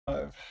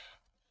Five.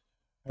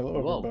 Hello,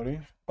 Whoa, everybody.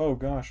 Oh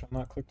gosh, I'm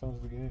not clicked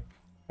onto the game.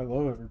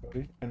 Hello,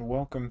 everybody, and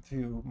welcome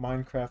to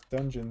Minecraft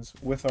Dungeons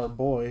with our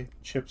boy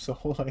Chips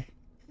Ahoy.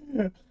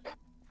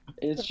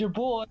 it's your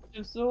boy,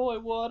 ensue.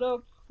 What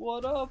up?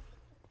 What up?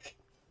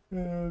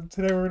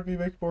 Today we're going to be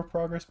making more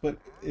progress, but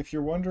if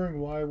you're wondering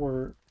why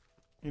you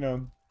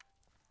know,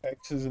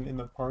 X isn't in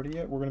the party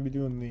yet, we're going to be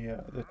doing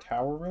the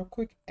tower real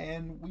quick,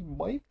 and we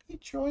might be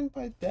joined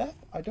by Death.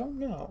 I don't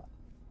know.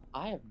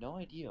 I have no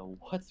idea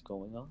what's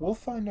going on. We'll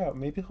find out.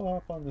 Maybe he'll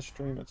hop on the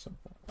stream at some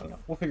point. I don't know.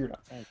 We'll figure it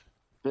out. Uh,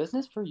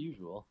 Business per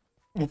usual.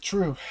 Well,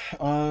 true.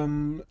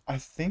 I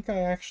think I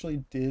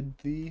actually did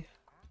the.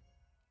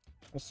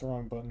 That's the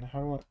wrong button.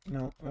 How do I?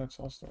 No, that's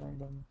also the wrong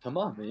button. Come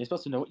on, man. You're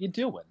supposed to know what you're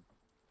doing.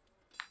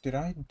 Did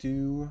I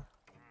do?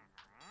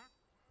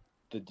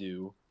 The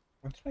do.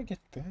 When did I get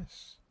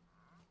this?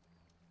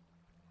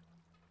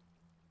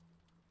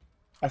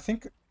 I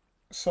think.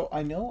 So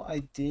I know I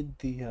did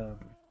the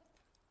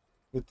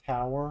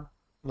tower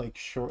like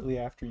shortly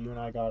after you and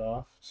I got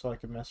off, so I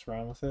could mess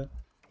around with it.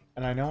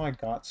 And I know I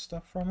got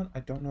stuff from it. I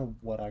don't know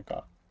what I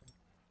got,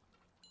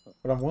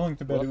 but I'm willing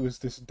to bet Well, it was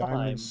this diamond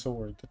time.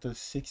 sword that does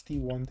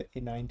 61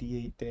 to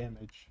 98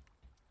 damage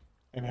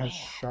and has Wow.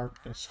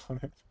 sharpness on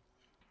it.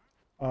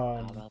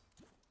 How about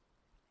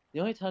the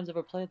only times I've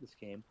ever played this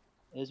game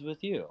is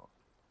with you.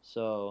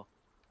 So,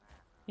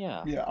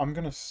 yeah. Yeah, I'm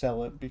gonna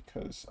sell it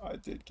because I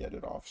did get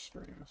it off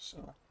stream,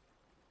 so.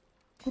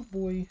 Good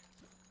boy.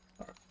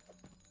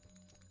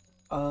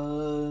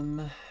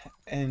 Um,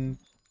 and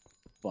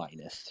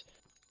Finest.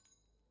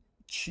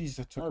 jeez,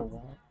 that took a Uh,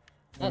 while.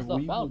 That's And the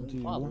we will founding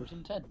do. fathers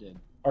intended.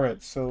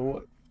 Alright,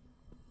 so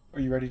are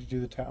you ready to do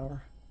the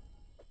tower?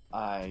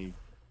 I,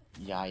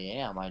 yeah, I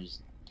am. I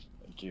just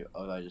do.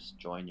 Oh, I just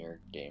join your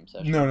game No,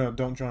 session. no,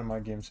 don't join my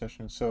game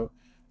session. So,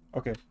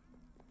 okay,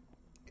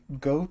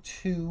 go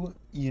to,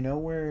 you know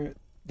where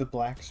the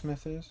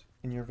blacksmith is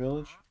in your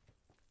village?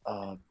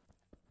 Uh,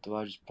 do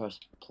I just press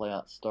play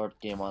on start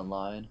game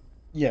online?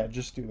 Yeah,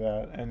 just do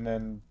that, and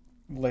then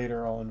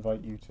later I'll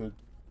invite you to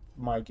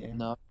my game.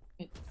 No.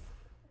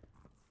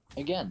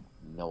 Again,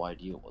 no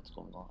idea what's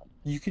going on.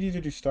 You could either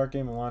do start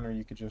game alone or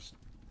you could just,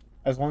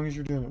 as long as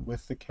you're doing it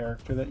with the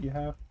character that you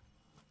have.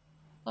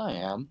 I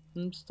am.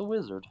 I'm just a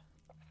wizard.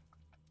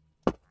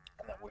 The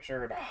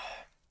wizard.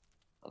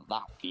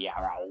 That you're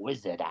a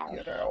wizard.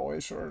 You're a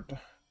wizard.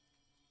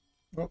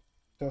 Oh,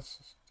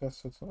 that's.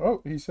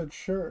 Oh, he said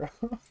sure.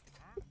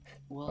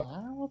 Well,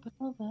 how about that?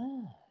 All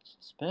right,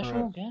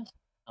 Special guest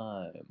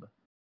time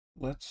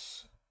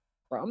let's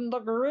from the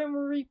Grim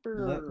let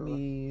Reaper.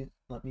 me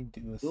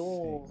do a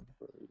Glory.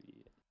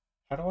 thing.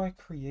 How do I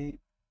create?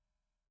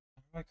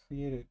 How do I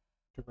create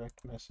a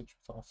direct message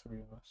with all three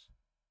of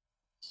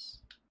us?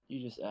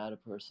 You just add a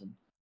person.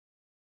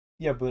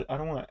 Yeah, but I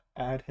don't want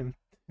to add him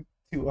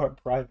to our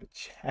private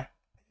chat.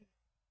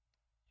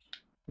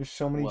 There's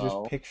so many just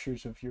Well,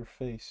 pictures of your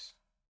face.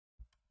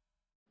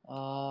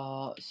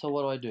 so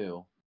what do I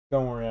do?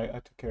 Don't worry, I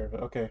took care of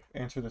it. Okay,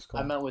 answer this I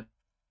call. met with.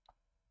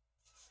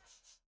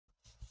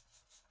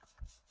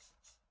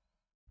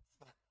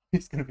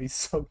 He's gonna be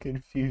so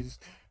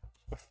confused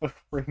with the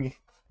ringing.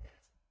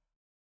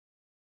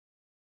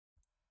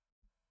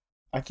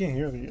 I can't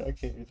hear the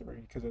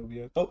ring because it'll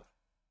be a oh,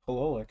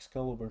 hello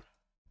Excalibur.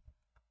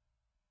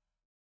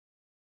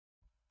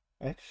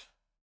 X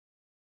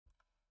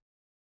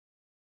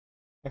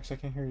X I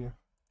can't hear you.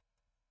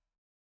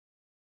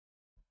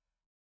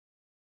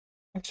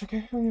 X I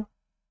can't hear you.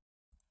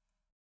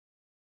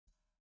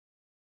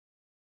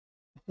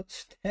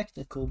 It's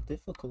technical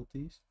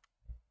difficulties.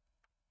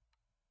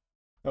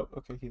 Oh,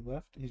 okay, he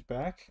left. He's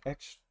back.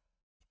 X,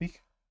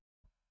 speak.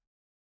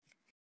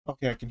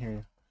 Okay, I can hear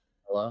you.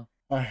 Hello.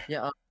 I.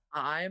 Yeah,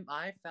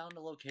 I found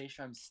a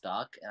location. I'm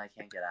stuck and I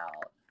can't get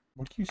out.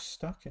 What are you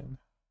stuck in?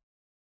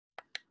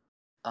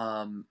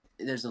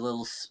 There's a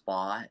little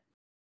spot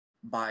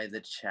by the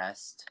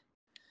chest,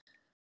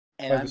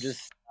 and By I'm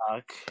just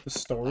stuck. the I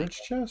storage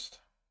can't. chest?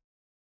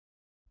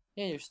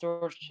 Yeah, your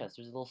storage chest.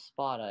 There's a little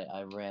spot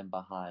I ran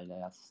behind.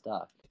 I got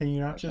stuck. Can you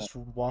not I can't. just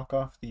walk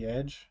off the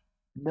edge?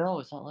 No,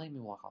 it's not letting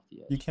me walk off the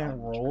You edge. can't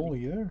I'm roll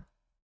either?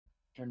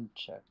 return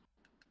check.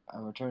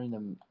 I'm returning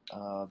them.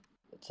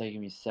 It's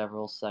taking me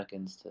several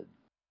seconds to.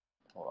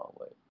 Hold on,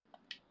 wait.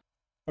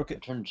 Okay,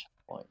 Return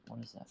checkpoint. What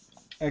is that?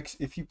 X,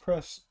 if you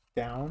press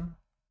down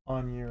Oh,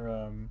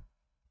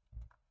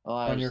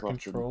 I on your just left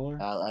it.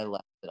 controller. I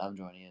left it. I'm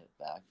joining it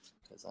back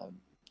because I'm.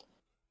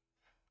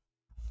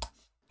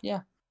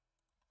 Yeah,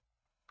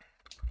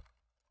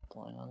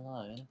 playing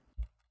online.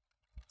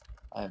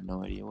 I have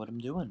no idea what I'm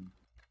doing.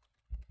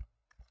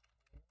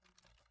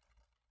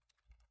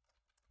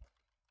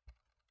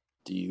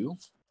 Do you?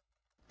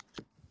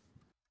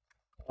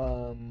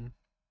 Um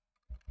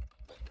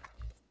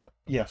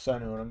yes, I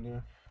know what I'm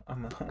doing.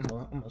 I'm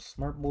a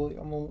smart boy.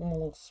 I'm a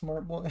little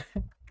smart boy.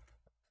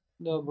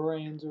 The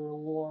brains are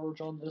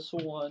large on this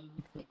one.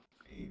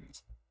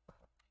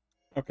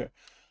 Okay.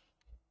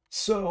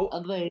 So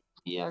And they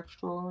the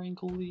extra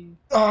wrinkly.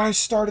 I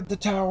started the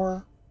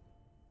tower.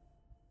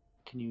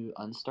 Can you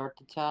unstart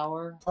the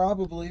tower?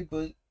 Probably,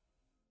 but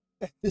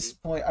At this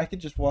point, I could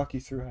just walk you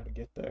through how to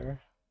get there.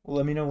 Well,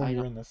 let me know when I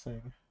you're know. in the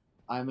thing.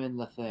 I'm in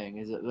the thing.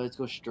 Is it? Let's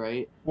go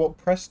straight. Well,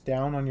 press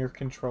down on your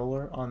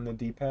controller on the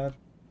D-pad.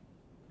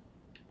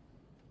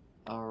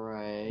 All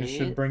It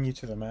should right. bring you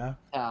to the map.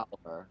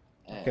 Tower.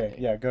 Okay,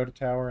 A. yeah, go to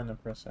tower and then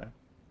press A.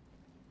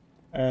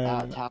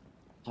 And Tower.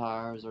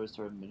 Tires or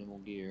sort of minimal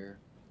gear.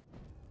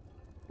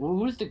 Well,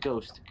 who's the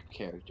ghost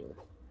character?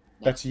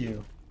 that's That's you.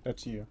 you.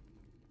 That's you.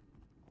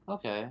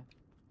 Okay.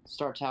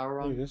 Start tower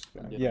Look at run. this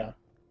I'm guy. doing Yeah. that.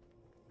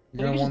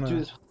 You're Can gonna you just do wanna...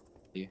 this?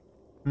 With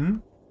Hmm?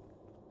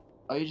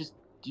 Oh, you just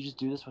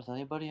do this with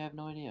anybody? I have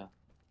no idea.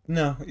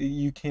 No,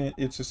 you can't.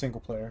 It's a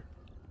single player.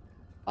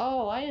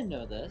 Oh, I didn't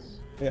know this.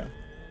 Yeah.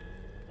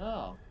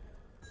 Oh,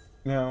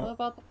 what Now,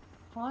 about the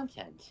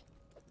content?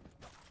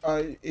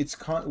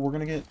 we're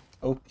gonna get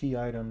OP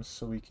items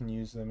so we can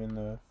use them in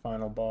the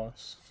final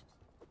boss.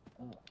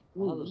 Oh,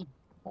 wow, this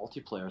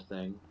multiplayer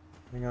thing.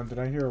 Hang on, did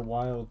I hear a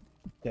wild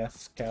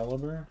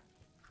Deathscalibur?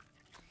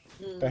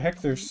 The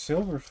heck, there's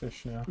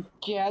silverfish now.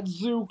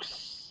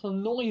 Gadzooks,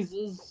 some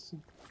noises.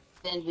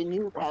 And the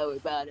new power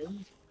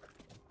bottom.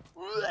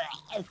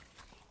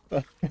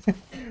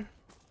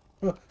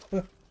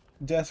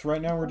 Death,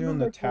 right now we're doing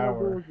the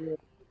tower.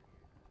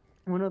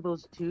 One of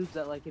those tubes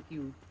that, like, if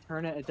you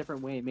turn it a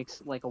different way, it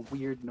makes like a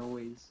weird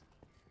noise.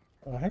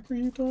 What the heck are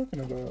you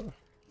talking about?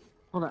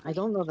 Hold on, I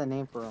don't know the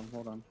name for them.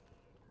 Hold on.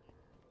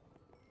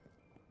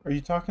 Are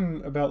you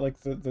talking about like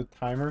the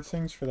timer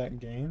things for that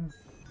game?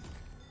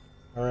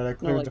 Alright, I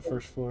cleared like the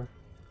first floor.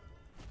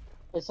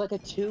 It's like a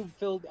tube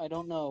filled. I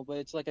don't know, but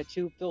it's like a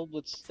tube filled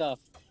with stuff,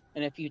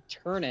 and if you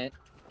turn it,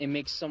 it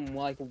makes some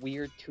like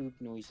weird tube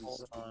noises.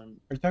 Hold on.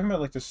 Are you talking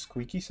about like the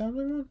squeaky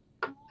sounding one?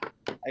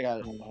 I got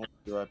it. I'll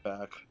be right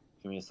back.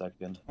 Give me a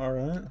second.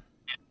 Alright.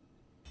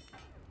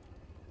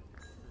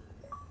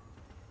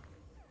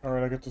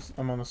 Alright, I got this.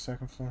 I'm on the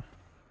second floor.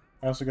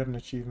 I also got an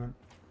achievement.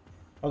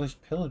 Oh, there's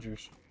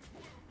pillagers.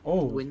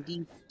 Oh.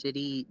 Windy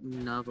City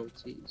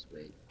Novelties.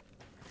 Wait.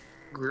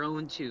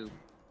 Grown tube.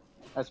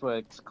 That's what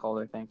it's called,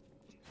 I think.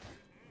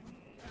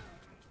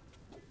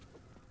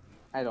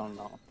 I don't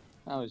know.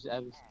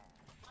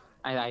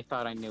 I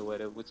thought I knew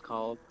what it was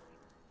called.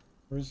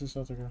 Where's this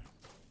other guy?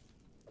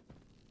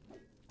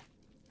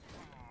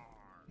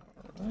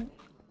 Alright.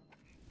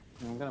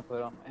 I'm gonna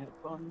put on my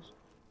headphones.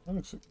 That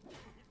looks like...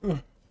 Ugh,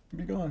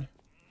 be gone.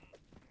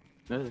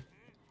 No.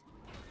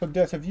 So,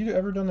 Death, have you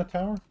ever done the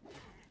tower?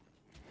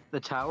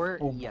 The tower?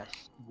 Oh. Yes,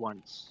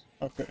 once.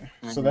 Okay,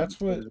 And so that's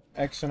what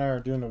X and I are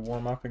doing to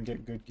warm up and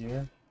get good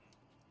gear.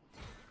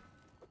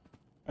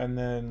 And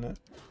then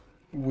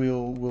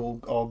we'll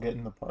all get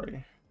in the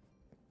party.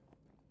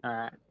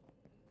 Alright.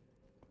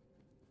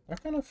 I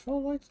kind of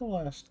felt like the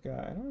last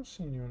guy. I don't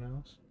see anyone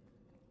else.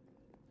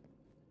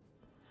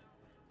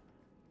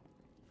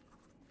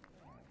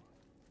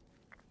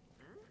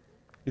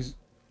 Is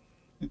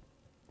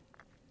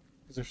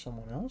there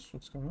someone else?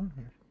 What's going on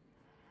here?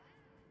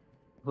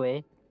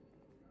 Wait.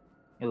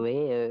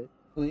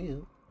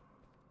 Well,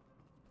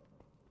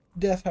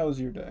 Death, how was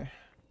your day?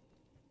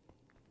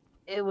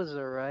 It was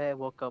alright. I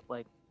woke up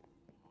like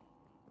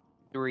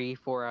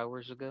 3-4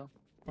 hours ago.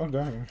 Oh,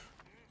 dang.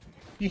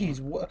 Jeez,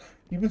 what?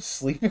 You've been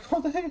sleeping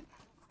all day?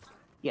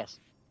 Yes.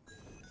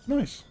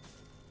 Nice.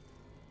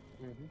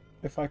 Mm-hmm.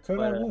 If I could,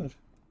 I But, would.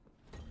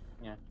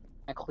 Yeah.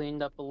 I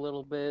cleaned up a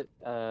little bit.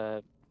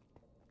 Well,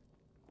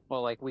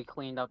 like, we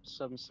cleaned up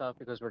some stuff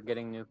because we're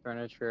getting new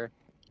furniture.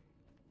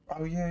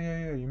 Oh,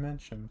 yeah, you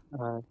mentioned.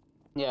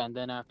 Yeah, and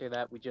then after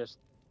that, we just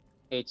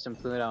ate some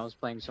food. I was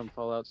playing some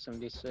Fallout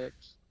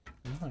 76.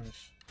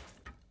 Nice.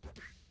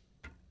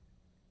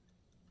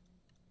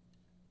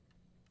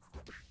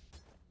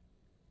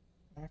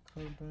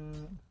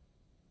 Acrobat.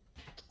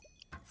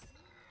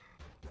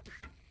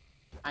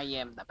 I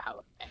am the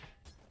power man.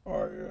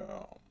 Oh,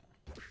 yeah.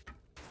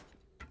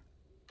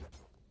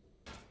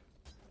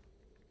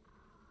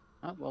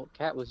 Oh, well,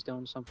 Cat was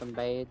doing something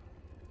bad.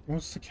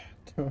 What's the cat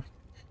doing?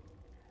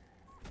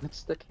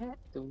 What's the cat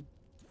doing?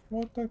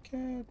 What the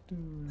cat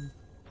doing?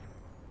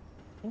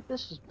 I think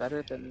this is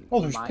better than Oh,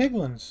 there's my...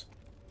 piglins.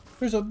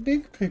 There's a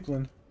big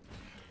piglin.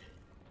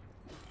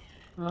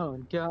 Oh,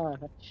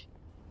 gosh.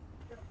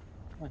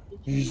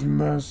 He's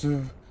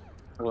massive.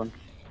 Hold on.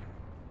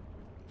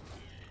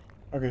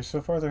 Okay,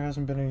 so far there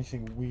hasn't been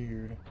anything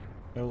weird.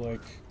 No,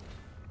 like,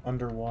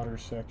 underwater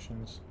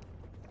sections.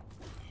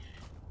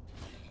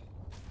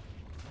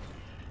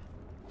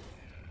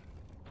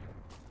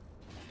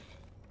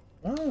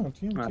 Oh,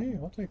 TNT.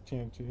 I'll take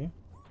TNT.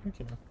 Thank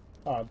you.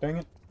 Ah, dang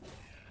it.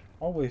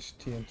 I'll waste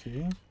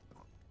TNT.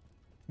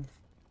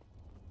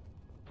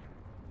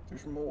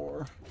 There's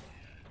more.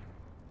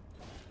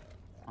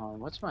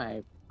 What's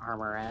my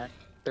armor at?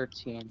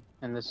 13.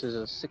 And this is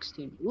a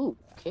 16. Ooh,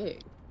 okay.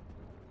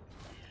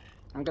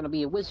 I'm gonna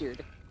be a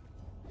wizard.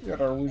 We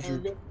got our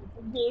wizard.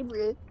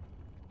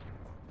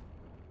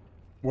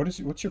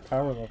 What's your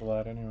power level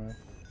at anyway?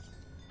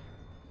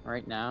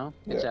 Right now,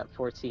 it's at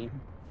 14.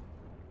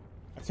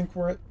 I think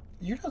we're at...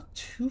 You're not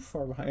too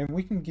far behind. And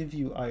we can give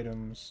you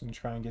items and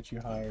try and get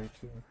you higher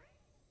too.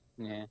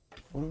 Yeah.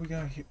 What do we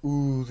got here?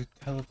 Ooh, the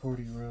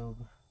teleporty robe.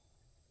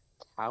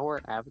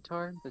 tower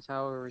avatar. The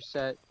tower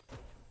reset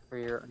for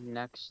your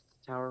next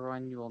tower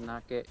run. You will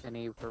not get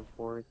any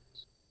rewards.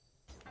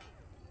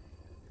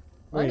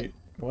 Wait,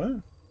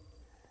 what?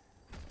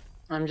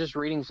 I'm just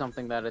reading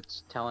something that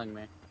it's telling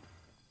me.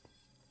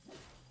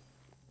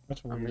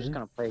 That's I'm just weird.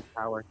 gonna play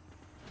tower.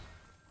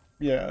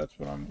 Yeah, that's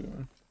what I'm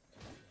doing.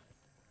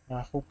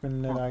 I'm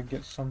hoping that Huh. I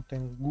get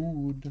something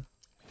good.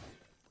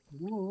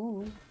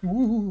 Ooh.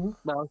 Ooh.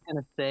 But I was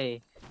gonna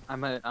say,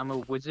 I'm a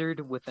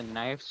wizard with a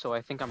knife, so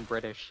I think I'm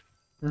British.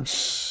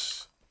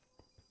 Is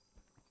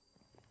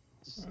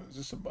Just,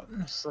 this a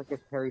button? just like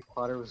if Harry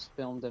Potter was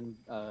filmed in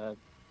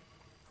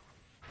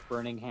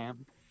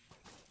Birmingham.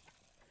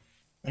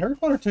 Harry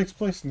Potter takes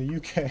place in the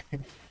UK.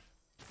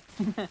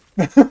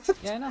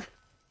 Yeah, I know.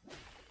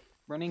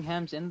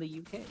 Birmingham's in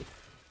the UK.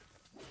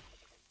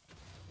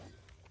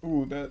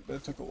 Ooh,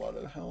 that took a lot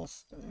of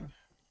health thing.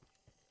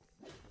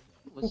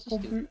 Let's Took a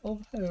just do bit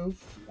of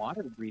health.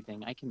 water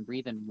breathing. I can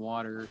breathe in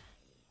water.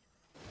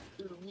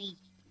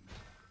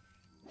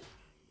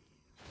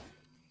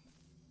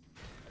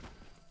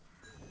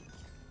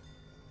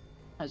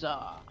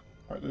 Huzzah!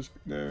 Alright,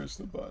 there's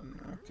the button.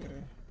 Okay.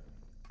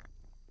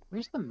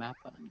 Where's the map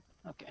button?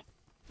 Okay.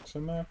 It's a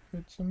map,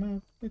 it's a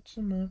map, it's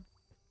a map.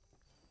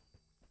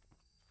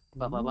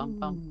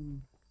 Ba-ba-bum-bum.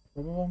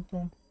 Ooh.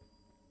 Ba-ba-bum-bum.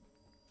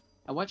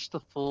 I watched the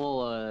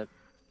full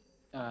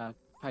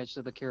Pirates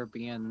of the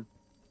Caribbean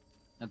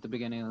at the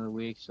beginning of the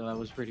week, so that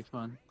was pretty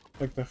fun.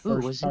 Like the Ooh,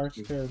 first what's Pirates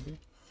this? of the Caribbean.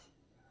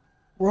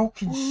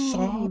 Broken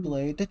saw Ooh.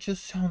 blade, that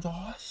just sounds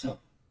awesome.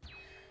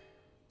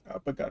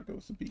 Up, I gotta go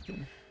with the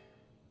beacon.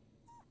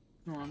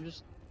 No, I'm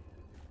just.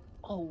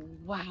 Oh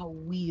wow,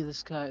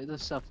 this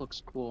stuff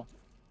looks cool.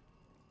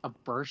 A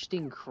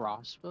bursting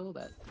crossbow,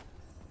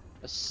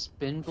 a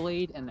spin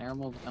blade, and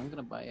emerald. I'm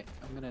gonna buy it.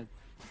 I'm gonna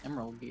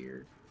emerald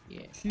gear.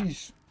 Yeah.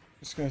 Jeez,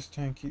 this guy's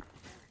tanky.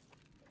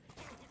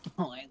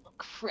 Oh, I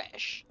look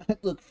fresh. I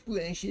look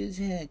fresh as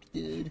heck,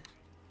 dude.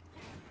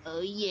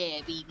 Oh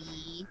yeah,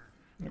 baby.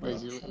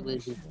 Was it?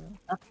 Was it?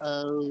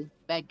 Uh-oh,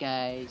 bad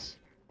guys.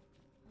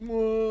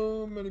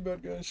 Whoa, many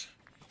bad guys.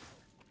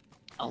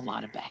 A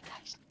lot of bad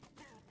guys.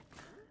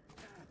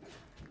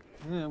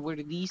 What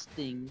are these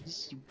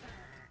things?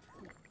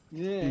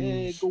 Yeah,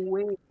 These. go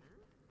away.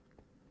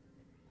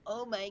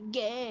 Oh my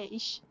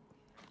gosh.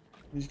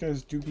 These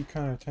guys do be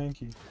kind of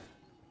tanky.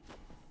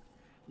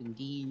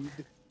 Indeed.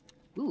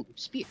 Ooh,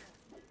 spear.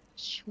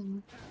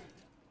 Shoo.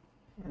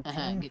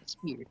 Okay. Get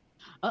speared.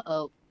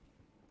 Uh-oh.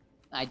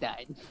 I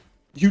died.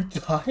 You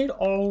died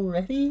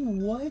already?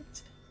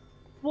 What?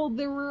 Well,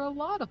 there were a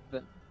lot of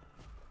them.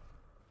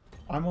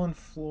 I'm on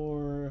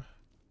floor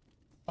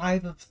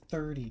 5 of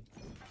 30.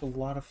 A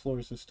lot of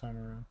floors this time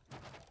around.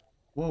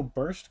 Whoa,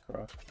 burst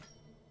cross.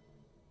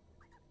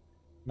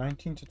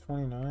 19 to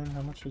 29?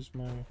 How much is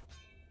my...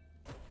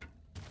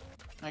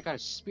 I got a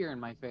spear in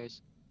my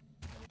face.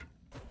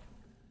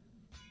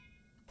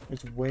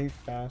 It's way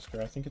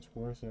faster. I think it's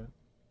worth it.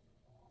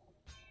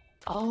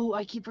 Oh,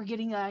 I keep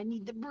forgetting I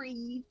need to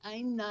breathe.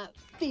 I'm not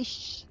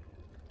fish.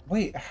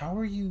 Wait, how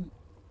are you...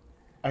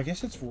 I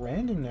guess it's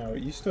random now.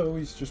 It used to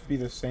always just be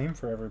the same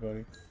for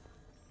everybody.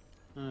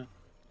 Oh,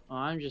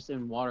 I'm just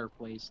in water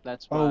place.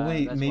 That's why. Oh,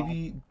 wait, That's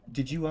maybe...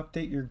 Did you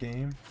update your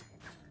game?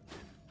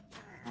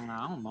 why.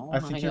 I don't know. I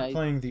think you're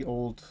playing the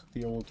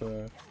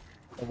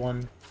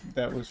one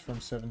that was from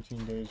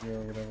 17 days ago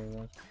or whatever it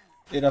was.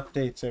 It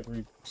updates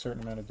every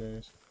certain amount of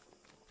days.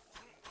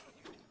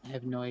 I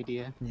have no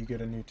idea. You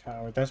get a new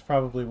tower. That's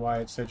probably why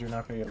it said you're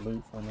not going to get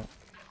loot from it.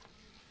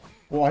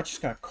 Well, I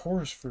just got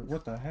chorus fruit.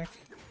 What the heck?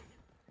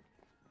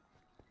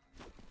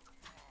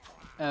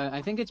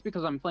 I think it's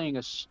because I'm playing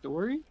a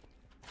story.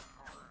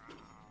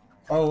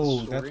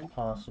 Oh, Story? that's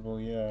possible,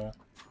 yeah.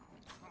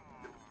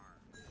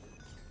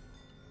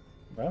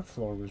 That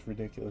floor was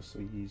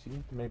ridiculously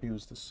easy. Maybe it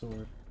was the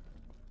sword.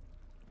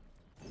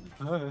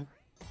 Oh.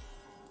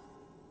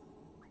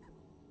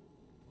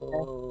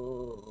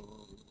 No.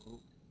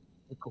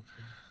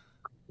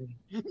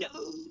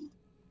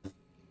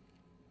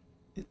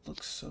 It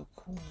looks so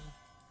cool.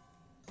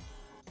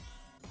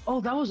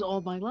 Oh, that was all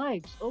my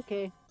lives.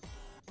 Okay.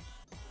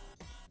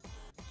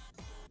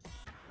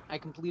 I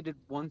completed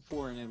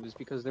 1-4 and it was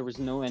because there was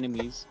no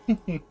enemies.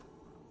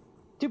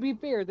 To be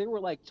fair, there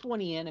were like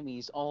 20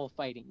 enemies all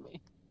fighting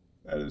me.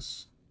 That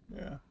is...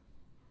 yeah.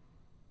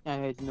 I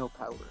had no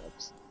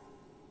power-ups.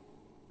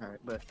 Alright,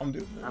 but I'm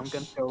doing this. I'm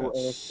gonna go That's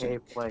AFK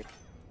sick. for like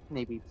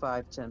maybe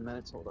 5-10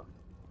 minutes. Hold on.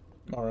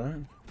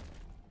 Alright.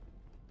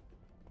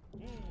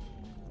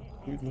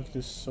 Dude, look at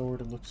this sword.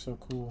 It looks so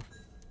cool.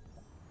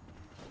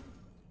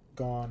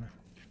 Gone.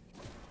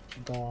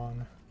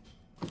 Gone.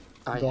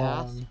 I have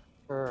Gone.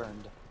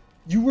 turned.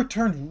 You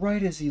returned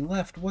right as he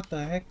left. What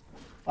the heck?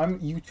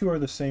 You two are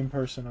the same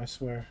person, I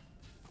swear.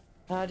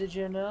 How did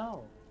you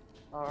know?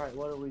 Alright,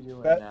 what are we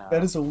doing now?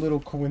 That is a little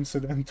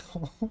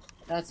coincidental.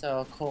 That's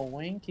a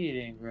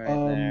coinky-dink right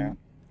there.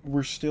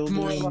 We're still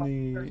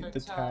doing the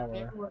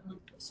tower.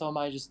 So am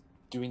I just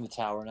doing the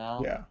tower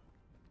now? Yeah.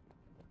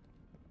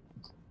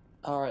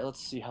 Alright, let's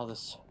see how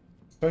this...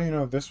 So, you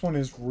know, this one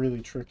is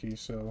really tricky,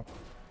 so...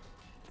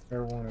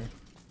 fair warning.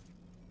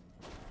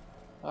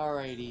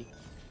 Alrighty.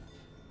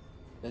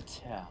 The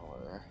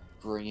tower.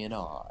 Bring it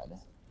on.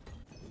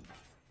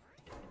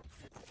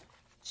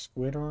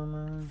 Squid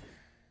armor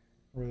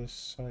or the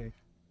scythe?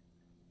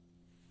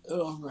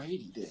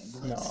 Alrighty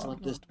then. Let's No,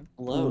 let this no.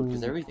 load,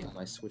 because Ooh. everything on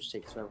my Switch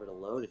takes forever to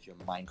load if you're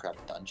in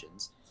Minecraft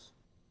Dungeons.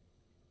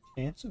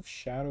 Chance of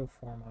shadow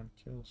form on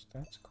kills.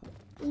 That's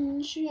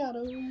cool.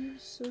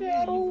 Shadows.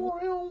 Shadow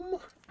realm.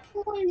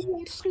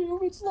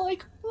 It's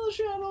like the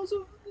shadows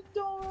of the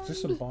dawn. Is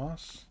this a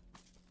boss?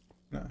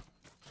 No.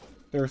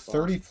 There are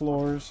 30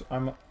 floors.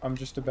 I'm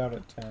just about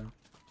at 10.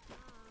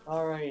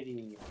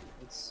 Alrighty.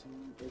 It's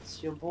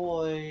your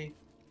boy.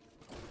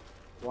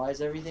 Why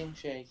is everything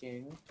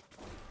shaking?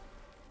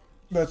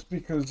 That's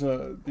because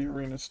the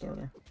arena's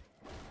starting.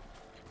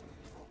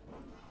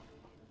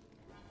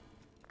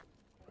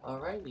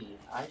 Alrighty,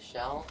 I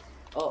shall.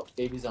 Oh,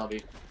 baby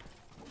zombie.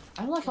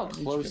 I don't like how He's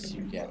close gonna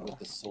you be get low. with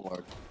the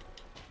sword.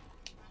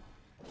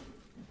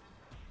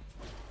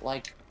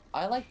 Like,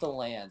 I like the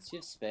lance. You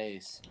have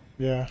space.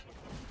 Yeah.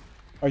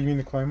 Oh, you mean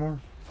the claymore?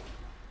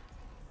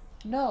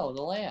 No,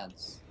 the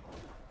lance.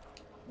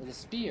 Or the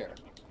spear.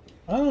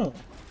 Oh.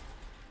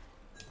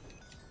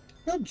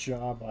 Good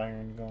job,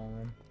 Iron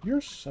Golem.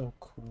 You're so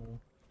cool.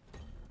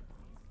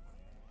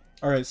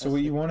 Alright, so That's what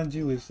the- you want to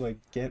do is, like,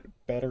 get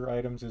better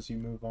items as you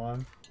move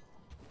on.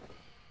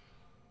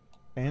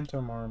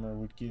 Phantom armor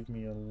would give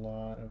me a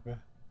lot of it.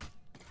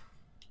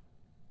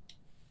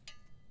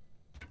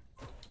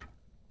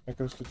 That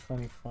goes to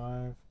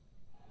 25.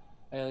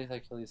 At least I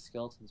kill these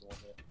skeletons a little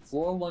bit.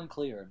 Floor 1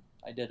 cleared.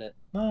 I did it.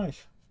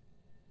 Nice.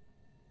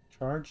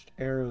 Charged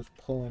arrows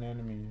pulling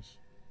enemies.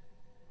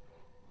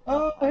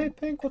 Oh, hey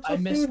Pink, what's I up,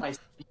 missed dude? my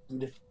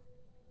speed.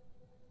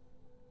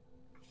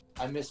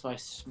 I missed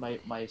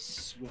my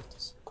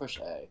swift push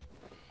A.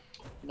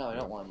 No, I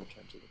don't want to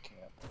return to the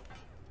camp.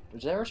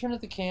 Did I return to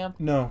the camp?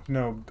 No,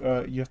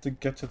 you have to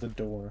get to the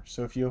door.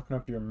 So if you open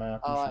up your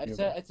map, you should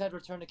be able to... It said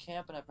return to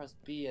camp, and I pressed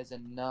B as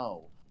in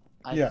no.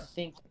 I Yeah.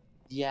 think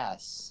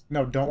yes.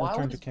 No, don't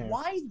return to camp.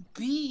 Why is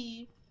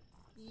B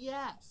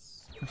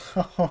yes?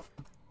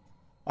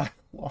 I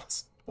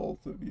lost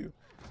both of you.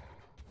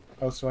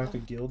 Oh, so I have to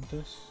guild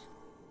this?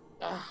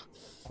 Ah,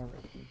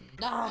 Alright.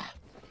 ah,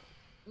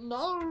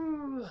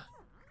 no!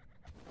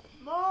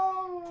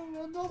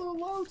 No! Another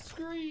load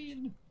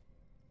screen!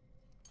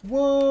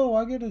 Whoa,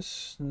 I get a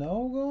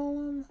snow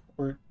golem?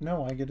 Or,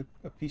 no, I get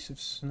a piece of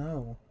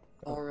snow.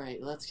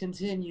 Alright, let's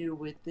continue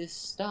with this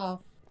stuff.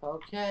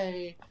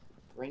 Okay.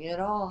 Bring it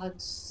on,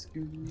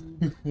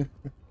 Scoob.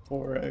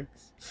 4x.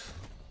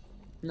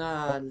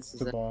 Nah, this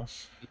is The it.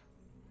 boss.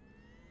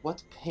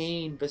 What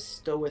pain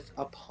bestoweth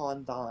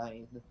upon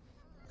thine?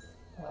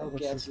 Oh,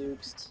 What's this?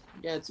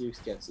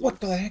 Gadzooks. Gadzooks. What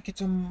the heck?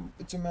 It's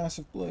a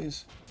massive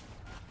blaze.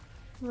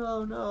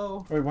 Oh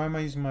no. Wait, why am I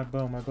using my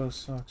bow? My bow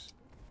sucks.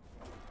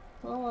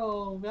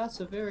 Oh, that's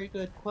a very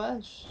good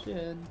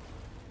question.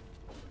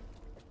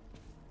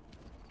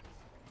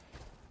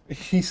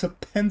 He's a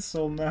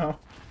pencil now.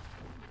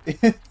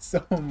 It's,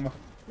 oh my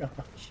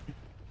gosh.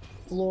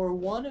 Floor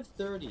 1 of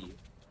 30.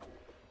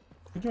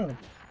 Good job.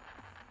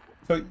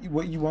 So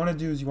what you want to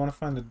do is you want to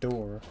find the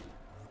door.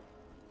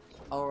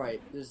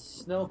 Alright, there's a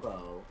snow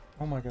bow.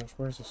 Oh my gosh,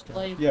 where's the guy?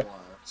 Claymore. Yeah.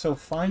 So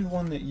find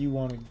one that you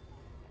want to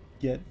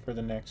get for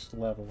the next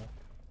level.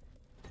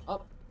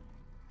 Up.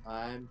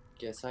 I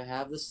guess I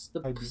have this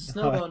I do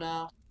snow not. bow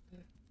now.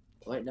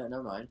 Wait, no,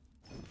 never mind.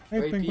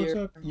 Hey Pink, what's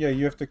Rapier. up? Yeah,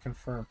 you have to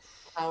confirm.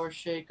 Power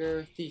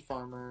Shaker, Thief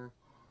Armor,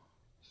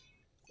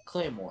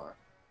 Claymore.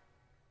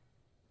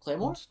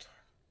 Claymore?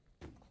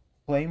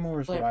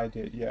 Claymore is what I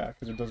did, yeah,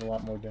 because it does a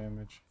lot more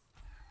damage.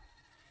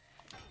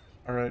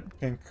 Alright,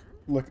 Pink,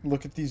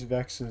 look at these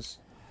Vexes.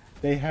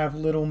 They have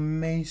little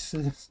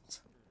maces.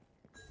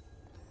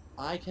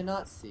 I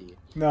cannot see.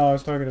 No, I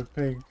was talking to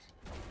Pink.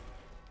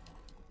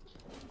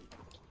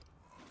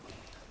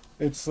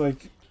 It's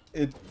like,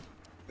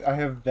 I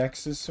have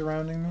Vexes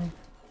surrounding me,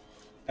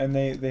 and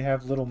they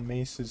have little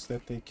maces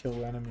that they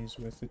kill enemies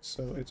with. It's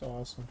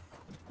awesome.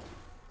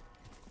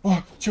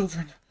 Oh,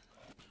 children!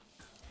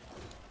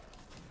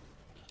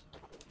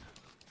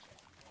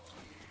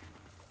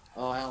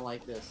 Oh, I don't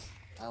like this.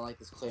 I don't like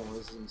this Claymore.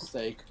 This is a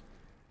mistake.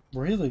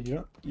 Really?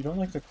 You don't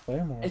like the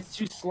Claymore? It's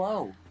too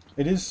slow.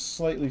 It is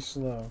slightly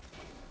slow,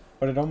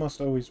 but it almost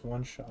always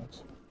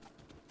one-shots.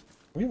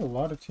 We have a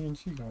lot of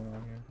TNT going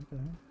on here. What the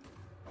heck?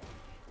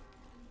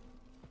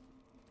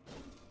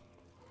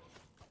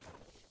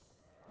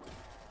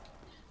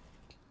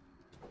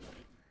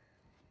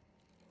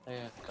 I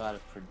gotta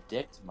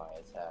predict my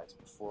attacks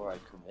before I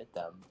commit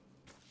them.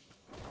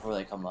 Before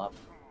they come up.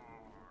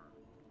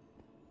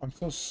 I'm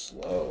so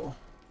slow.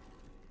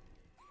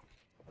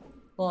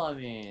 Well, I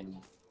mean,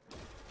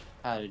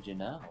 how did you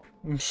know?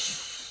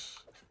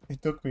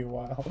 It took me a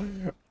while.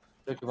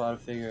 Took a while to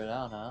figure it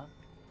out, huh?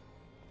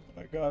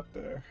 I got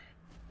there.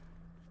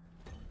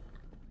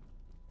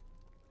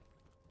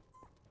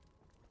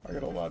 I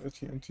got a lot of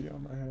TNT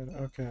on my head.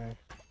 Okay.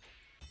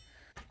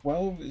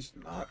 12 is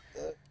not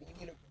good. We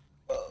need a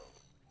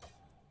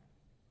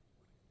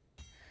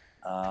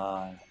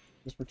bow.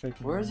 Guess we're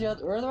taking. Where's the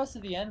other? Where are the rest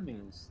of the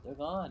enemies? They're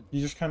gone.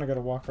 You just kind of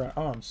gotta walk around.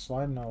 Oh, I'm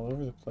sliding all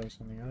over the place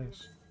on the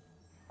ice.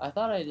 I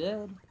thought I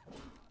did.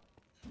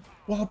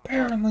 Well,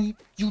 apparently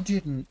you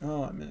didn't.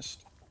 Oh, I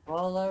missed.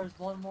 Well, there's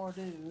one more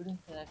dude,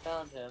 and I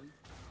found him.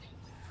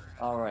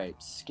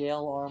 Alright,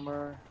 scale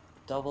armor,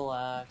 double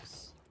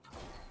axe,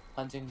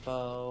 hunting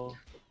bow,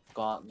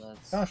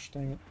 gauntlets. Gosh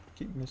dang it.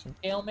 Keep missing.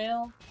 Scale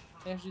mail?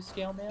 Can I do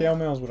scale mail? Scale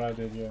mail's what I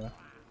did, yeah.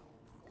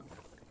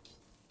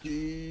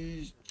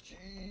 Jeez,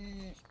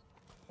 jeez.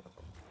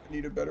 I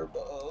need a better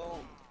bow.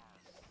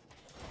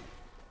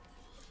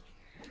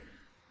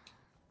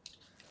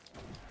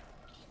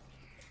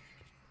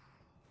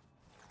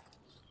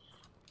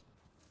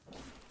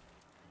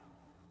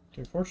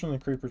 Okay, fortunately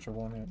creepers are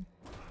one hit.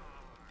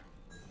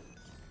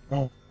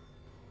 Oh. Okay.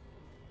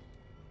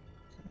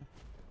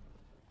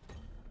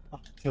 Oh,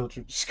 killed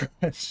you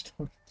scratched.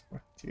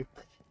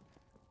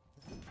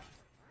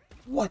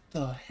 What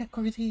the heck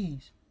are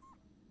these?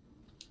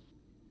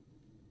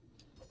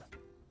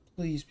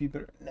 Please be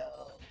better. No.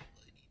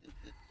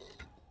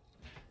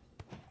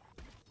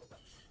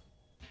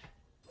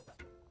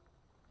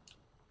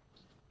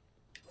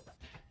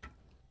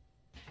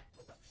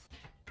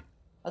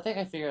 I think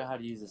I figured out how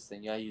to use this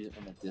thing. You gotta use it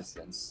from a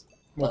distance.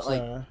 What's but,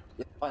 like, that?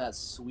 you find that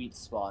sweet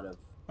spot of...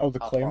 Oh, the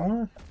how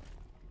claymore?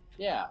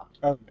 Yeah.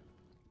 Oh,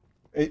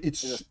 There's a it's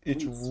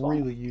sweet spot.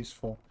 really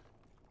useful,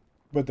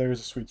 but there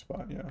is a sweet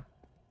spot, yeah.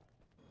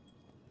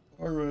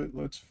 All right,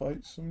 let's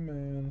fight some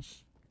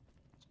mans.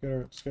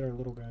 Let's get our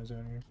little guys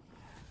out here.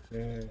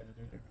 Yeah.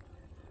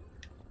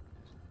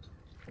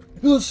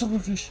 Oh,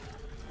 silverfish!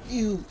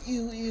 Ew!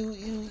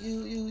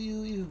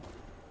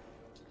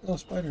 Oh,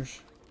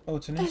 spiders! Oh,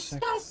 it's an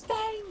insect.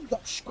 Disgusting!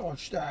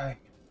 Disgusting!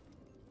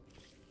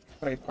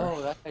 Right.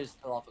 Oh, that guy just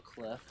fell off a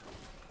cliff.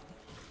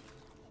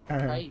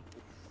 Alright. Right.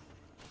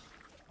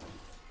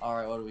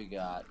 Alright, what do we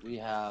got? We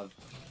have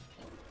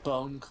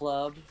Bone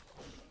Club,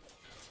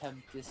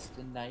 Tempest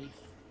the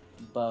Knife,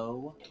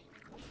 Bow,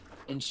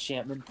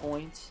 Enchantment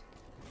Point.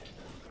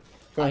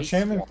 So Ice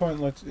enchantment wall.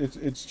 point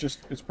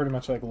it's pretty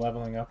much like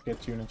leveling up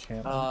gets you an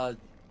enchantment.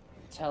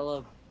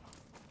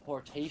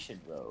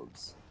 Teleportation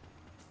robes.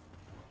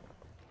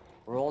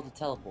 Roll to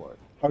teleport.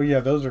 Oh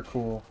yeah, those are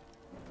cool.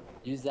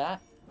 Use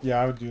that?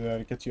 Yeah, I would do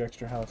that. It gets you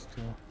extra health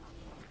too.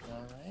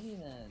 Alrighty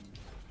then.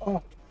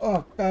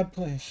 Oh, bad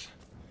place.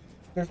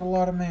 There's a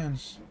lot of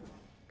mans.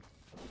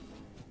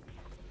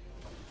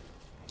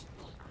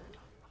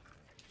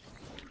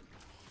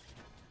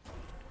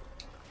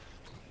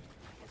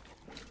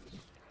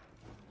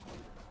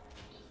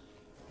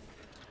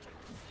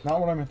 Not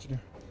what I meant to do.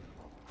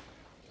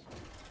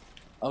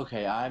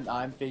 Okay,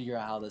 I'm figuring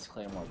out how this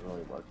claymore is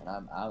really working.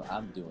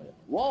 I'm doing it.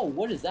 Whoa,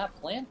 what is that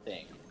plant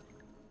thing?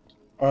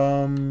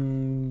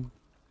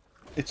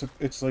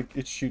 It's like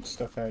it shoots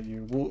stuff at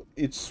you. Well,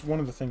 it's one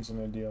of the things in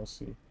the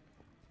DLC.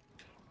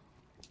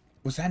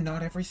 Was that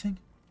not everything?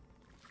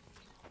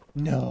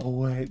 No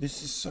way.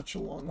 This is such a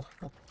long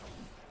level.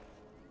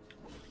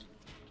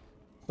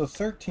 The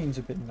 13's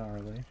a bit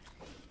gnarly.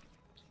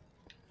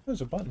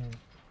 There's a button here.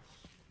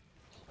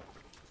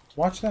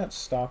 Watch that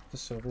stop the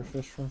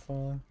silverfish from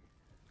falling.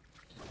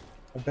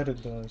 I bet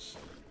it does.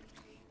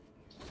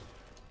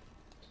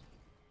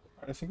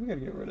 Alright, I think we gotta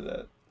get rid of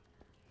that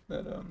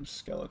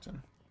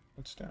skeleton.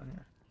 What's down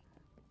here?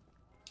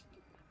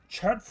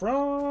 Chat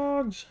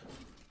frogs!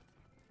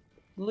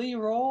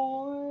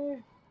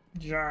 Leroy!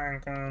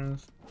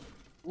 Jenkins.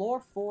 Floor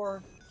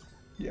 4.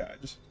 Yeah,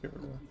 just get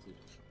rid of that.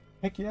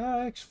 Heck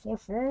yeah, floor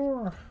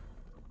 4!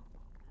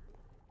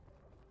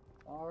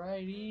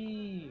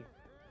 Alrighty.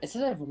 It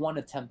says I have one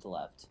attempt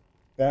left.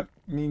 That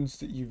means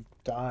that you've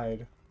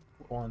died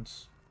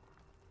once.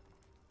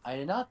 I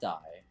did not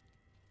die.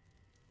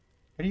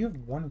 How do you have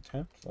one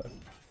attempt left?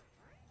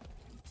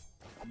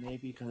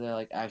 Maybe because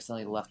I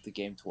accidentally left the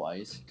game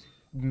twice.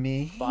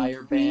 Me?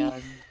 Fire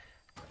ban.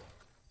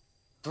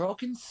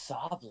 Broken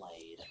saw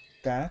blade.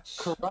 That's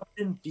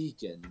Corrupted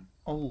beacon.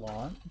 a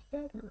lot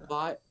better.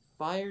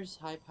 Fires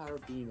high power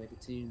beam that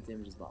continues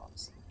damages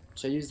mobs.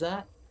 Should I use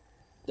that?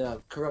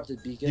 The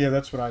corrupted beacon? Yeah,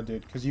 that's what I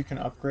did, because you can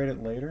upgrade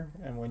it later,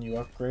 and when you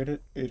upgrade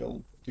it,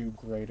 it'll do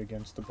great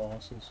against the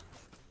bosses.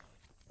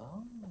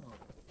 Oh.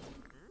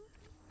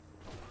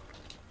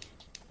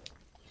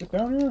 Get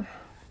down here.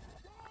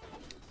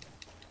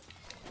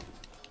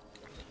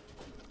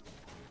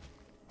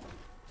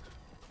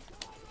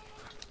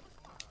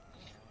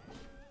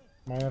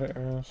 Am I out of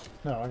arrows?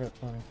 No, I got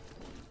plenty.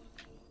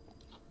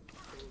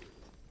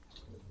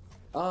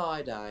 Oh,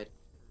 I died.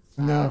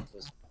 No.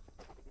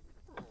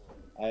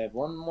 I have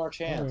one more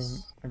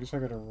chance. I guess I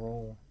gotta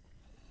roll.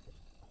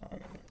 I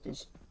don't know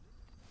this.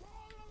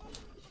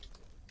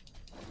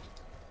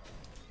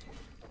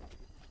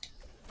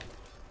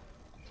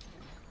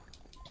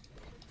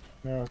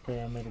 No,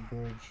 okay, I made a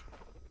bridge.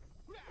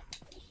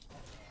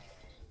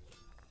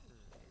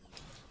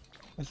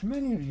 As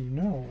many of you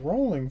know,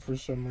 rolling for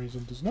some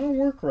reason does not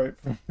work right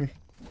for me.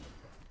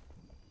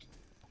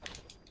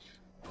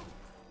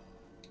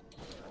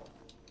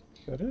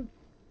 Is that it?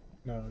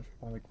 No, there's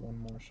probably like one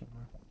more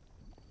somewhere.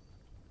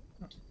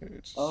 Okay,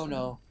 it's Oh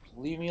no.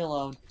 Leave me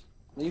alone.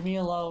 Leave me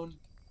alone.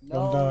 Don't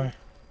No. die.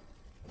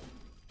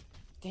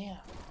 Damn.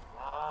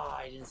 Ah,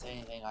 I didn't say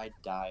anything. I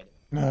died.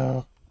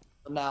 No.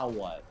 Now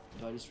what?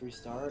 Do I just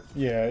restart?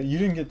 Yeah, you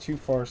didn't get too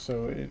far,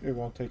 so it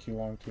won't take you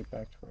long to get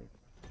back to where you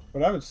are.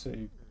 But I would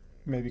say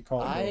maybe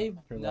call it I'm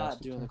your not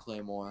last doing the attempt.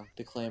 claymore.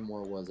 The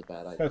claymore was a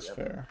bad idea. That's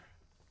fair.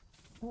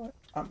 What?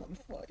 I'm on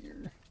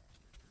fire.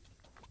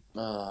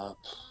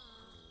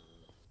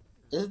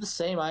 Is it the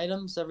same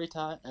items every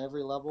time,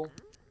 every level?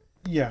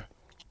 Yeah,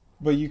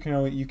 but you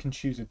can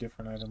choose a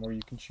different item, or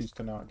you can choose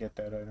to not get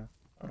that item.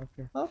 I don't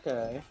care.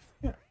 Okay.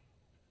 Yeah.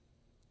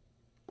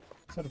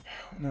 What's that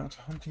about? Now it's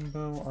a hunting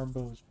bow. Our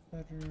bow is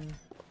better.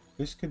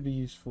 This could be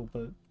useful,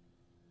 but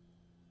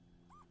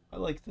I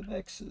like the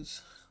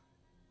Nexus.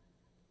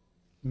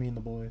 Me and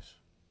the boys.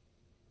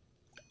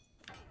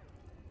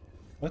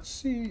 Let's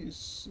see.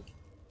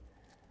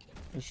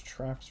 There's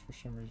traps for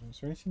some reason. Is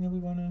there anything that we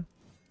want to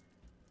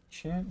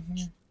chant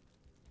here?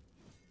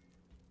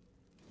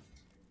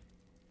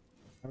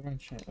 How do I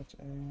enchant? That's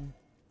A.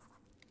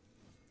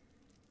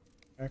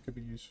 That could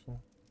be useful.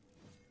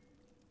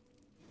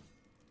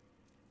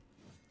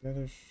 Yeah,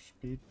 there's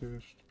speed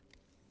boost.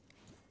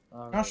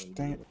 Gosh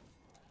dang it.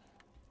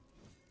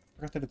 I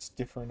forgot that it's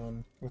different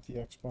on with the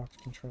Xbox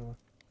controller.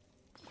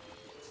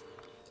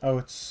 Oh,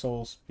 it's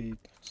soul speed.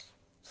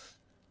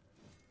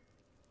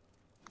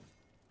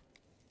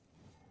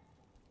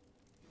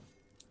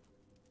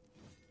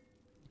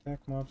 Attack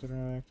mobs that are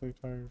not actively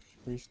targeted,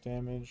 increase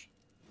damage.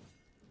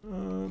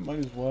 Might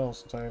as well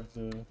since I have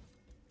the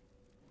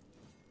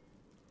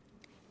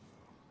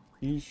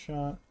Fuse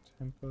shot,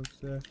 tempo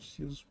theft,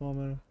 steal small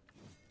amount.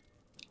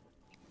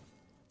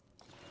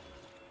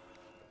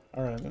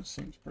 Alright, that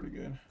seems pretty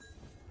good.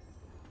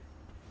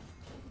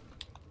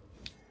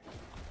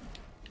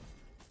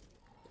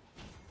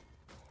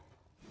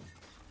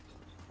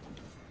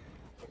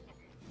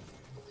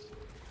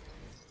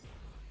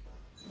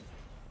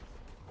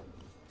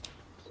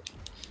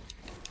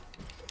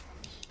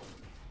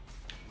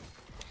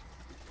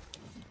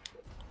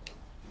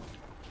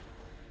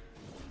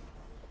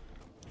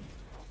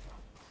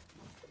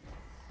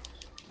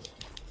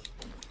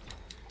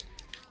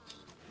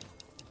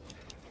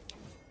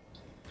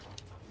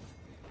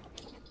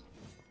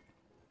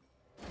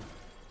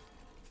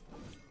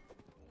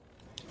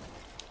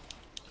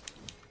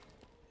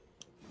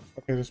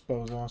 Okay, this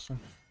bow is awesome.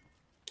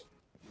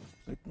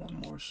 Like one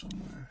more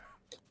somewhere.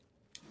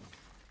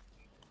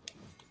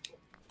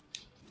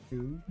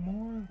 Two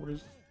more?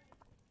 Where's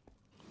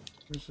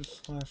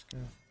this last guy?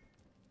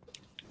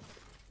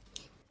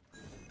 Of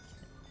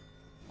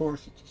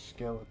course it's a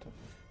skeleton.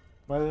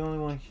 Am I the only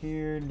one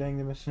here? Dang,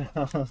 they're missing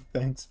out.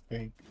 Thanks,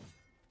 Pink.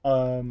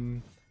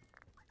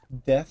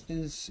 Death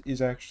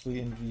is actually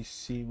in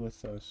VC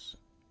with us.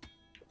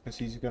 Because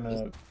he's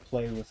gonna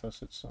play with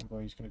us at some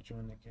point. He's gonna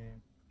join the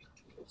game.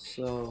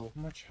 So...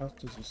 How much health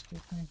does this give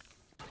me?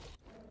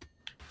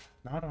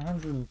 Not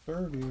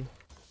 130.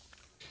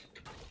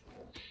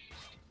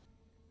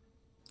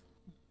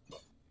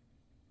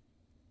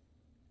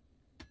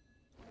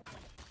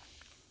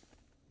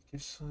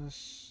 Gives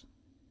us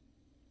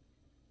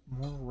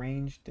more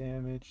range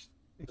damage.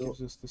 It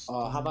gives us this.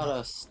 how about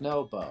a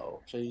snow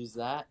bow? Should I use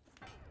that?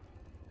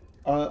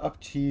 Up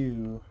to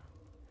you.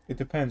 It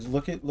depends.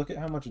 Look at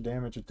how much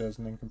damage it does,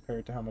 and then compare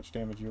it to how much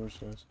damage yours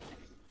does.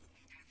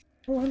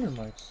 400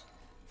 likes,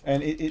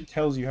 and it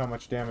tells you how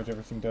much damage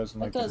everything does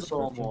in like It does the a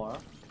little description. more.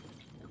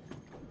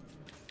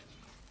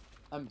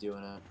 I'm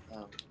doing it. I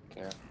don't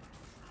care.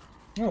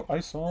 No,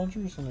 ice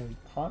soldiers in a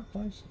hot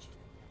place.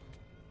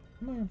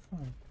 Am I on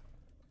fire?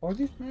 Are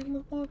these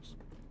magma blocks?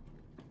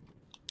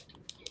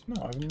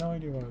 No, I have no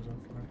idea why I was on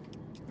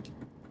fire.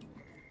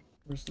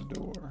 Where's the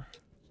door?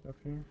 Is it up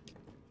here?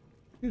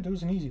 Dude, that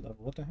was an easy level.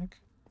 What the heck?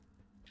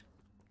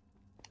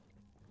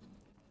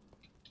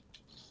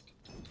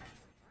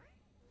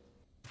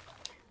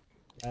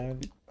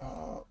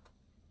 Oh,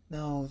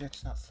 no,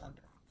 that's not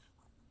thunder.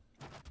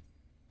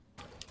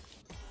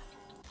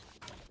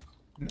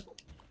 No.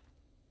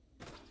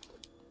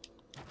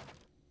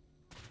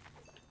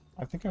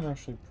 I think I'm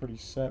actually pretty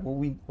set.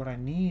 What I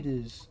need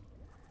is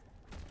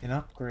an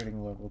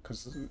upgrading level,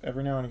 because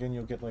every now and again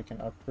you'll get like an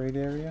upgrade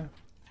area.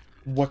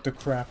 What the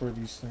crap are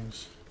these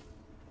things?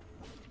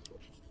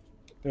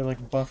 They're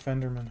like buff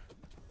Endermen.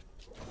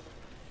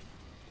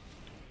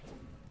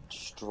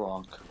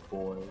 Strong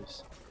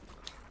boys.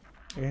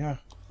 Yeah.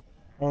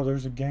 Oh,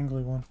 there's a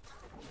gangly one.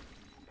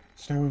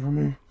 Stay away from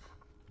me.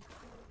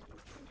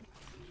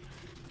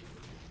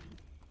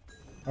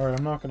 Alright,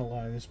 I'm not gonna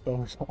lie, this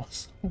bow is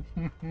awesome.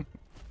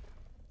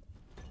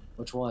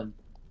 Which one?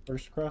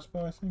 First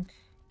crossbow, I think?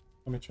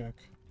 Let me check.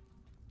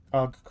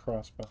 Cog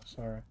crossbow,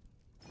 sorry.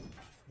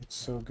 It's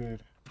so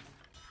good.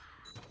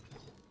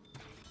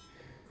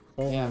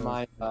 Oh, Yeah,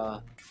 my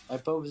bow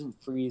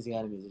doesn't freeze the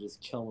enemies, it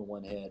just kill them in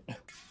one hit.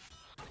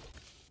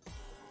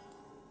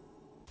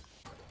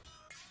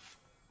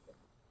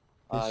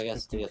 I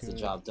guess it gets the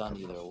job done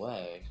either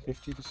way.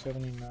 50 to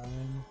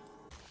 79,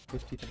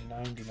 50 to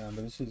 99,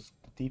 but this is,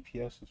 the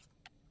DPS is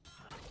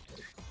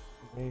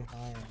Way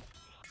higher.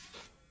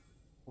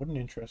 What an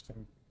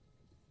interesting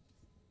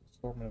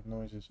assortment of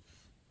noises.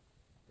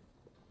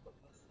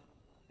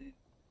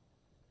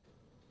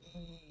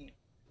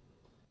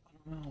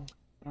 I don't know.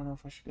 I don't know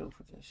if I should go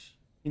for this.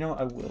 You know,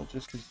 I will,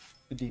 just because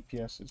the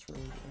DPS is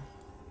really good.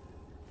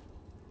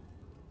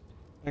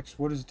 X,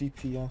 what is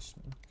DPS?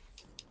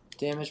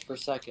 Damage per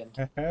second.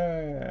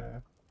 Haha.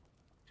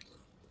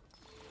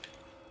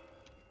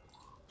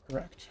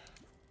 Correct.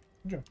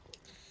 Good job.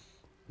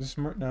 This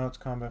now it's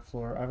combat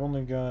floor. I've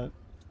only got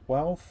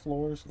 12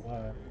 floors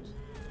left.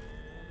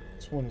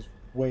 This one is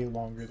way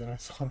longer than I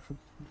thought it would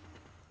be.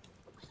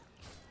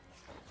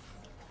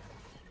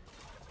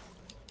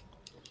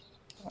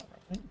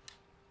 Alright.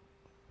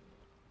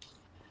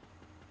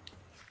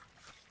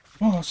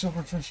 Oh,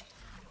 silverfish.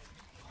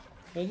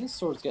 Hey, this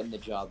sword's getting the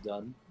job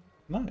done.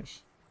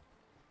 Nice.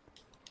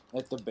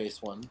 Like the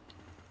base one.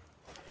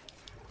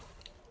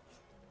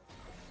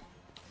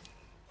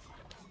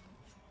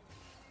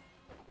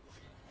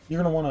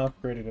 You're gonna want to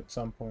upgrade it at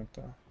some point,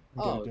 though. And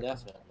get a Oh, different-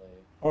 definitely.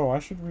 Oh, I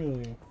should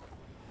really.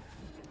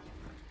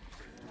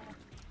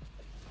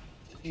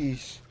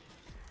 Jeez.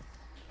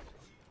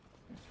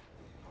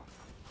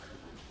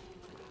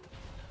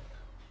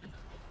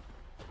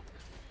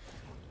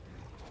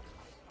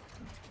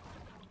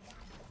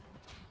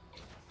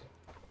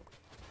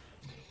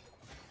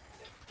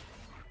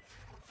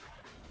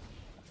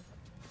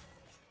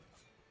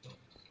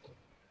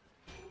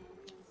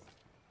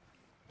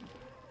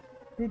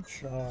 Good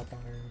job,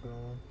 Iron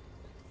Golem.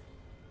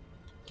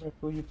 Rick,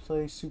 will you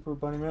play Super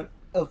Bunny Man?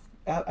 Oh,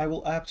 I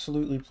will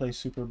absolutely play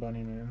Super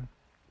Bunny Man.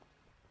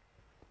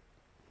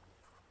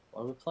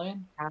 What are we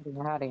playing? Howdy,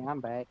 howdy,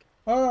 I'm back.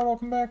 Oh,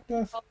 welcome back,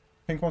 Death.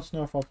 Pink wants to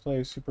know if I'll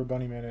play Super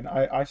Bunny Man, and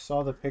I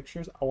saw the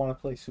pictures. I want to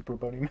play Super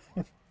Bunny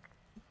Man.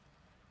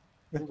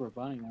 Super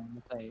bunny on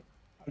the plate.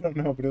 I don't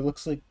know, but it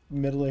looks like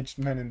middle-aged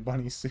men in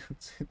bunny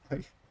suits.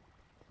 Like,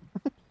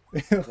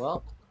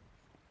 Well,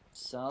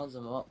 sounds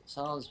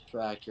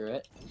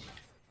accurate.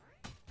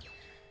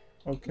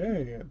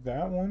 okay,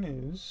 that one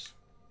is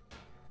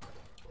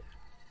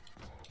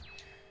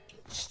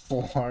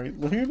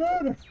slightly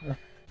better.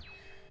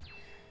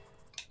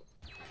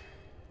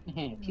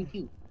 Pew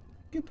pew.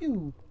 Pew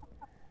pew.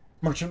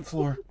 Merchant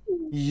floor.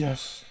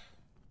 Yes.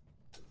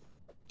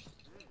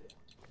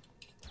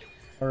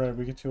 Alright,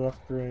 we get to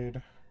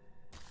upgrade.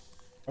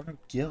 What a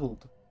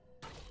guild.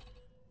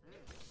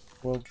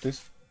 Well,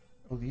 this.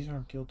 Oh, these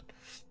aren't gilded.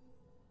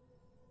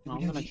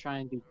 I'm gonna try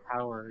and do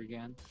power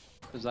again,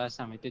 because last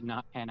time it did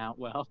not pan out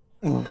well.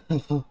 I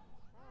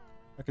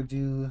could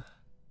do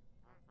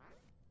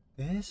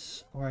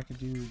this, or I could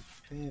do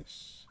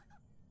this.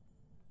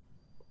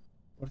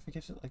 What if it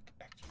gives it like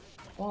extra?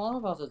 Well, I'm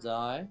about to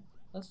die.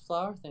 This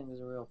flower thing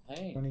is a real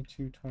pain.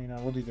 22,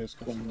 29. We'll do this.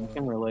 You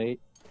can relate.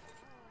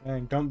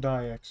 Dang, don't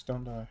die, X.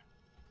 Don't die.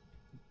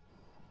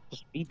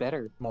 Just be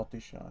better.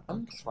 Multi-shot.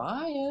 I'm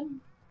trying.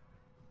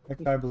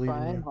 X, I believe in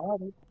Trying you.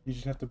 harder. You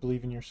just have to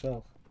believe in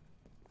yourself.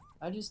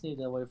 I just need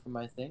to wait for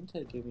my thing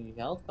to give me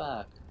health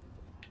back.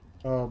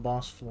 Oh,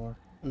 boss floor.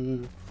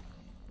 Ugh.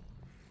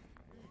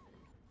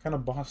 Kind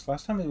of boss.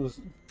 Last time it was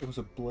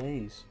a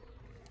blaze.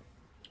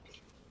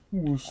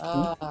 Ooh,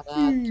 Ah, that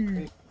spooky.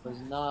 trick was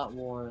not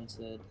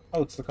warranted.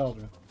 Oh, it's the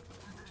cauldron.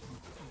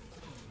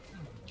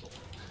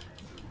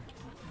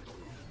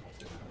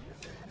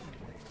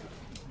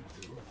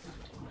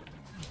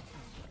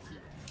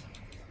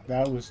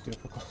 That was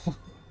difficult.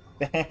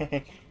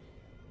 Dang.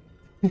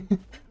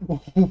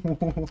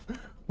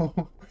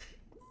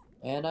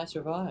 And I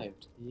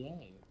survived.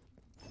 Yay.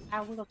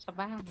 I will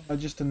survive. I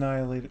just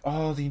annihilated.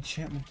 Oh, the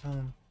enchantment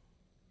tome.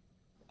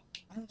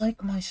 I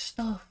like my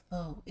stuff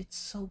though. It's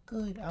so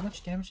good. How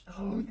much damage?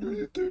 Oh,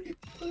 you're 30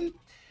 blood.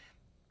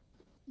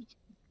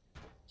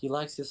 He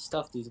likes his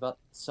stuff. He's about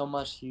so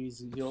much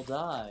he'll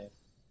die.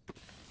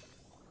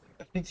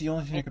 I think the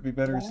only thing that could be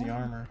better is the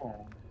armor.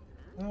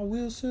 I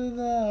will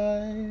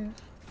survive.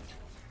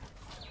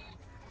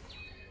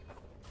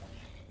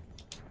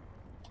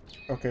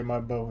 Okay, my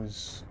bow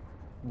is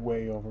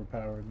way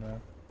overpowered now.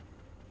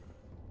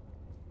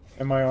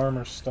 And my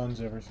armor stuns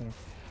everything.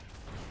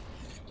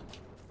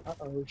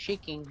 Uh-oh,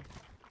 shaking.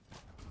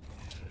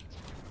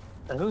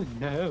 Oh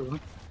no.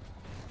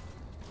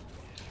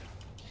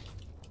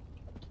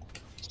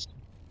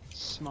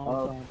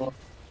 Small zombie.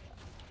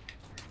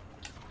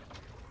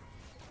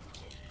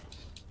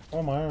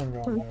 Oh, my iron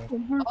gone there.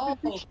 Oh,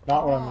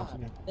 Not what I meant to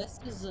God. do. This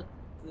is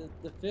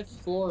the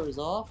fifth floor is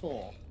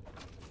awful.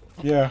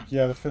 Yeah,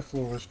 the fifth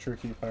floor was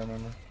tricky if I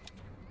remember.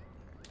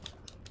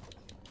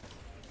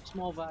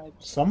 Small vibes.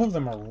 Some of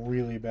them are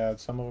really bad,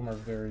 some of them are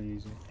very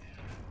easy.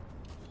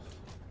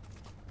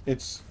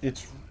 It's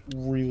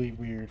really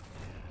weird.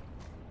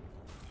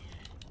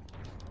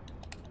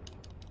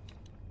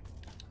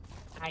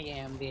 I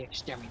am the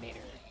exterminator.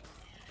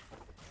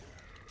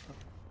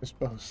 This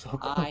bow is so cool.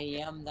 I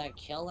am the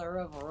killer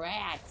of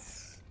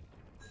rats.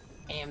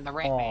 I am the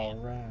rat Aw,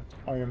 man. rat.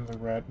 I am the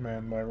rat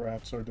man, my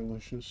rats are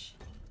delicious.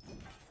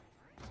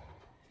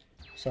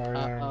 Sorry,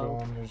 Iron Uh-oh.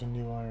 Golem, there's a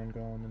new Iron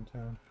Golem in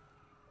town.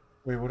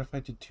 Wait, what if I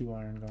did 2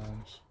 Iron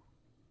Golems?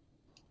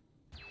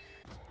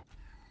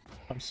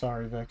 I'm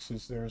sorry,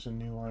 Vexus. There's a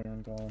new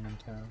iron golem in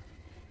town.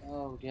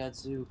 Oh,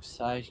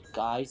 Gadzooks,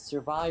 I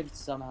survived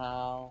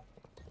somehow.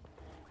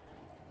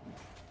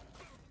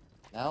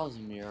 That was a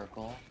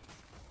miracle.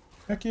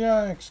 Heck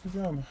yeah, good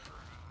job.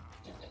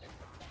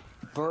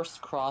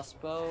 Burst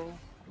crossbow,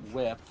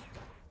 whip,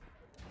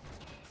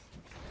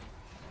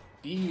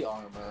 B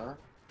armor.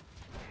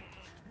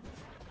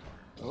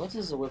 What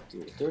does the whip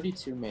do?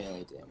 32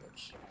 melee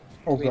damage.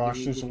 Oh Wait,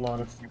 gosh, there's a lot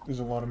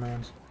of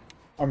mans.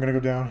 I'm gonna go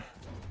down.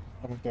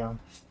 I went down.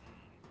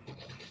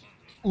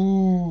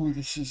 Ooh,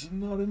 this is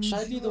not an Should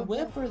I easy do the level.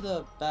 whip or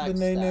the The backstab?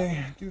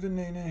 nay-nay. Do the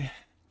nay-nay.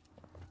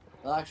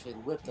 Well, actually, the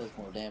whip does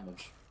more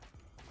damage.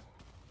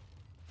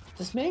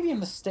 This may be a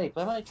mistake,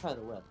 but I might try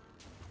the whip.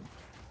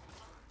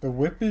 The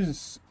whip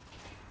is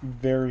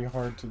very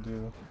hard to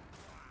do.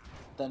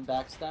 Then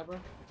backstabber?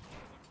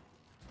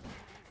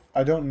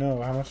 I don't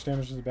know. How much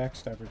damage does the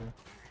backstabber do?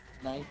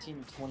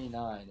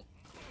 1929.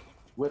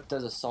 Whip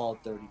does a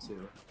solid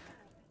 32.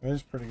 That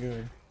is pretty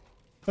good.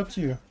 It's up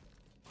to you.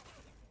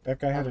 That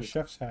guy had a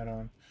chef's hat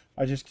on.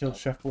 I just killed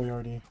Chef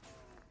Boyardee.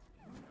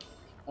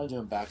 I'm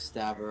doing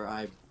backstabber.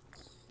 I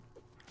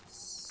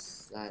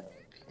don't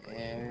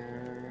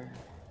care.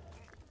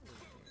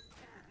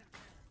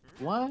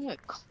 What?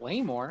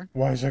 Claymore?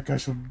 Why is that guy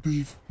so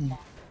beefy?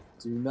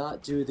 Do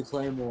not do the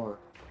claymore.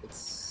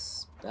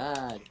 It's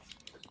bad.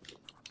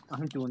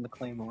 I'm doing the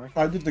Claymore.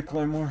 I did the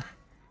claymore.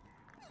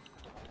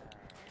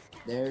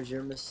 There's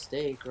your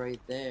mistake right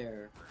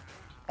there.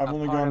 I've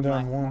only gone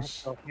down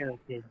once.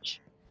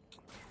 Heritage.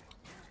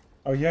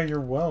 Oh yeah,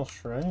 you're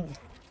Welsh, right?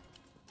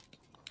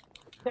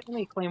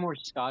 Technically,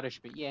 Claymore's Scottish,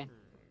 but yeah.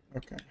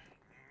 Okay.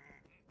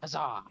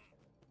 Huzzah!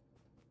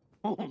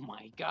 Oh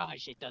my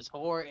gosh, it does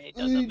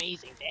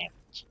amazing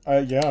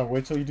damage. Yeah,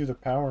 wait till you do the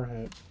power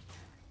hit.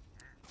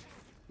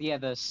 Yeah,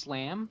 the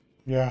slam,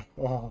 Yeah,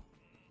 oh.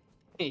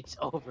 it's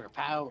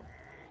overpowered.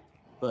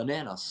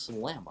 Banana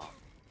slammer.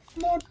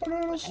 Not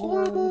banana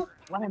slammer!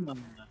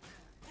 Slam.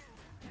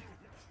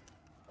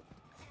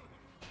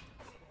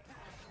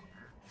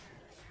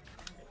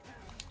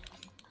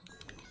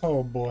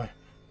 Oh boy.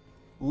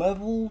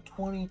 Level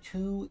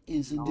 22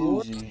 is a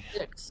doozy.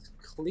 6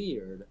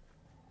 cleared.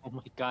 Oh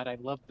my god, I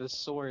love this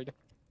sword.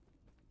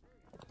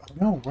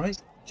 No,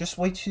 right? Just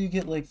wait till you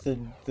get like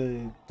the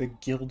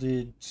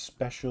gilded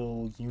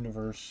special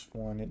universe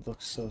one. It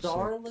looks so sick.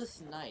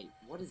 Starless Knight.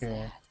 What is Yeah.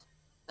 that? Is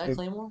that It-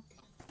 claymore?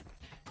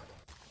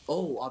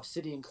 Oh,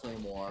 obsidian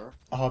claymore.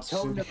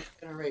 Totem of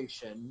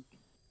Generation.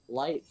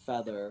 Light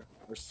feather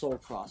or soul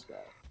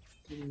crossbow.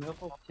 You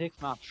never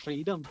take my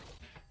freedom.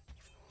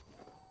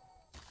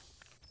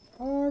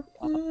 Have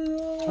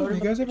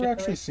you guys ever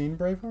actually seen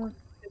Braveheart?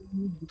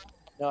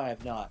 No, I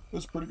have not.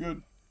 That's pretty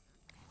good.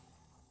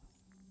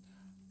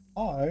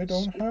 I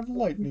don't have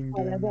lightning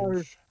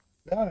damage.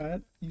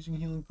 That, using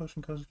healing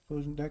potion causes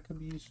explosion, that could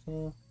be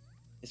useful.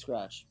 Hey,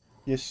 Scratch.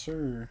 Yes,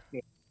 sir.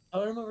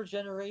 Totem of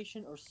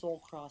Regeneration or soul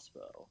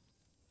crossbow?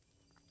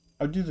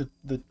 I do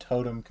the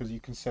totem because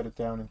you can set it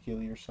down and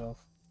heal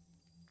yourself.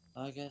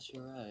 I guess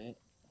you're right.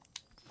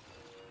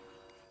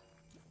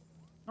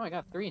 Oh, I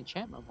got 3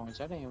 enchantment points.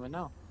 I didn't even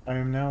know. I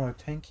am now a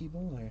tanky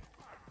boy.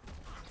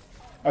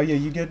 Oh yeah,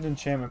 you get an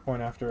enchantment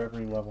point after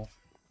every level.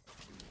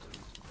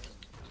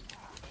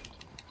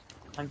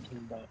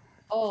 Hunting bow.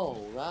 Oh,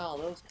 wow,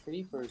 those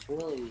creepers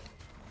really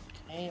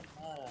came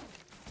out of...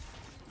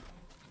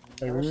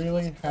 They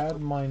really had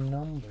my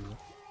number.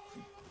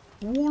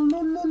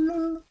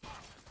 Woo-la-la-la.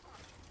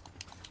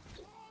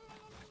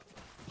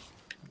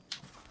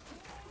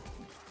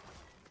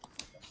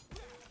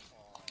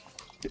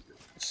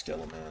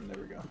 Skeleman, there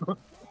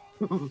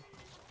we go.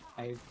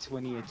 I have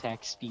 20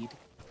 attack speed.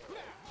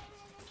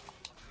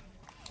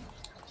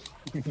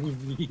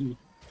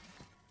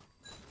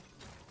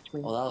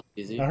 Well, that was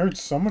easy. I heard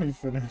somebody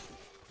finish.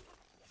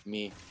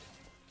 Me.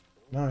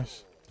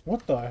 Nice.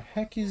 What the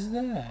heck is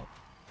that?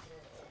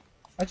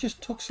 I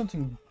just took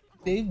something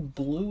big,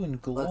 blue, and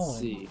glowing. Let's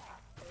see.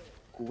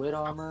 Squid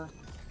armor.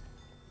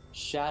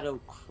 Shadow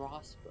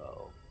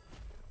crossbow.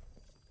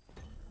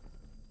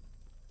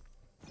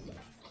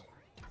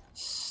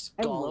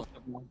 I Golem, love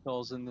the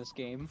mortals in this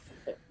game.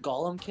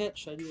 Golem kit,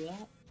 should I do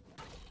that?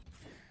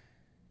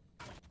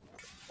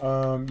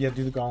 Yeah,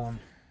 do the golem.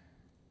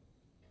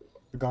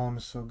 The golem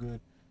is so good.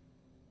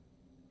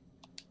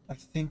 I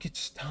think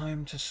it's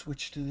time to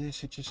switch to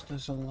this. It just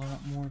does a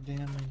lot more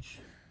damage.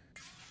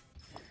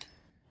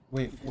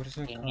 Wait, what is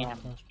that Damn.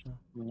 cost?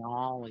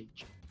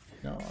 Knowledge.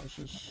 No,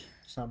 it's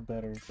not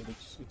better, but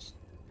it's.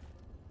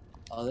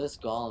 Oh, this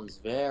golem's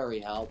very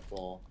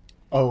helpful.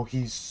 Oh,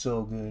 he's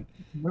so good.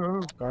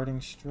 No.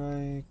 Guarding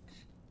strike.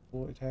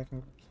 Full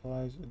attacking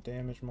applies a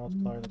damage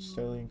multiplier that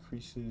steadily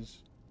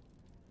increases.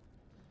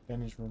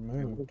 Then is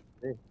removed.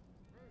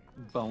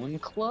 Bone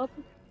club?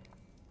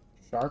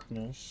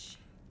 Sharpness.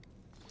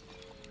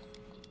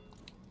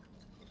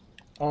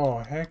 Oh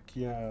heck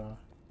yeah!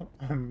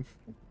 I'm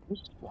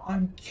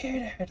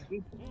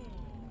kidding.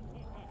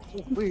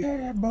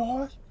 Yeah,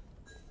 boy.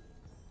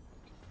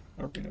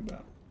 Talking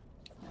about.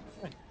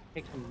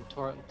 Take some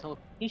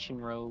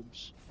teleportation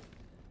robes.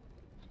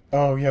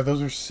 Oh yeah,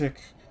 those are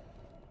sick.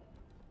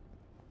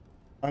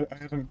 I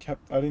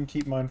didn't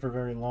keep mine for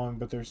very long,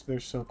 but they're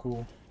so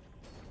cool.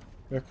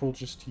 They're cool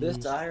just to This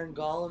use. iron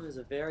golem is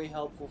a very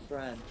helpful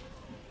friend.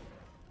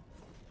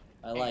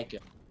 I like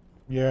it.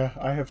 Yeah,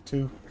 I have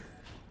two.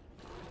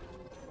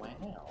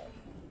 Wow.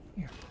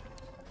 Here,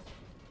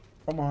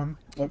 come on.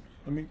 Let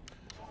me.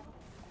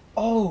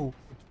 Oh,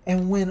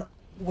 and when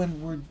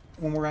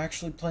we're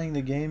actually playing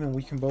the game and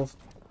we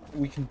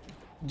can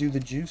do the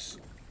juice.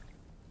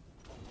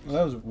 Well,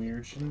 that was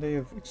weird. Shouldn't they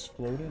have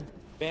exploded?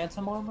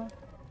 Phantom armor?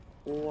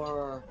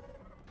 Or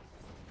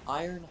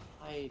iron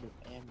hide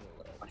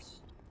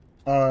amulets?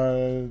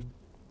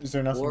 Is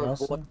there nothing Or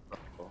else void then?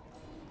 bow.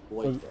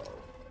 Well, Void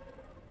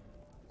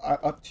bow.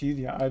 Up to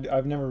you.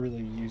 I've never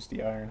really used the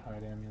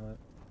Ironhide amulet.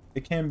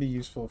 It can be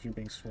useful if you're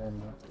being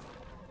swarmed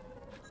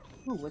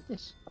though. Ooh, what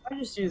this? I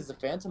just use the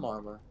phantom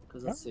armor,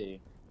 because let's see.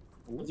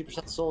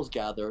 50% souls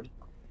gathered,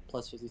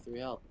 plus 53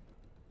 health.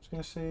 I was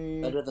gonna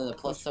say Better than the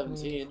plus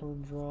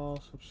 17. Draw,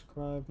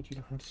 subscribe, but you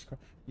don't subscribe.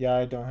 Yeah,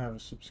 I don't have a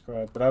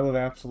subscribe, but I would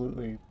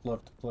absolutely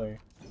love to play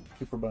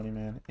Super Bunny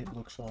Man. It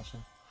looks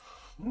awesome.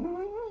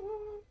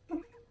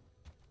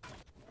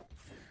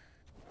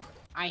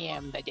 I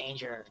am the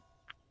danger.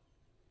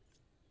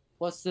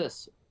 What's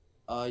this?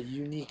 A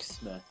unique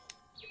smith.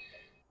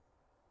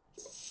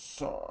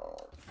 So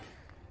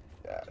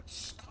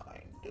that's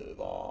kind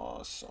of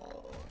awesome.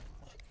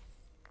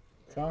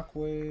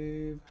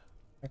 Shockwave.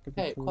 That could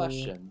be Hey, cool.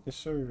 question. Yes,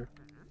 sir.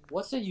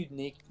 What's a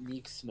unique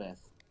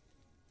smith?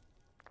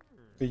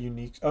 The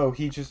unique. Oh,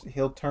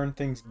 he'll turn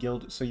things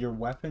gilded. So your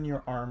weapon,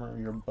 your armor,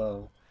 your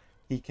bow,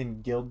 he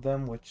can gild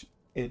them. Which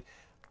it,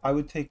 I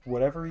would take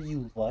whatever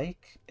you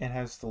like and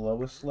has the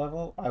lowest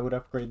level. I would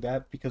upgrade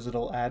that because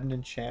it'll add an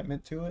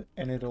enchantment to it,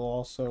 and it'll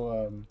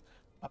also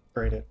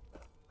upgrade it.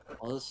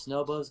 Well, the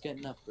snowbow's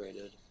getting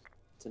upgraded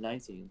to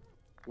 19.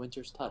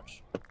 Winter's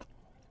touch.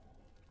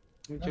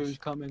 Winter's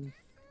coming.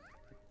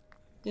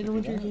 In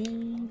winter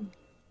game.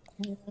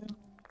 What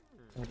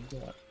do you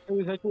got? It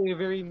was actually a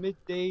very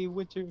midday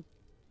winter.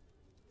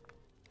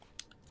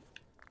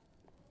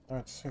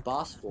 Alright, sick.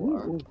 Boss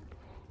floor. Ooh,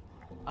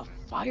 a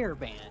fire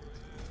band.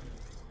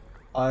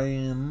 I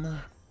am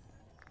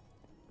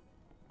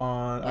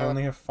on. I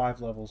only have 5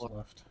 levels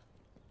left.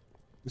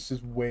 This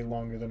is way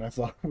longer than I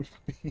thought it would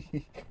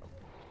be.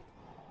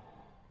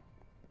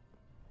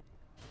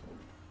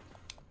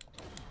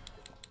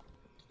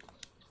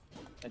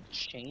 A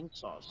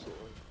chainsaw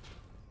sword.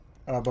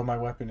 But my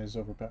weapon is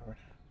overpowered.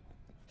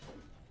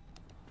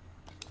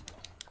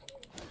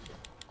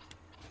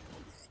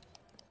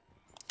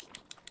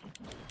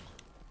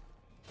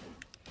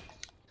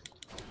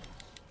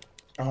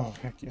 Oh,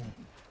 heck yeah.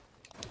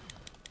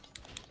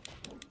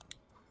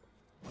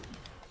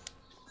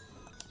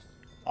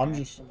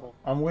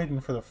 I'm waiting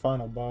for the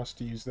final boss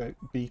to use that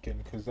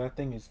beacon, because that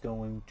thing is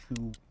going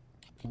to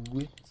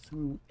rip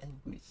through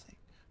everything.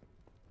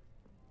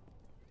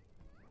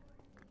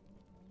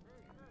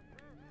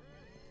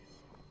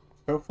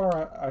 So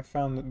far, I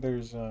found that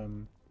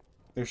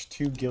there's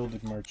 2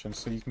 gilded merchants,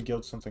 so you can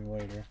gild something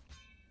later.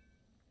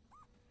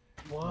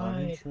 What?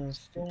 Not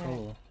interested.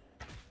 Oh.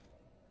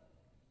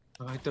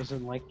 Oh, it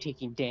doesn't like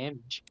taking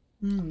damage.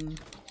 Hmm.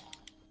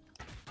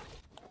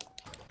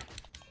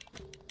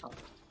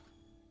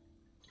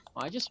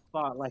 I just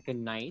fought like a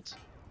knight.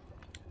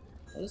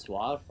 This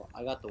wildfire.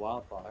 I got the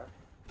wildfire.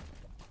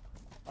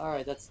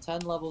 Alright, that's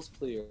 10 levels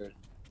cleared.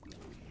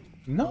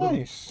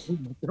 Nice. Oh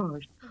my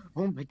gosh.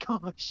 Oh my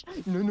gosh.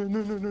 No, no,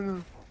 no, no, no,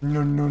 no.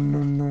 No, no,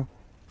 no,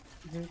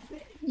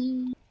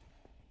 no.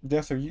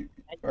 Death,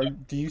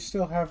 do you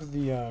still have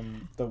the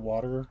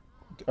water?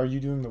 Are you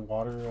doing the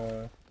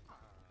water?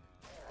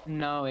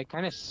 No, it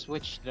kind of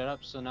switched it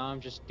up, so now I'm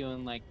just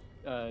doing like,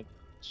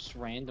 just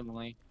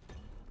randomly.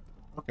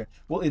 Okay.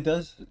 Well, it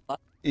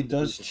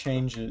does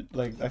change it.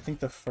 Like, I think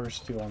the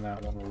first 2 on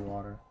that one were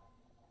water.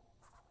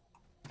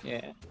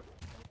 Yeah.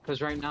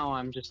 Because right now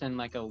I'm just in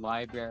like a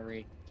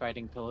library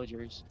fighting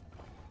pillagers.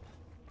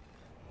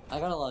 I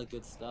got a lot of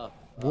good stuff.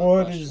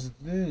 What Question. is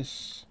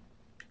this?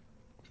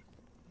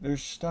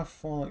 There's stuff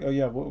falling. Oh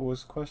yeah, what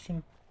was the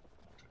question?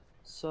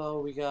 So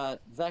we got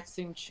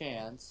Vexing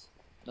Chance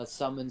that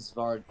summons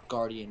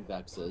Guardian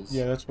Vexes.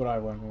 Yeah, that's what I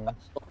went with.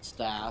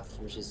 Staff,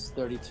 which is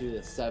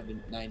 32 to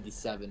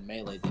 97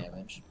 melee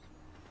damage.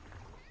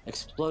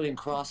 Exploding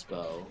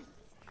Crossbow,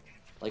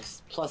 like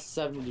plus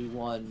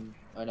 71.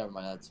 Oh, never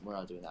mind. We're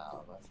not doing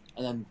that.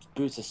 And then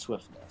Boots of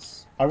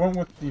Swiftness. I went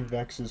with the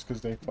Vexes because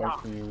they fight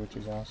for you, which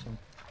is awesome.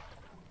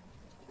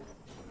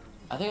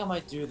 I think I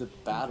might do the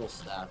Battle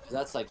Staff because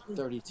that's like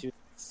 32 to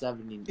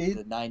 70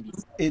 to 90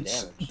 damage.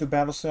 The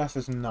battle staff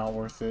is not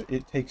worth it.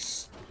 It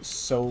takes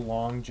so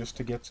long just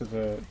to get to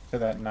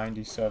that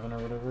 97 or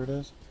whatever it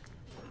is,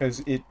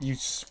 because you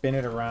spin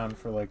it around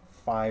for like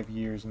 5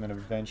 years and then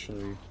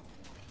eventually.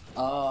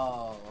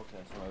 Oh,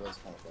 okay. So one of those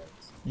kind of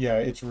things. Yeah,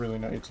 it's really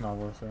not. It's not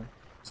worth it.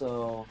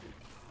 So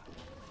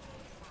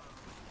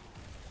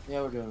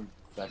yeah, we're doing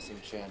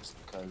Vexing Chance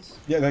because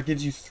Yeah, that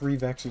gives you 3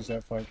 Vexes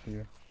that fight for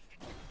you.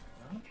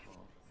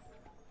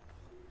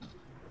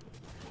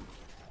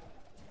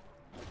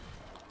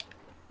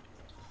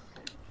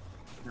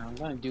 No, I'm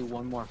gonna do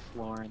one more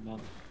floor and then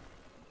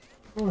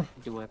Ugh.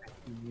 do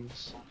everything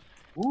else.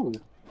 Ooh,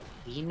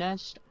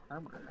 V-nest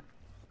armor.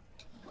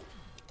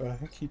 The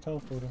heck he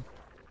teleported?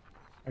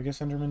 I guess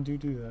Endermen do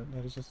that.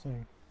 That is a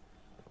thing.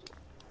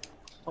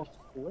 Oh,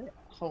 flip.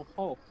 Ho,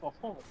 ho, ho,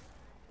 ho.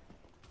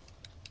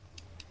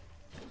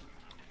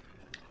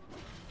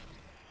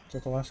 Is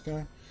that the last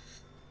guy?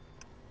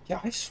 Yeah,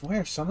 I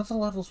swear, some of the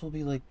levels will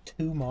be like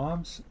 2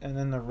 mobs, and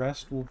then the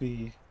rest will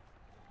be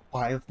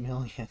 5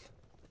 million.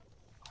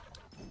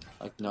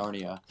 Like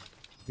Narnia.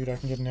 Dude, I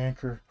can get an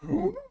anchor.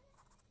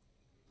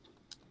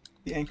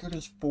 The anchor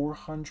does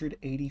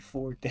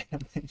 484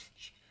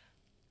 damage.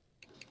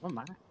 Oh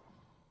my.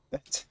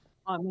 That's...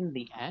 I'm in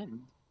the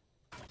end.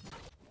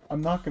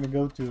 I'm not gonna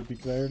go to it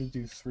because I already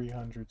do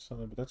 300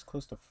 something, but that's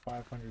close to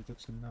 500.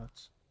 That's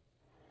nuts.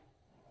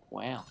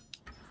 Wow.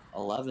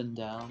 11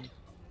 down.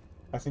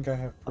 I think I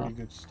have pretty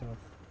good stuff.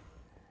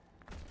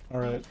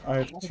 Alright, I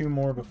have 2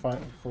 more before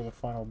the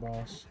final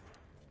boss.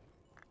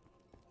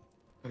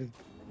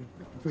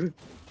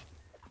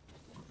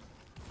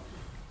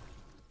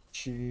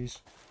 Jeez.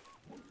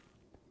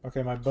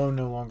 Okay, my bow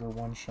no longer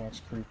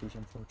one-shots creepers,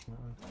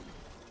 unfortunately.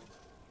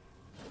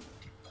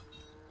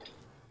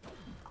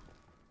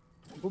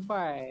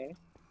 Goodbye.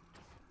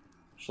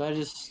 Should I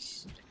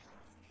just...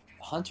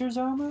 Hunter's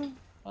armor?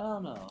 I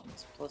don't know.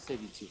 It's plus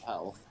 82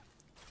 health.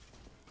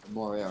 And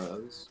more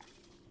arrows.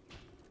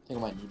 I think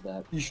I might need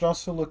that. You should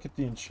also look at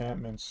the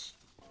enchantments.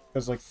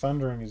 Because, like,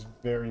 thundering is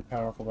very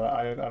powerful, but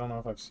I don't know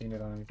if I've seen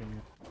it on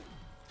anything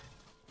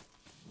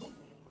yet.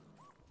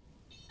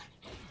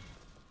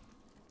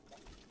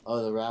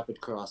 Oh, the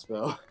rapid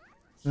crossbow.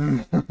 I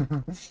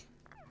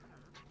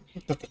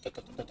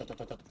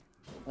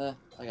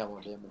got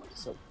more damage.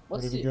 So, Where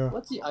did he go?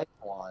 what's the ice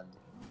wand?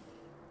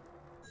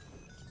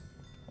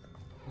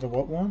 The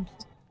what wand?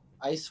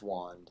 Ice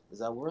wand. Is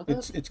that worth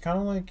It's kind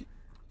of like...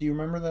 Do you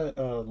remember that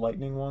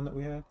lightning one that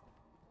we had?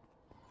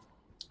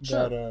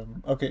 Sure. That,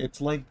 okay,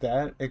 it's like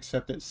that,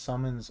 except it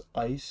summons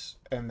ice,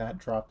 and that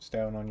drops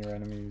down on your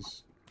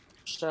enemies.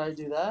 Should I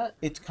do that?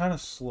 It's kind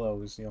of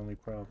slow is the only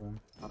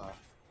problem. Uh,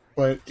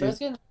 But should I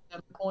just get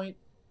an point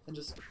and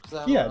just...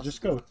 yeah,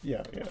 just go.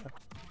 Yeah, yeah.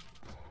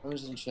 Let me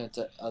just enchant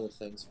other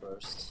things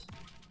first.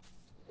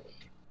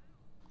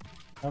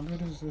 How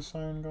good is this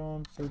iron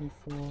golem?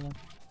 34.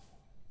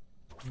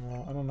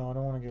 No, I don't know. I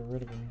don't want to get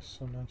rid of him. He's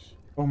so nice.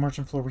 Oh,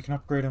 merchant floor. We can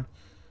upgrade him.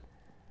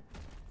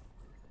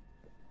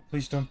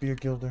 Please don't be a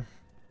gilder.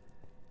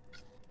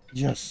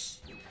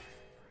 Yes.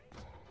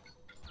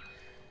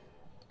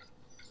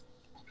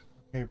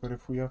 Okay, but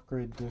if we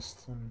upgrade this,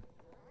 then...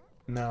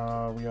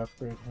 Nah, we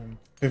upgrade him.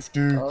 50!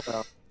 Oh,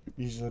 no.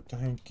 He's a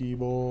tanky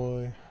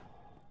boy.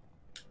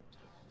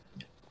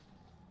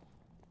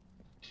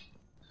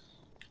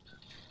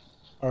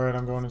 Alright,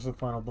 I'm going into the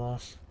final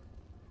boss.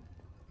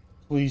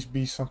 Please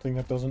be something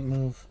that doesn't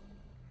move.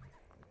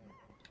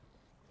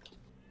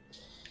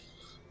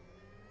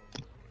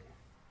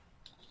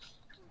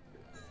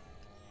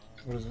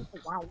 What is it? Oh,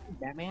 wow,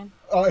 Batman.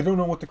 I don't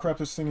know what the crap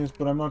this thing is,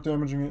 but I'm not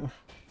damaging it.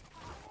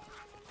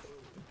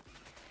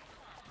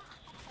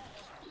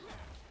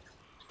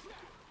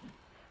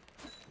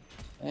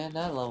 And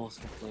that level's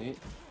complete.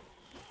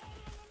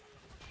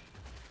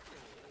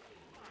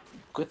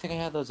 Good thing I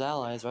had those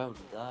allies, or I would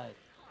have died.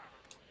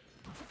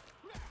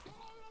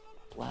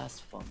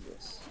 Blast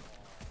fungus.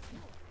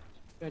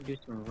 Gotta do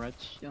some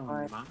redstone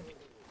Alright.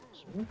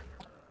 mining.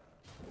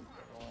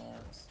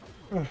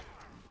 Blast.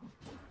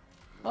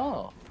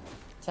 Oh.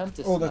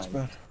 Tempest Oh, that's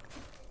Knight. bad.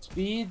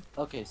 Speed?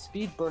 Okay,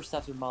 speed burst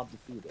after mob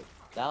defeated.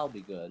 That'll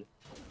be good.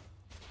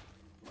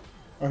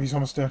 Oh, he's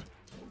almost dead.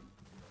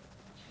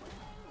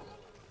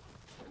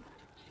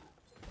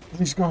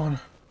 He's gone.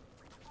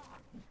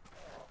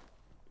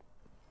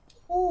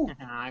 Ooh.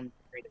 I'm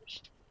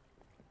greatest.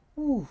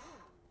 Ooh.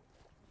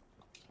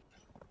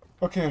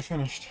 Okay, I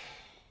finished.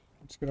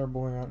 Let's get our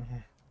boy out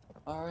here.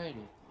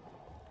 Alrighty.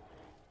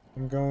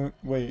 I'm going...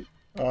 Wait.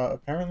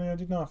 Apparently I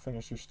did not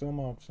finish. There's still a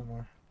mob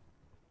somewhere.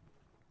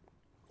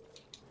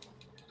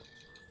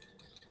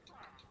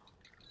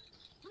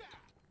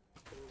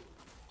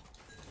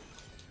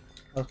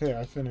 Okay,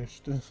 I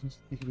finished.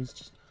 He was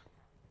just...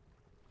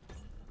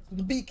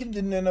 The beacon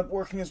didn't end up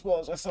working as well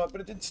as I thought, but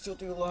it did still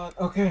do a lot.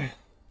 Okay.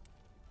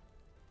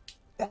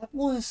 That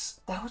was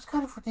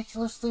kind of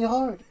ridiculously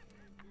hard.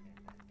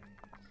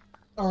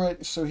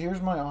 Alright, so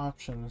here's my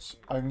options.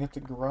 I can get the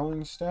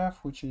growing staff,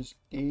 which is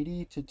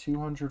 80 to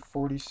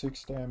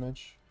 246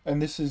 damage.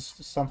 And this is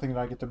something that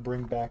I get to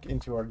bring back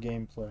into our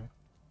gameplay.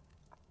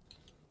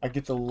 I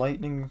get the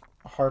lightning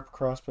harp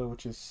crossbow,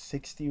 which is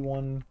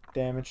 61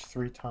 damage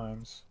 3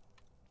 times.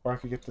 Or I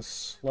could get the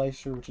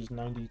slicer, which is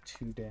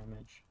 92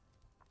 damage.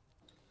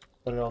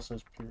 But it also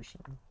has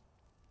piercing.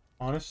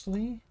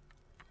 Honestly,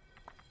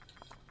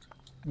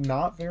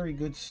 not very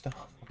good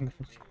stuff. I'm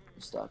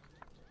stuck.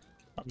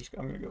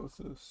 I'm gonna go with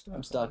the staff.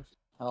 I'm stuck.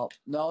 Help.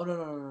 No, no,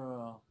 no, no, no,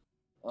 no.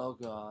 Oh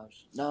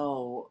gosh.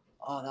 No.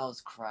 Oh, that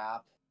was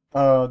crap.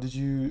 Did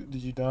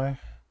you die?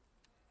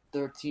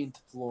 13th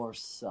floor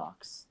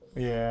sucks.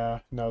 Yeah,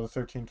 no, the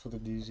 13th was a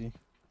doozy.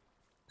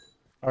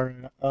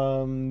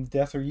 Alright,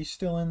 Death, are you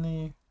still in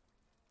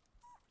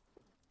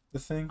the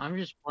thing? I'm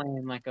just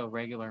playing like a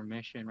regular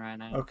mission right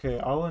now. Okay,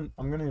 I'm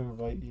gonna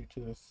invite you to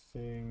the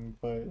thing,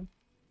 but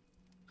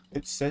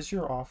it says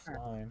you're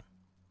offline.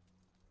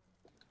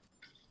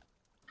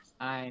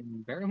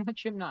 I'm very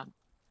much am not.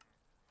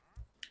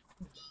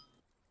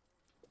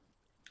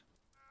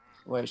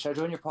 Wait, should I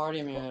join your party?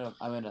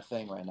 I'm in a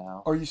thing right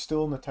now. Are you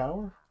still in the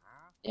tower?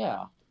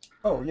 Yeah.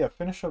 Oh, yeah,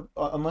 finish up.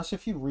 Unless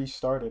if you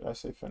restart it, I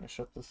say finish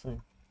up the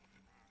thing.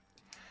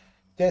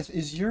 Des,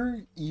 is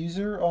your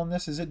user on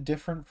this, is it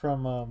different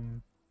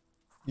from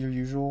your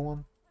usual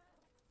one?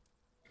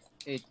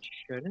 It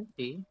shouldn't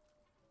be.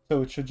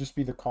 So it should just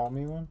be the call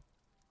me one?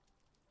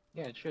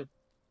 Yeah, it should.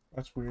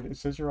 That's weird. It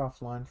says you're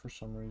offline for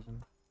some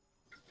reason.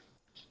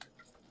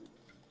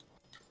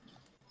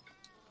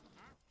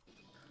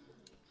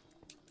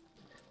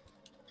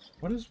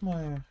 What is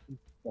my...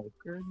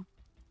 Poker.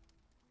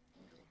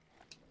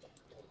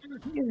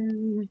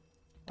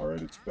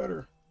 Alright, it's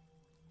better.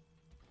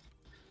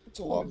 It's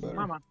a lot better.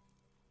 Mama.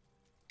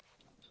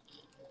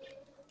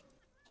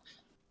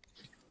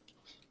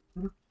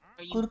 Are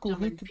you Critical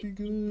coming hit could be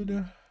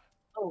good.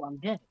 Oh, I'm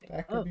dead.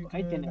 That could be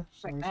I didn't good.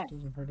 As long expect as that. it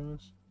doesn't hurt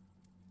us.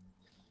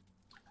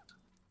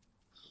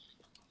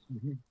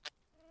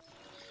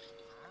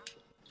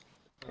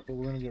 But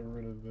we're gonna get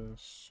rid of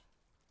this.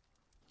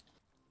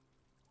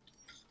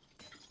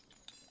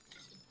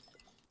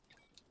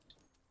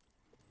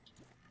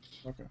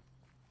 Okay.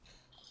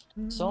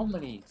 So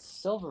many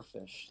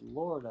silverfish,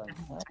 Lord of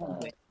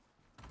Wait.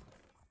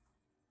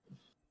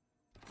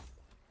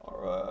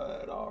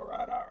 Alright.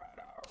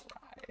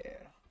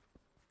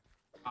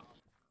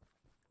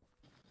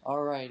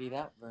 Alrighty,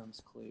 that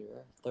room's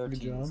clear.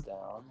 13 is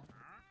down.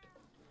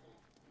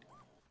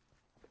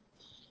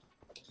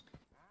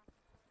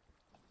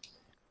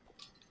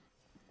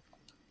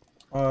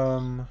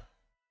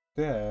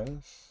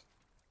 Death.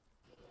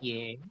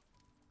 Yeah.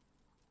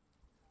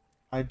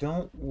 I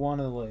don't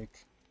wanna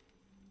like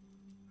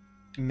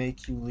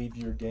make you leave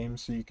your game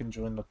so you can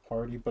join the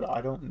party, but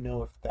I don't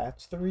know if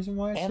that's the reason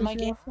why it And says my you're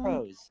game offline.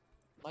 froze.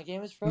 My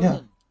game is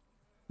frozen.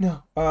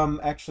 No.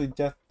 Actually,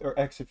 Death or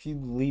X, if you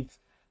leave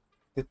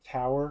the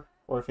tower,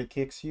 or if it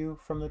kicks you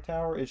from the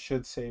tower, it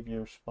should save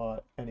your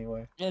spot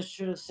anyway. It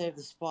should have saved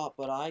the spot,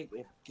 but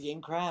the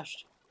game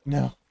crashed.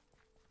 No.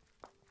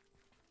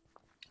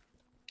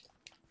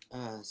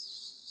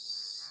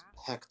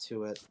 Heck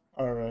to it.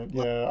 Alright,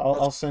 yeah,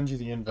 I'll send you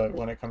the invite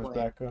when it comes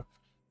back up.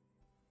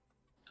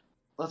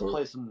 Let's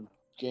play some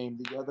game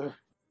together.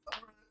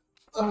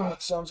 Oh,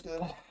 sounds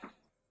good.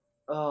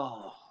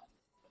 Oh.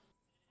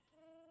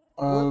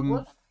 Um,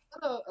 What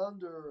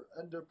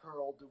Ender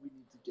Pearl do we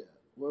need to get?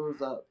 Where was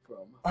that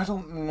from? I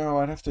don't know,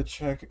 I'd have to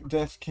check.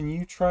 Death, can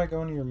you try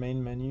going to your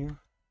main menu?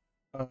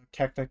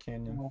 Cacti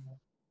Canyon.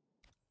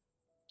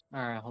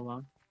 Alright, hold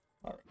on.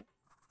 Alright.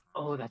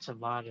 Oh, that's a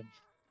lot of...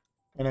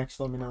 And X,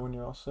 let me know when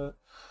you're all set.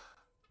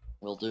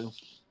 Will do.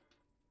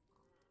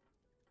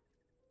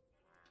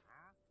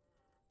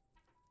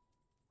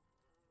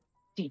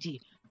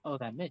 TT. Oh,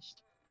 that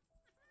missed.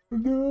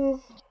 No.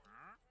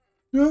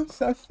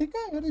 Yes, I think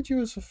I added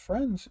you as a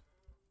friend.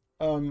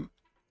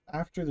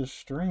 After the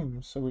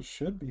stream, so it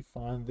should be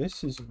fine.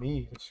 This is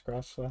me,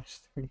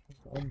 Scratch/3.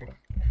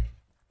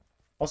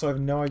 Also, I have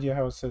no idea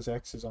how it says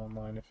X is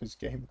online if his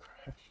game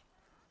crashed.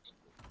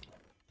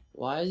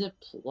 Why is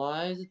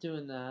it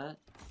doing that?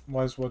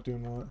 Why is what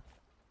doing what?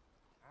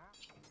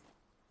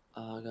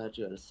 Oh, I gotta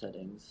go to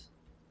settings.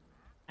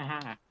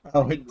 Aha.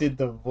 Oh, it did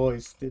the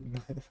voice,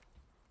 didn't it?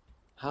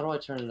 How do I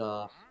turn it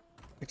off?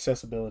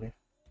 Accessibility.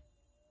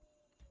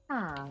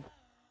 Ah.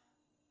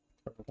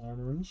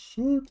 Timer is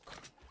sick.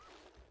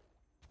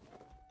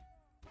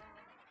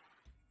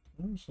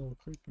 That's a little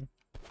creepy.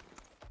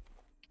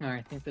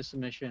 Alright, I think the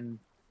submission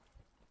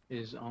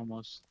is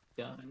almost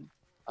done.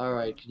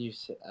 Alright, can you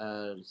send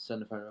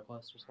a friend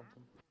request or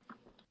something?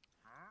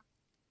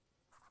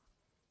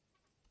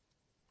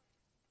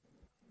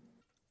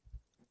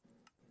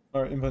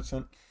 Alright, invite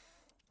sent.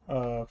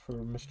 For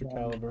Mr.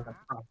 Caliber.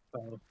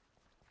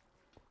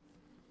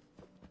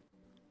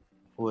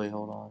 Wait,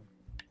 hold on.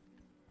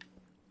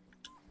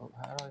 Oh,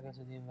 how do I get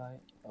to the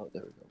invite? Oh,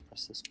 there we go.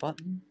 Press this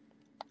button.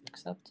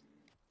 Accept.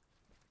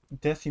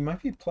 Death, you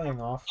might be playing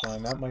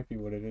offline. That might be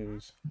what it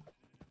is.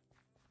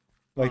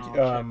 Like,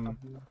 Oh,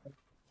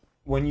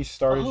 when you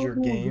started your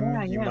Oh, game,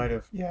 yeah, you yeah. might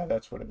have... Yeah,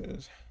 that's what it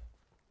is.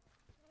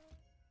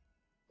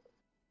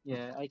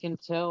 Yeah, I can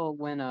tell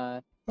when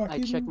I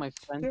check my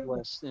friends yeah.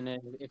 list and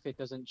if it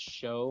doesn't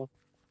show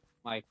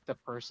like the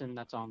person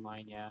that's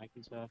online, yeah, I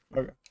can tell.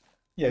 Okay.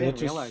 Yeah, I it didn't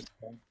just... realize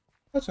that.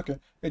 That's okay.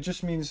 It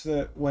just means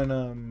that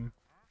when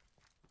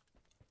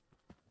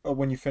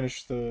you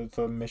finish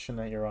the mission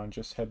that you're on,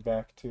 just head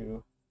back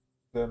to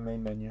the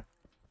main menu.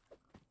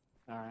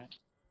 Alright.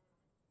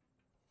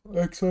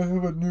 X, I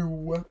have a new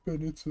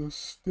weapon. It's a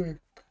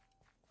stick.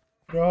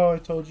 No, I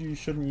told you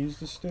shouldn't use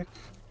the stick.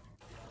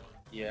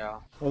 Yeah.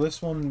 Well, this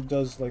one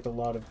does like a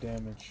lot of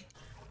damage.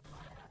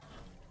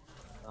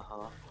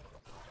 Uh-huh.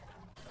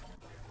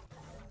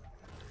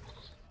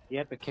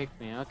 Yep, it kicked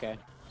me, okay.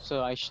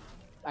 So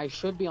I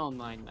should be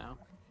online now.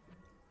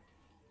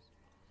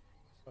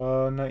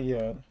 Not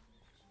yet.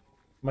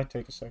 Might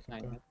take a second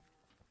I though. know.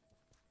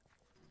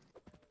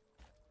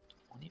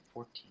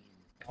 2014.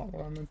 Not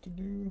what I meant to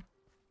do.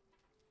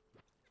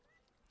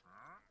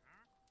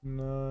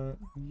 Not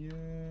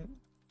yet.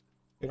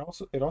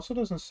 It also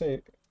doesn't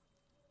say.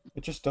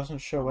 It just doesn't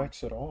show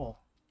X at all.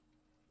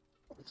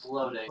 It's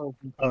loading. Close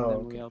the Oh, game, then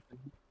okay. reopen.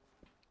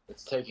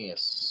 It's taking a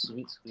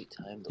sweet, sweet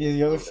time to Yeah,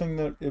 the other load it. thing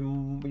that you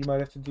might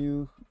have to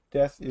do,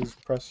 Death, is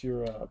press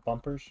your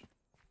bumpers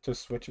to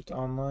switch it to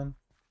online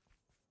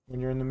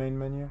when you're in the main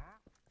menu.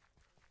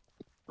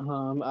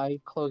 I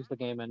closed the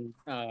game and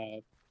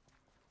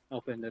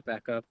opened it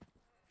back up.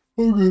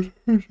 Oh, good.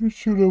 It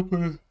should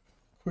open it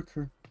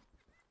quicker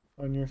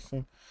on your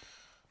thing.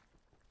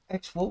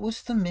 X, what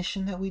was the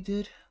mission that we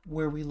did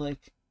where we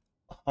like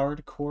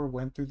hardcore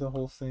went through the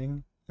whole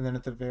thing and then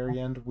at the very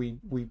end we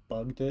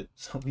bugged it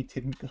so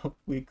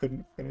we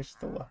couldn't finish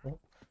the level.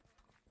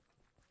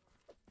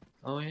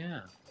 Oh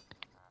yeah,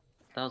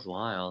 that was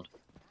wild.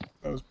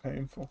 That was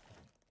painful.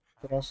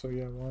 But also,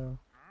 yeah, wow.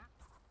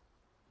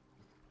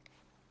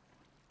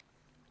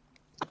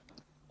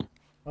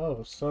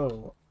 Oh,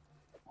 so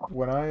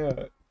when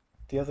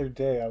the other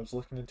day I was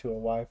looking into a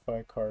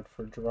Wi-Fi card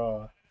for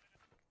Draw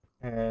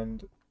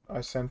and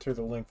I sent her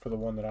the link for the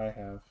one that I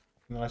have.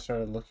 And then I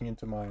started looking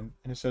into mine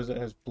and it says it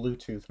has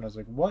Bluetooth and I was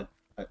like, "What?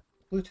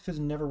 Bluetooth has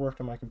never worked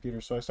on my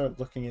computer." So I started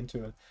looking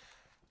into it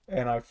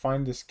and I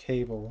find this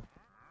cable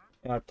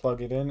and I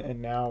plug it in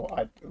and now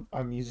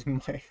I'm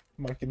using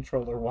my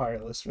controller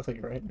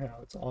wirelessly right now.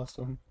 It's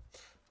awesome.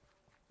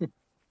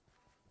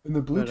 And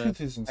the But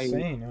Bluetooth is I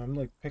insane. I'm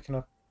like picking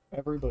up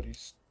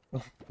everybody's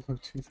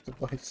Bluetooth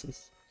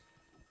devices.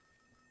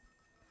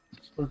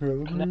 Okay,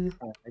 let me.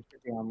 I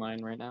should be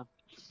online right now.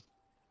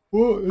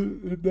 Well,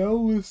 it now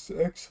lists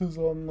X's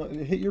on.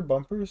 Hit your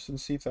bumpers and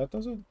see if that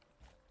does it.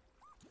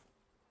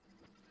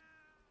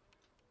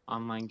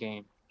 Online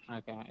game.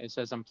 Okay, it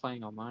says I'm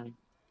playing online.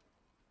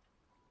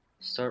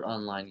 Start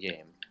online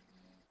game.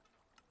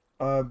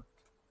 Uh,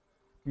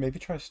 maybe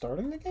try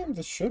starting the game.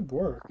 This should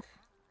work.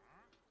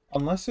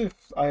 Unless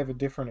if I have a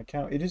different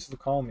account. It is the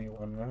Call Me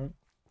one, right?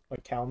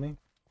 Like Call Me?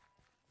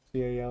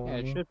 CAL Yeah, on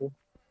it me? should be.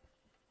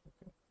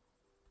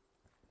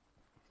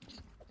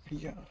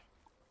 Yeah.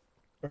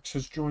 X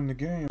has joined the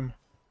game.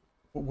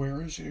 But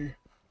where is he?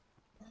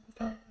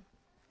 I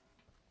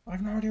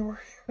have no idea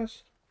where he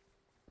is.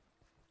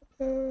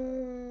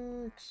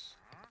 X.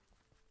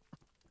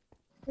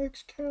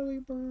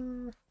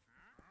 Excalibur.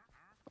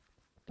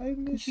 I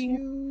miss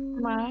you.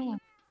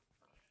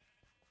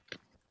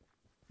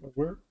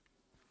 Where?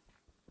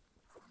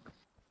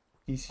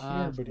 He's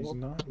here, but he's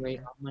not Great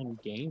here. online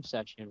game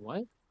session.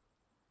 What?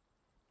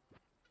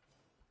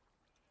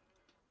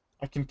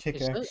 I can kick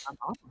It says X. I'm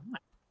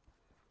online.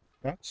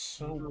 That's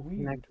so weird.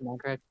 Connect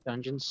Minecraft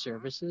Dungeon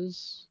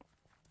Services.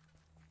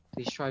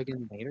 Please try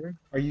again later.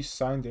 Are you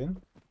signed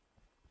in?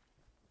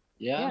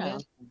 Yeah, Yeah. man.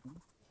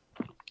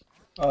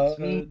 Uh,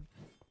 me.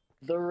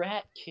 The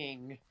Rat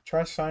King.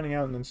 try signing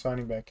out and then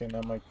signing back in.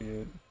 That might be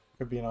it.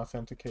 Could be an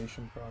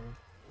authentication problem.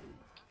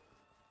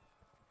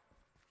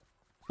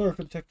 Sorry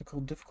for the technical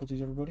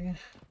difficulties, everybody.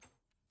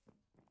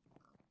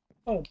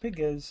 Oh,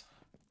 Pigaz.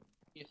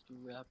 Gift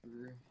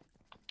wrapper.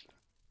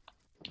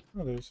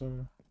 Oh, there's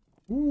a.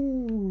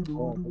 Ooh,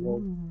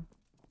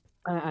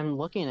 I'm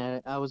looking at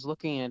it. I was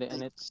looking at it,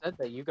 and it said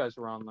that you guys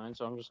were online,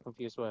 so I'm just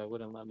confused why it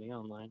wouldn't let me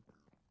online.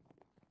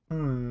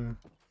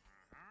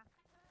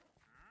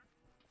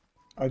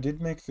 I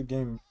did make the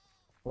game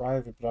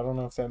private, but I don't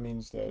know if that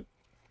means that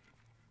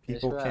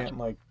people can't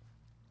like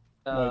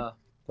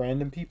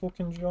random people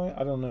can join.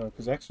 I don't know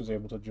because X was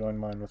able to join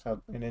mine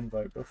without an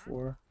invite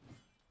before.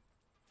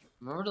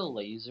 Remember the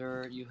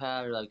laser you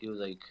had? Like it was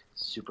like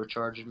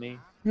supercharging me.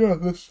 Yeah,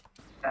 this.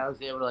 I was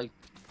able to like.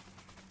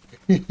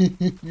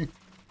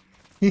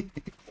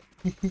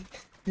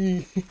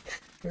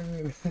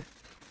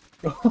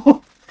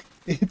 Oh,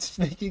 it's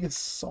making a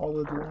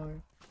solid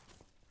line.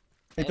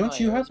 Hey, don't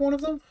you have one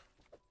of them?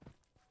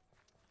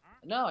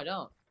 No, I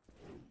don't.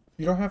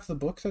 You don't have the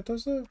book that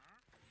does that?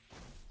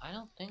 I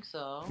don't think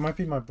so. It might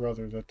be my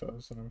brother that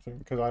does, and I'm thinking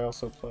because I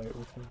also play it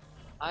with him.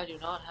 I do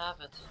not have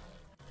it.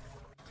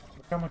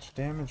 Look how much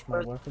damage my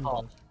weapon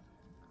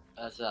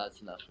does.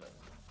 That's enough.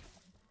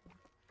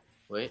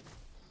 Wait.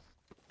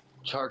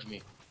 Charge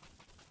me.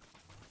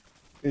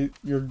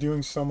 You're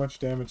doing so much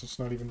damage, it's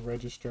not even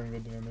registering the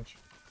damage.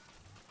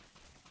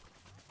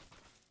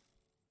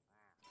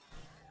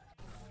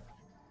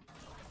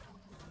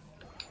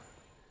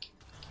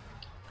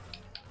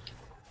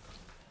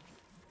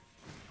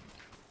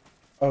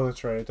 Oh,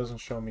 that's right. It doesn't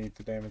show me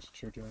the damage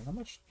that you're doing. How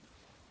much?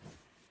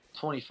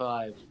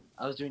 25.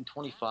 I was doing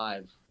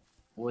 25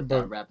 with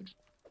But that rapid.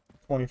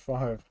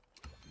 25.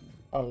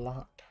 A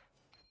lot.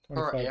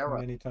 Per 25 era.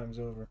 many times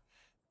over.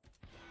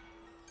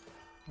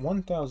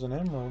 1,000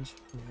 emeralds.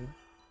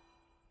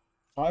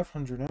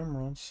 500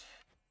 emeralds.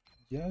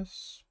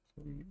 Yes,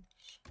 please.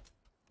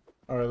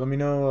 Alright, let me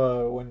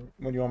know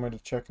when you want me to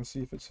check and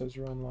see if it says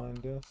you're online,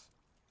 Death.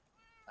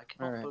 I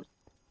cannot Alright. put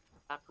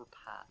Chapter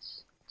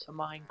Pass to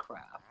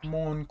Minecraft.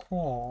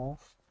 Minecraft.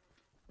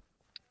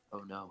 Oh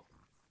no.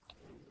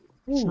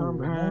 Ooh,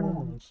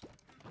 Charmin. nice.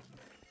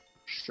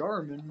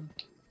 Sherman.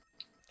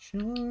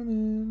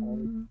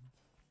 Charmin.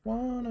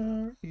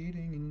 Wanna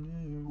eating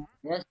you.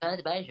 Yes,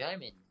 found by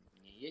Sherman.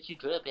 Get your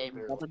toilet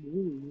paper.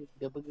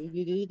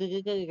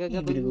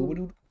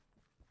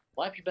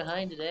 Wipe your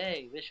behind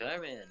today with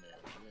Sherman.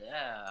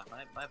 Yeah,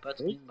 my butt's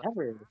clean.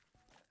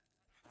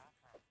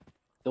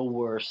 The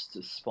worst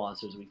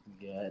sponsors we can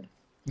get.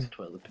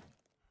 Toilet paper.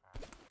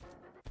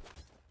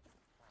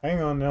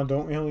 Hang on now,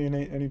 don't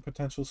alienate any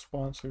potential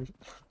sponsors.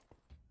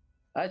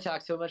 I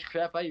talk so much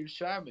crap, I use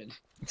Sherman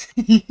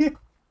in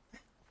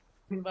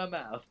my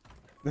mouth.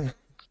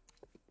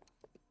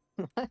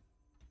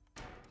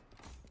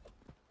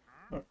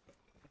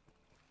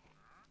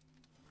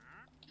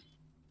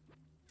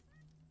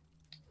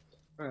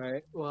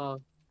 Alright,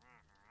 well,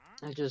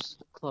 I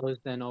just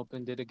closed and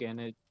opened it again.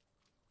 It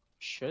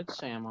should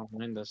say I'm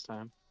online this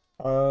time.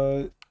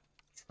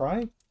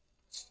 Try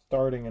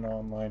starting an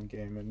online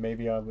game and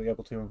maybe I'll be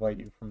able to invite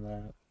you from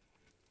that.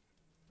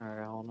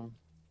 Alright, hold on.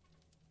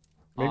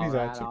 Maybe Alright,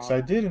 that's it, 'cause I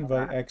alright, did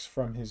invite alright. X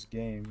from his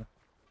game.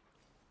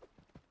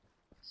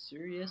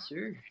 Sir, yes,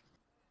 sir.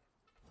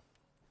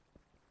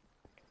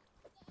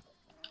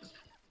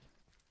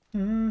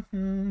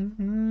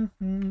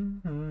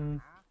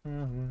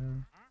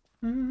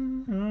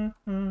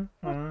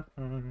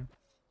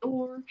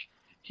 George,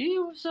 he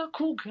was a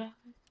cool guy.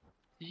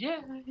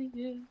 Yeah, he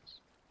is.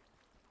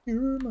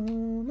 Your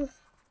mom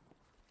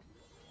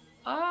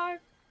I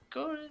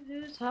go to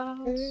his house.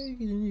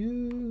 begging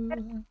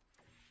you.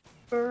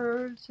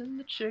 Birds and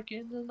the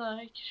chickens and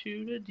I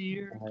shoot a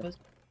deer Alright. because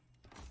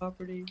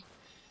property.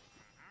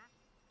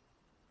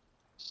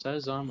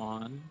 Says I'm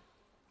on.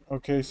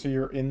 Okay, so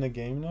you're in the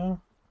game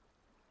now?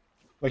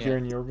 Like you're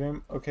Yeah. in your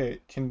game? Okay,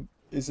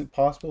 is it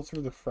possible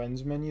through the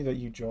friends menu that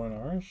you join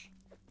ours?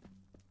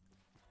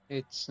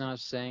 It's not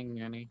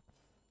saying any.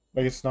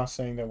 Like it's not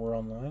saying that we're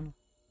online?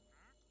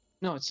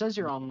 No, it says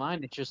you're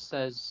online. It just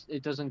says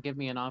it doesn't give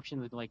me an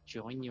option to like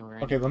join you or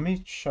Okay, let anything.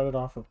 me shut it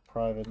off of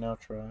private. Now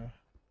try.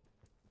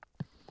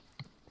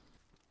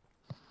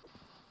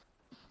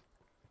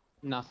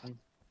 Nothing.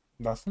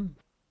 Nothing?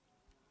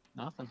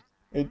 Nothing.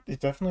 It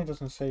definitely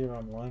doesn't say you're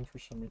online for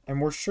some reason.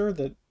 And we're sure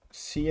that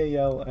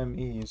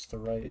CALME is the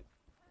right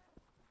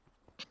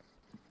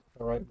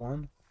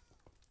one?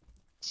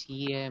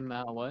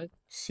 TML what?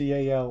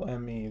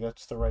 CALME,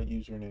 that's the right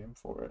username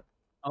for it.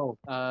 Oh,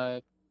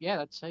 yeah,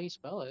 that's how you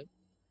spell it.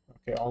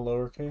 Okay, all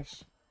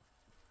lowercase.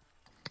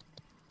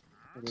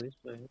 It is,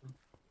 but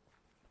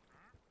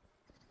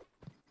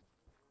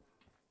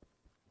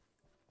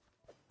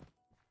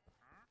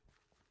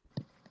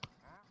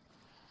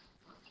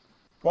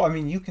Well, I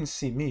mean, you can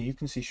see me. You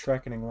can see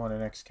Shrekkening 1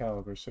 and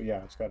Excalibur, so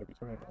yeah, it's gotta be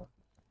the right one.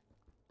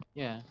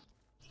 yeah.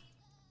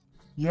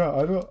 Yeah,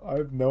 I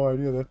have no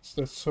idea.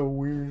 That's so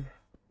weird.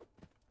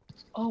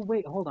 Oh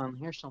wait, hold on.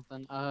 Here's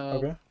something.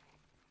 Okay.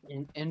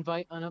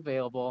 Invite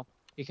unavailable.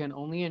 You can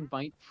only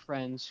invite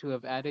friends who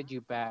have added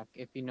you back.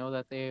 If you know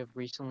that they have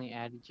recently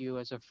added you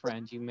as a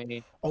friend, you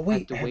may Oh have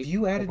wait, to have wait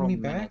you for added several me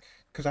minutes. back?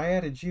 Because I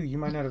added you. You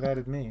might not have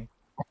added me.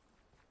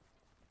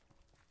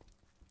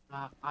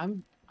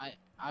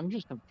 I'm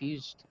just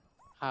confused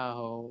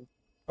how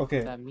what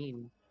Okay. that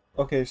means.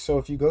 Okay, so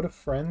if you go to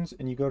friends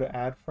and you go to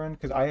add friend,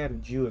 because I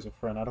added you as a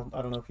friend. I don't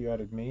know if you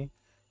added me.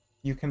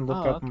 You can look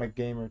Oh, up okay. my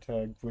gamer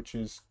tag, which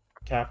is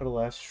capital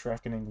S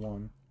Shrekkening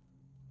 1.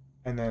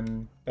 And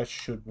then that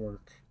should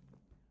work.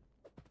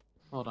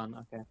 Hold on.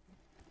 Okay.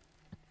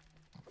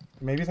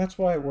 Maybe that's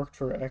why it worked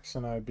for X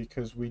and I,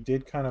 because we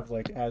did kind of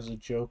like as a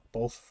joke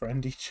both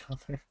friend each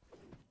other.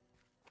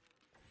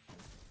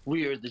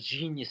 We are the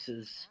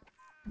geniuses.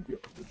 We are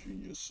the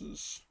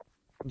geniuses.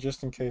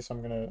 Just in case,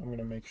 I'm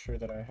gonna make sure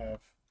that I have.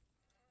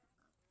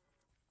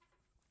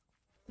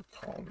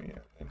 Call me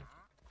in.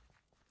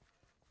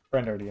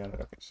 Friend already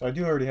added. Okay, so I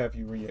do already have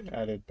you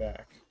re-added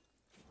back.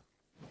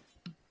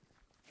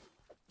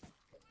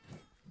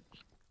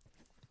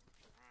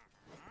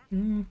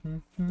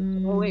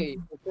 Oh wait,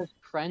 it says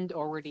friend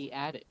already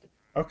added.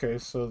 Okay,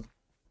 so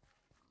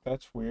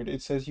that's weird.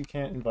 It says you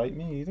can't invite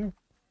me either.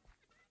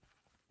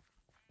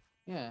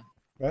 Yeah.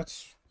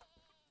 That's.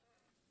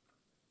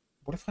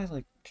 What if I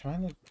like? Can I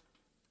like?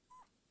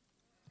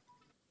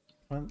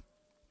 Can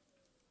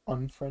I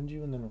unfriend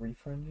you and then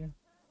refriend you?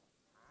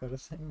 Is that a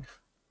thing?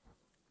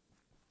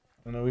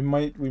 I don't know.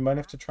 We might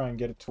have to try and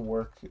get it to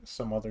work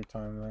some other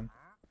time then.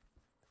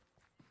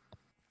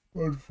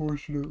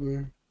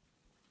 Unfortunately.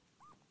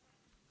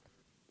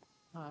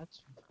 Oh,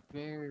 that's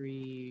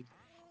very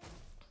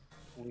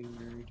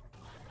weird.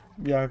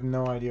 Yeah, I have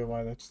no idea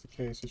why that's the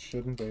case. It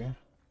shouldn't be.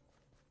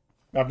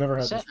 I've never It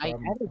had said this I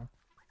problem added.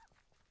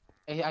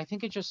 before. I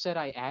think it just said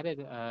I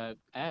added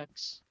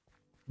X.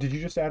 Did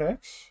you just add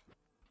X?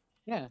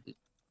 Yeah.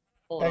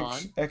 Hold on.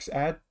 X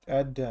add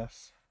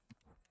death.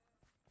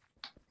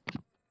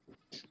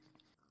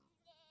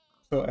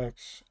 So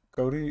X,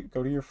 go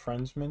to your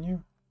friends menu.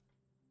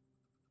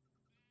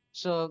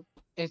 So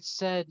it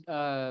said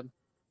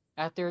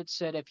After it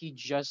said if you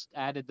just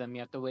added them,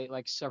 you have to wait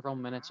like several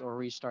minutes or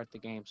restart the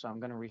game. So I'm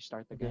gonna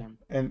restart the Okay. game.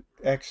 And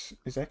X,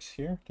 is X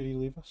here? Did he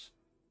leave us?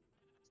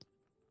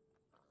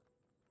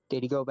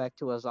 Did he go back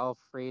to his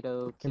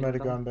Alfredo He might have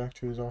kingdom? gone back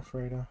to his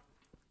Alfredo.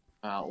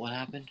 What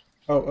happened?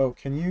 Oh,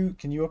 can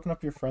you open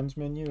up your friends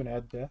menu and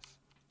add death?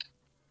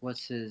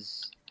 What's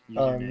his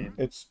username?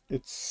 It's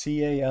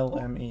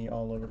CALME,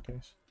 all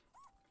lowercase.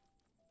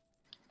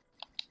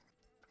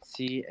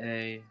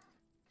 CALM.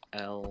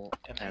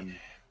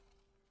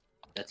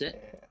 That's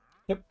it?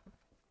 Yep.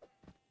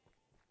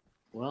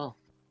 Well,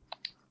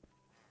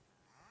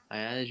 I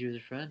added you as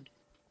a friend.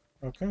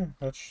 Okay,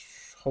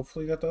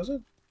 hopefully that does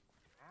it.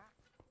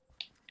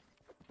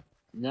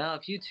 Now,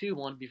 if you two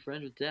want to be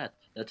friends with Death,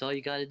 that's all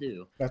you gotta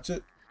do. That's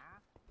it.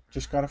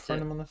 Just gotta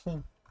friend him on the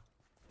thing.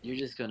 You're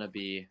just gonna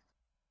be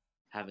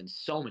having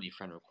so many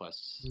friend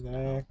requests.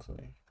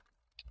 Exactly.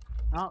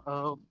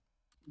 Uh-oh.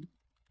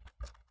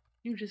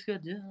 You just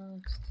got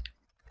doxed.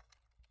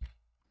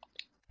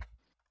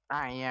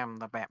 I am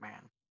the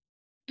Batman.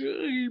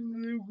 I'm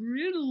the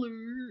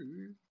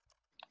Riddler.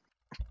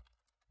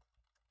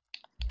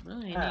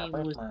 My name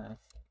was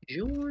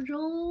George.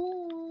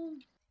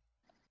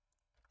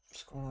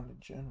 What's going on in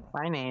general?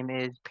 My name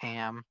is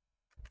Pam.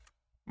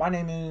 My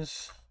name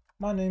is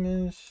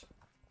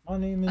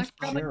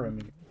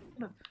Jeremy.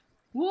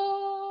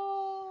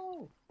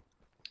 Whoa!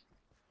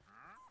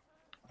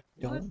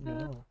 Don't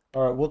know.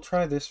 Alright, we'll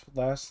try this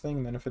last thing,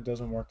 and then if it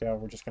doesn't work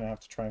out, we're just gonna have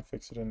to try and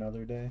fix it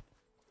another day.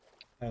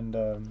 And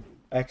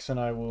X and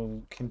I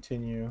will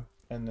continue,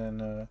 and then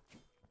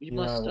you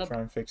and I will try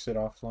and fix it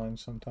offline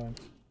sometime.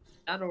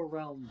 Shadow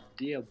Realm,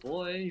 dear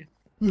boy.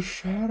 The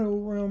Shadow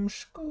Realm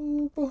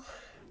scoop.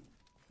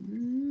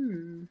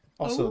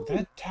 Also,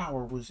 that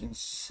tower was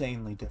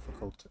insanely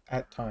difficult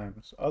at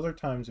times. Other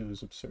times it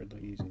was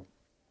absurdly easy.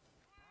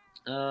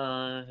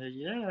 Yeah,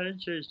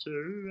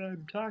 sir.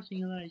 I'm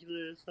talking like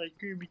this, like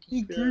Kirby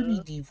Hey,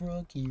 Kirby the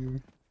Frog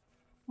here.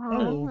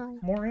 Oh,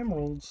 more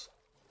emeralds.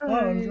 Oh,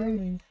 I'm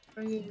drowning.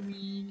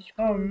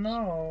 Oh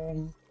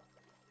no.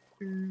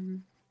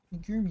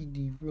 Kirby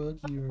the Frog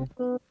here.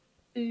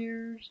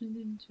 Stairs and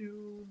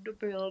into the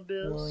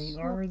abyss. Why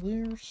are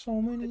there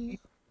so many?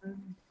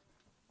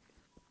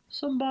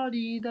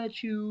 Somebody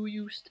that you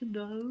used to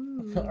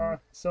know.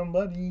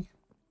 Somebody.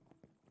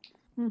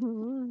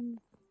 You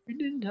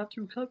didn't have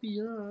to cut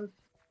me off.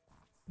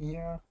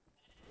 Yeah.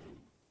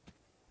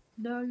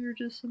 Now you're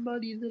just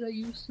somebody that I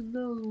used to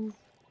know.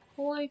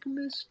 Like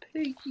Miss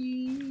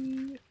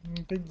Piggy.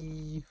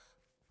 Piggy.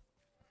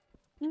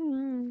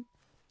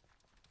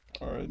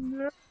 Alright.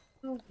 No.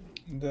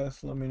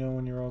 Death, let me know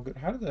when you're all good.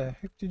 How the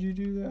heck did you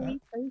do that?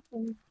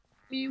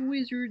 Me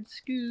wizard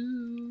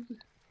Scoob.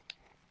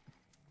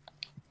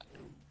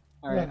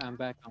 Alright, I'm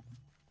back on.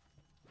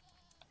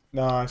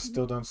 No, I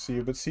still don't see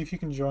you, but see if you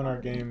can join our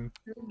game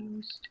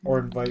or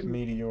invite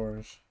me to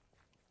yours.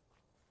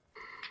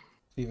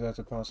 See if that's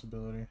a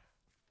possibility.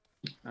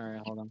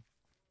 Alright, hold on.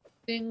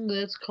 Thing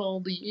that's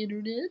called the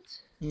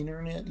internet.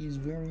 Internet is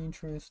very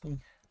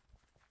interesting.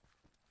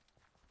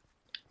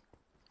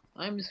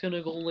 I'm just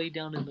gonna go lay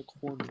down in the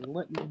corner and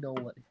let you know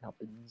what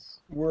happens.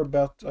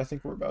 I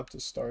think we're about to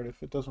start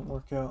if it doesn't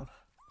work out.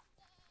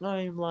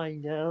 I'm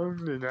lying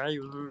down and I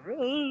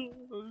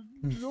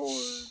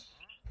George.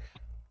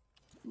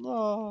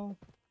 No.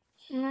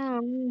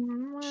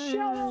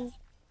 Shut up,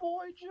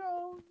 Boy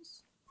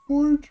Jones.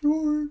 Boy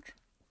George.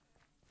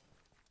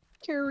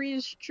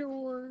 Curious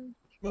George.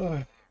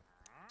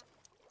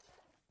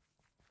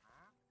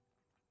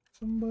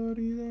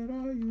 Somebody that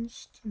I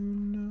used to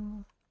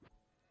know.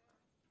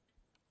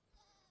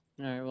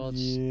 Alright, well, it's...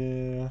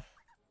 Yeah.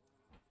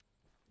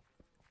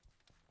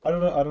 I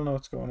don't know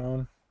what's going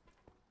on.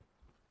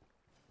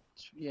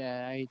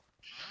 Yeah,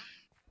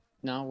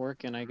 not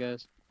working, I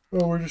guess.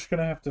 Well, we're just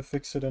gonna have to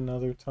fix it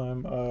another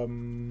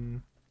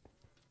time.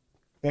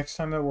 Next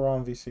time that we're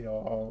on VC,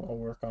 I'll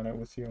work on it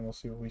with you, and we'll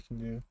see what we can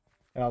do,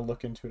 and I'll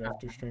look into it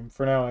after stream.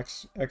 For now,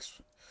 X,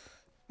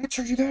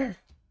 are you there?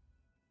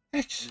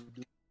 X.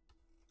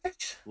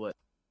 What?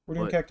 We're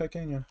doing What? Cacti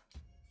Canyon.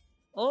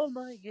 Oh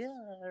my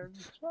god,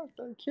 stop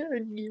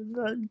Canyon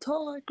and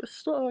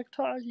stop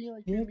talking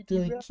like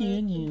Cacti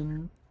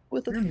Canyon.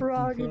 with a Primitive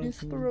frog in frog his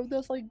here. throat.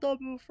 That's like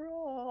double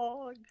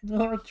frog.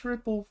 Or a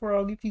triple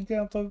frog if you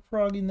count the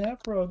frog in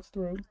that frog's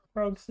throat.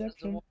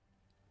 Frogception.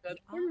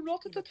 Are you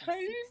not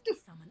entertained?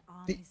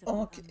 The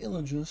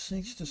Archaeologist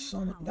seeks to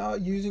summon,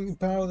 not using the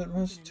power that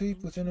runs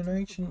deep within an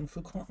ancient and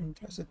forgotten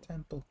desert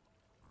temple.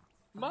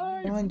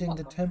 Finding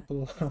the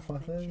temple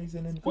is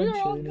an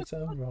adventure in its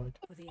own right.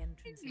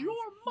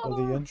 Well,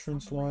 the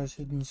entrance lies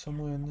hidden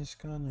somewhere in this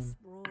canyon.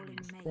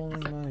 A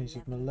sprawling maze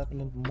of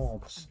malevolent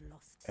mobs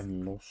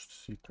and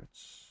lost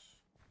secrets.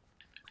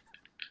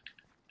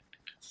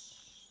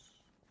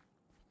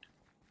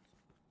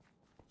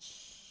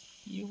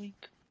 Yoink.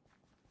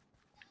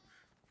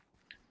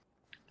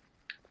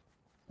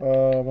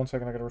 1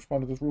 second, I gotta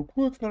respond to this real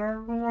quick, then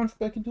I'll launch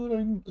back into it.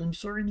 I'm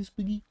sorry, Miss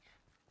Piggy.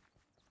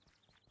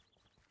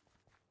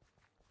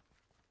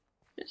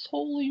 It's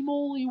holy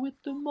moly with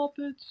the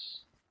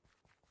Muppets.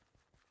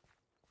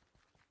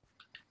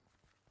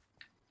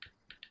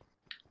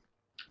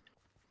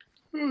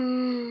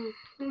 I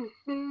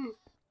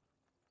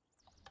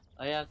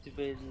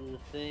activated the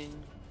thing.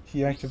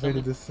 He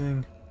activated the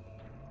thing.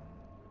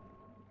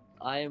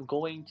 I am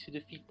going to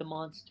defeat the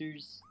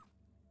monsters.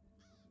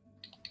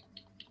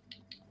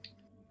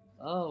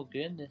 Oh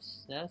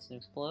goodness, that's an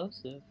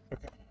explosive.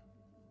 Okay.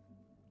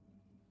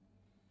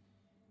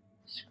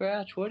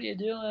 Scratch, what are you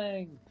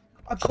doing?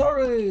 I'm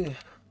sorry.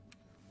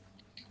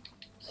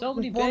 So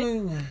Good many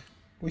big. morning.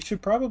 We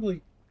should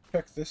probably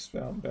check this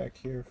out back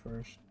here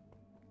first.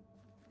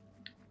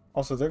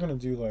 Also, they're gonna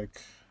do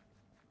like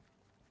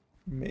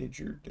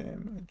major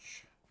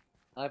damage.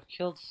 I've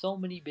killed so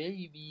many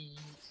babies.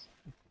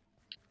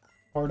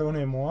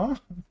 Pardonnez-moi.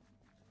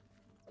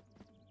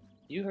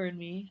 You heard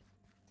me.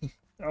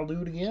 I'll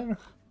do it again.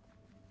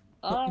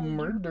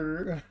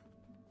 Murder.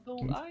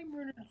 I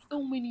murdered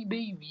so many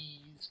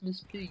babies,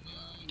 Miss Piggy.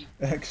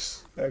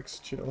 X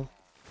chill.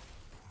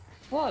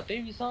 What?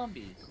 Baby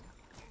zombies?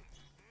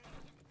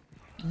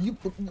 You.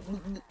 Is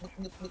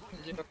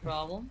there a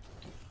problem?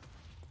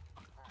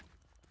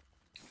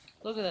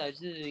 Look at that, I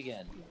just did it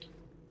again.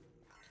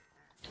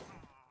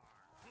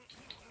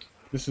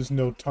 This is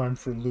no time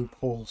for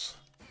loopholes.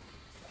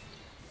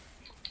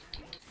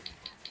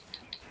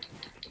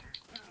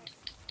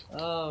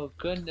 Oh,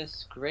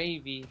 goodness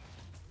gravy.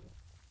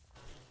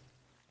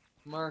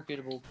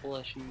 Marketable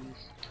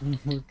plushies.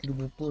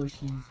 Marketable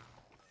plushies.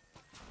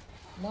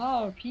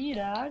 No,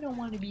 Peter, I don't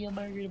want to be a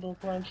marketable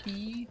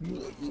plushie.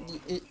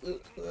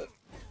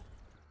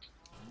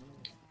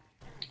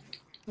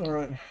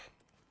 Alright.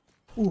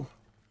 Ooh.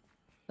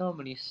 So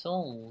many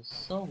souls,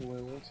 so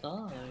little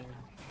time.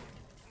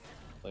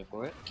 Wait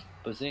for it.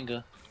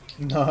 Bazinga.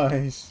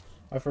 Nice.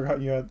 I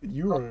forgot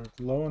you were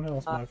low on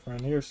health, my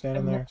friend. Here, stand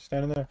in there.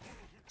 Stand in there.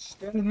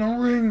 Stand in the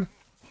ring.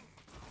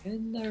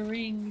 In the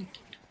ring.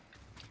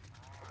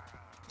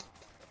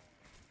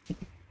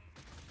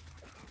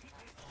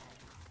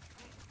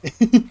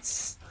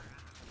 it's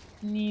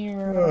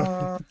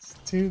Near. it's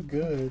too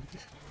good.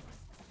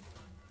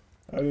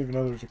 I didn't even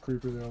know there was a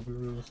creeper there, I'll be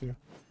real with you.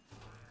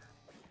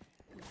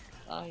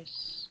 I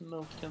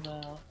smoked him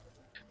out.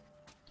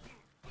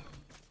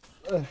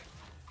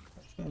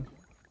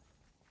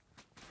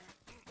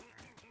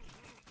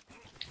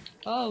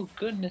 Oh,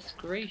 goodness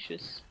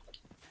gracious.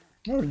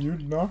 Oh, you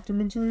knocked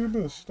him into the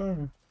abyss,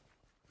 damn it.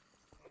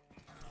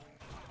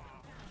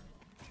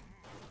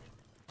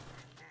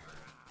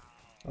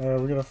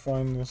 Alright, we gotta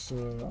find this Eye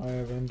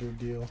of Ender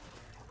deal.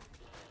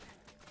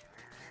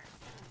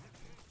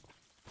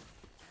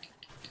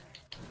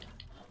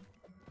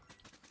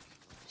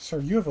 Sir,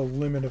 you have a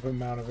limited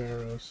amount of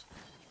arrows.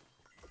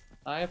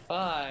 I have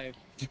 5.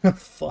 You have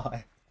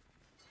 5.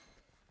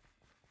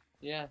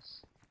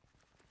 Yes.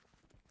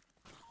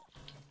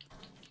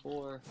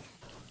 4.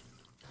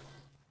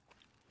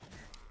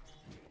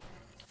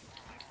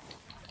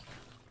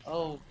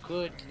 Oh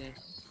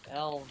goodness,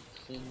 elves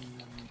and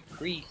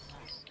priests.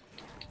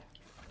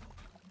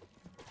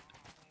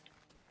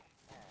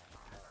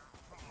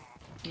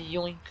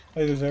 Yoink.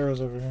 Hey, there's arrows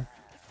over here.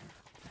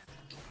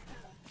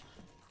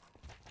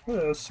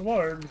 Oh,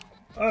 sword.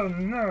 Oh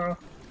no.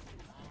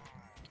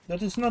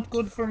 That is not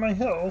good for my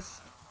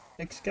health.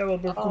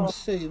 Excalibur can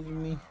save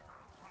me.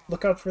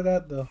 Look out for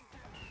that though.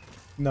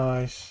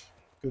 Nice.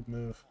 Good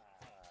move.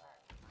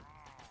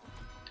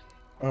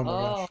 Oh my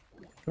gosh.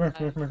 Come here,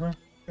 come here, come here, come here.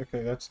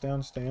 Okay, that's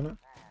down, stay in it.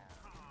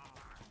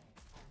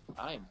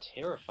 I am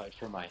terrified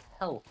for my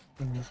health.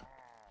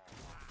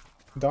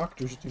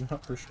 Doctors do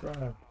not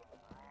prescribe.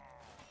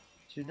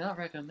 Do not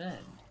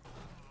recommend.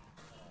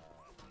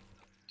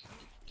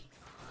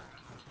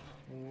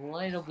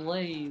 Light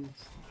ablaze.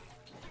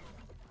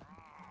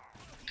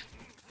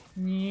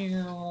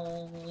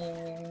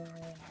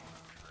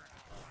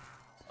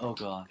 Oh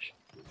gosh.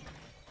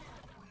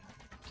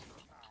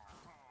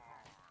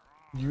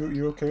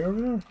 You okay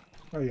over there?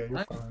 Oh yeah,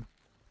 you're fine.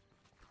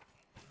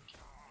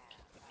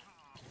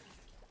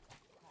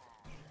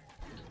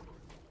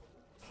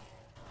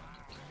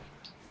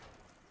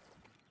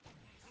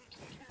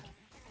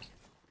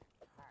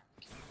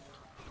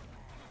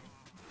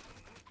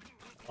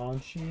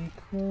 Crunchy,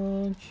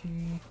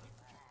 crunchy.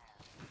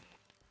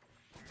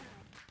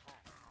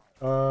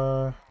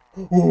 Oh,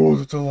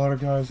 that's a lot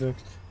of guys.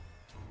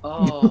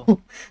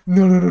 Oh.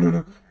 No, no, no, no,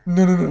 no,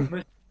 no, no,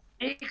 no.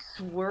 Mistakes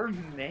were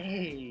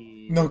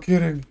made. No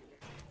kidding.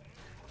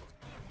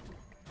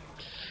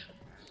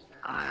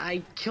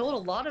 I killed a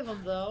lot of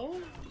them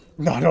though.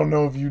 I don't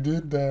know if you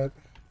did that.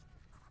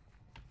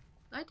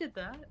 I did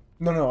that.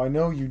 No, no, I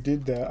know you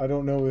did that. I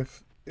don't know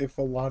if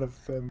a lot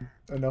of them,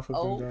 enough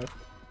of them got.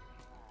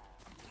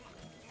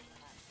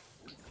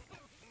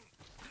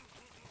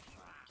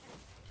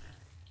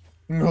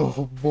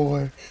 Oh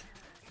boy.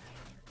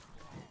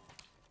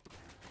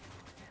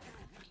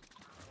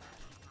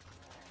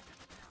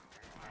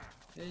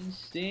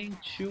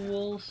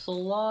 Instinctual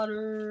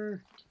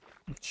slaughter.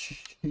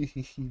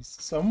 Jeez,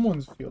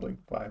 someone's feeling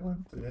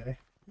violent today.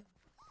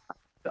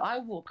 I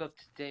woke up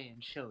today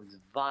and chose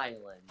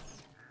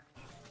violence.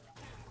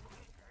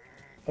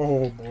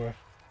 Oh boy.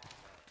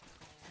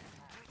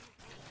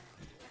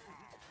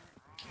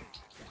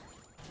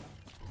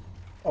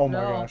 Oh my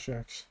No. gosh,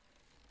 X.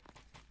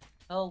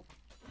 Help.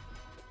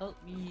 Help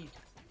me.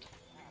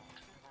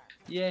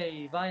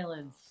 Yay,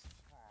 violence.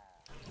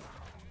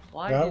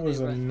 Why That did was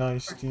they a rest?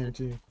 nice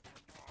TNT.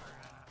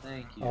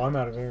 Thank you. Oh, I'm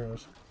out of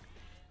arrows.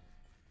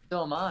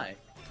 So am I.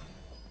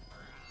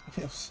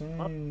 Yeah,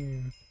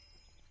 same.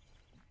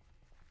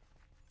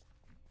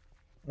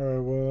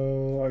 Alright,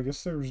 well, I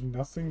guess there was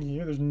nothing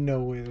here. There's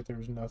no way that there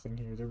was nothing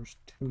here. There was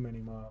too many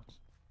mobs.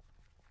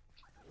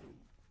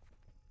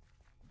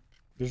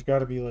 There's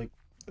gotta be, like,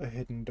 a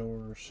hidden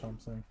door or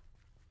something.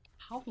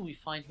 How do we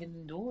find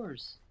hidden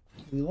doors?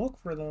 We look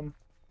for them.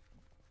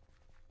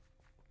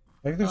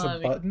 Maybe there's a I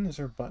mean, button? Is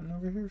there a button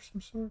over here of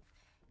some sort?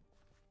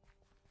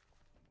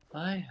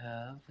 I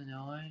have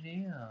no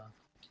idea.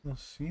 I don't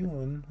see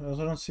one. I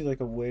also don't see, like,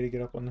 a way to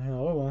get up on the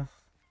hill. Oh, well.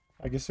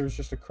 I guess there was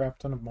just a crap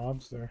ton of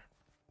mobs there.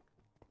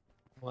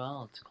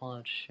 Well, it's called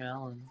a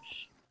challenge.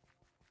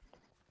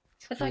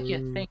 It's like you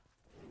True. think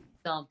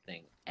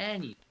something,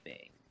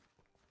 anything.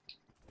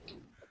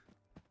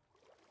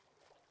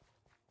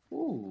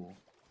 Ooh,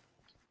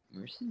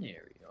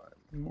 mercenary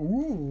arm.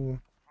 Ooh.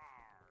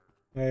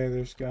 Hey,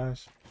 there's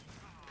guys.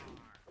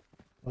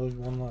 Oh, there's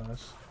one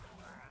less.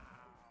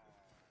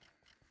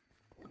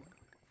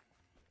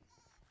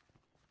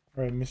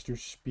 Alright, Mr.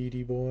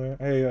 Speedy Boy.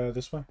 Hey,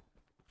 this way.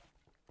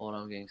 Hold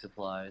on, I'm getting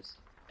supplies.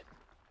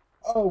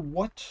 Oh,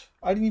 what?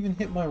 I didn't even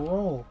hit my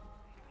roll.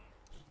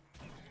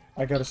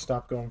 I gotta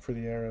stop going for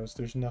the arrows.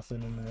 There's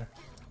nothing in there.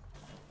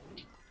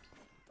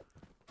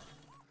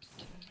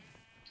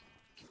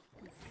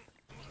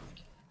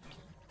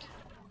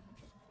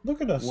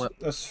 Look at us,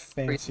 What? us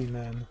fancy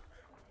men.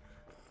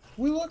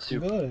 We look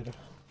good.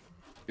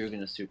 You're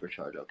gonna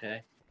supercharge,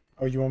 okay?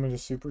 Oh, you want me to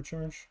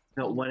supercharge?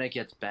 No, when it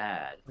gets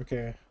bad.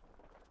 Okay.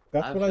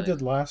 That's I what I feel like-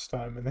 did last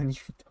time, and then you...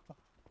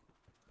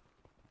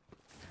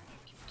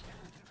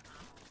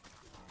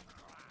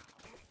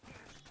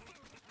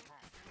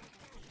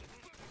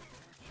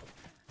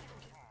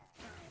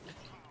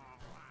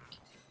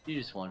 You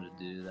just wanted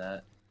to do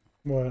that.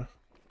 What?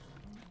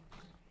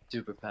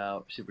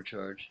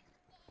 Supercharge.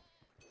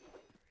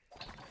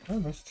 Oh,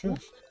 nice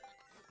chest.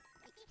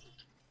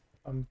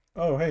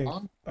 Oh, hey.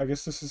 Huh? I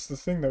guess this is the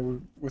thing that we...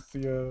 with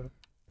the,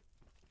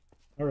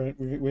 Alright,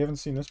 we haven't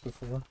seen this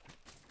before.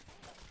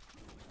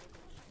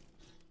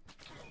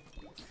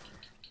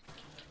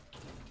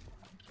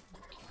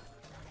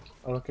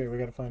 Okay, we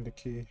gotta find the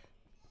key.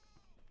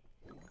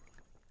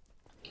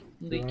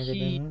 The You wanna go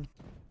key. down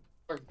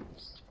there?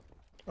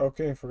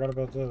 Okay, forgot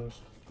about those.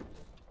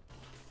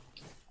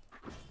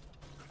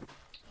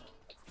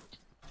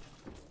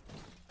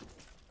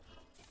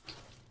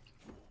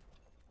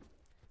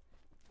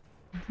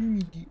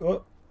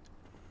 Oh,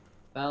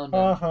 Found them.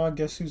 haha,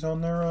 guess who's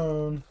on their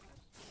own?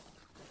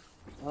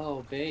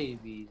 Oh,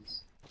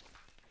 babies.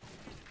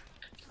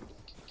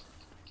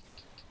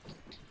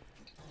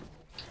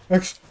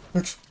 X,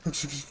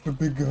 the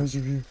big guys are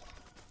here.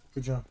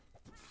 Good job.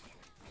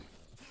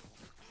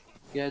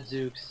 Yeah,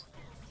 Zooks.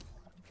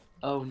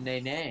 Oh,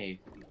 nay.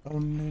 Oh,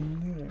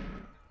 no.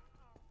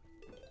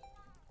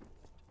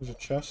 There's a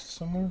chest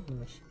somewhere?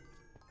 Nice.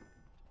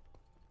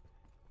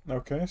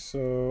 Okay,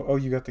 so... Oh,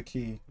 you got the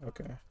key.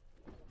 Okay. I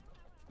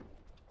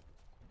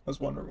was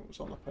wondering what was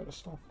on the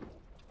pedestal.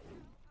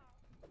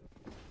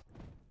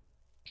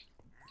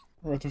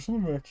 Alright, there's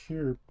something back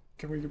here.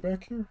 Can we get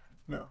back here?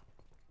 No.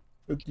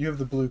 But you have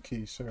the blue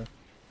key, sir.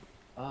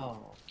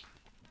 Oh.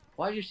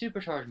 Why'd you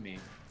supercharge me?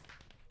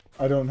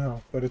 I don't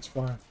know, but it's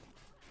fine.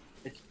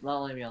 It's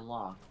not letting me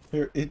unlock.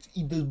 Here, it's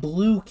the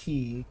blue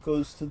key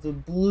goes to the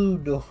blue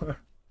door.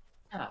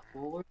 Yeah,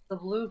 well, where's the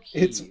blue key?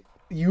 It's...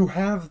 You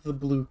have the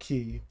blue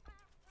key.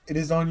 It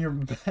is on your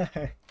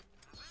back.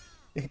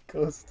 It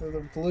goes to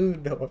the blue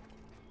door.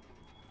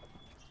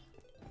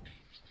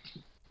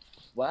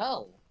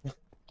 Well,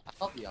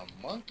 I'll be a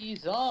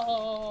monkey's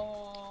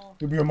own.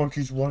 You'll be a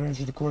monkey's what?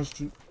 Answer the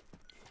question.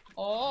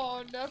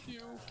 Oh, nephew.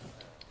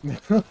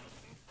 A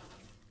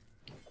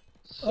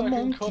Second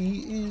monkey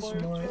is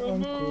coin my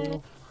removed.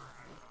 uncle.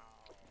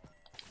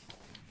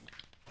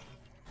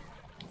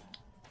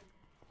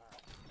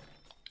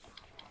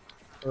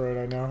 Alright,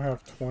 I now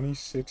have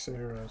 26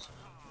 arrows.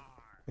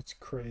 It's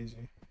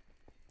crazy.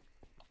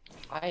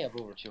 I have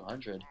over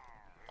 200.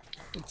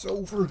 It's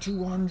over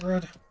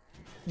 200.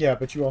 Yeah,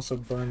 but you also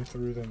burn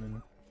through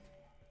them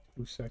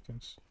in 2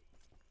 seconds.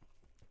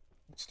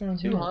 What's down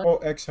here? 200. Oh,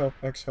 X help,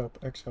 X help,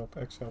 X help,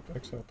 X help,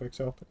 X help, X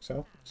help, X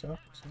help, X help,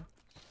 X help.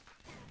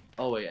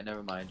 Oh wait,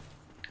 never mind.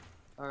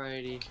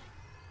 Alrighty.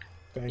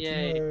 Thank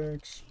Yay. you,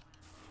 X.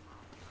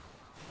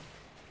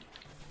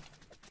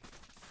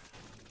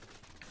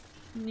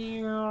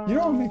 You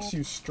know it makes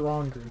you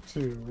stronger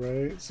too,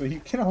 right? So you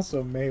can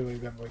also melee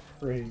them like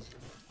crazy.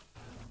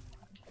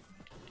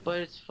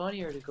 But it's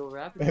funnier to go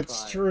rapid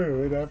That's fire.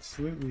 true, it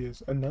absolutely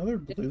is. Another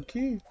blue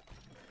key?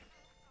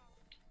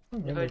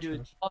 Oh, If I do it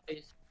nice.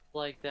 twice,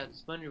 like that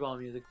SpongeBob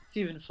music, it's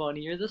even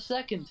funnier the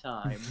second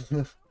time.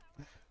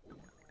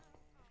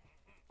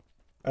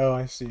 Oh,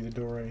 I see the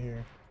door right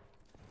here.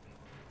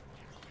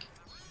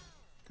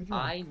 Good job.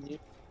 I knew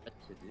what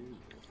to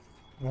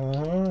do.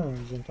 Oh,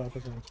 he's on top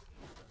of things.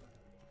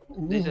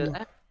 They said,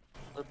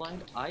 Ooh,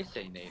 colorblind? I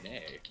say nay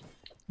nay.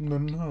 no,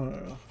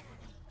 no.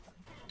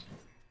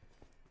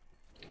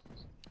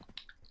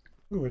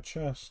 Ooh, a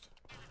chest.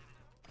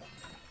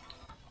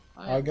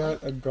 I like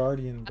got a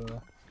guardian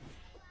bow.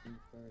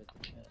 infer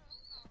the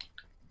chest.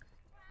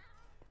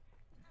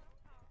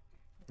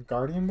 A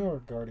guardian bow or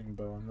guarding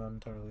bow? I'm not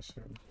entirely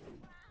certain.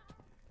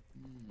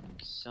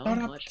 So Shut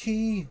up, much.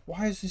 key!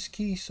 Why is this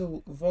key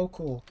so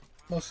vocal?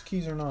 Most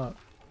keys are not.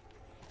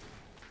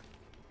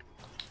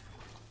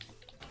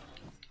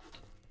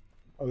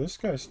 Oh, this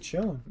guy's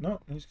chilling. No,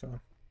 he's gone.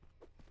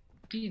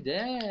 He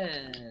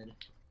dead.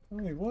 Oh,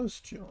 he was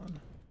chilling.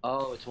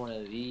 Oh, it's one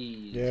of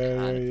these.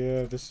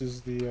 Yeah. This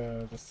is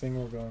the thing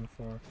we're going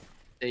for.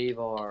 Save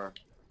our.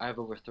 I have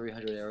over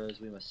 300 arrows.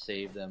 We must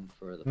save them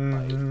for the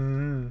fight.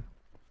 Mm-hmm.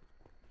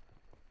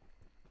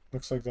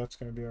 Looks like that's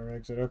gonna be our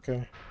exit.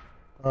 Okay.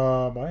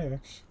 My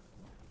ex.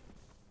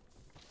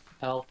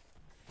 Help!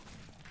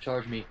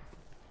 Charge me.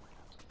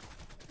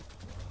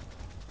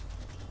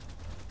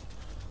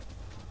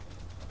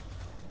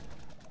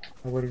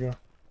 Oh, where'd he go?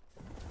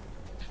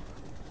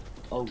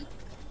 Oh,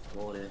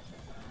 hold it.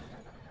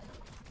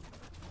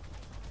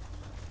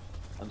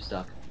 I'm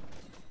stuck.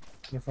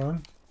 You're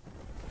fine?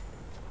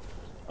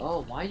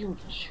 Oh, why are you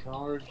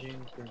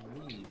charging for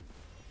me?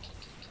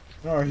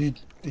 No, he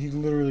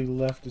literally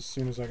left as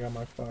soon as I got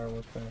my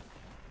firework there.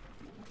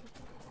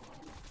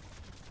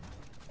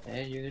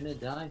 And you're gonna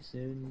die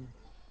soon.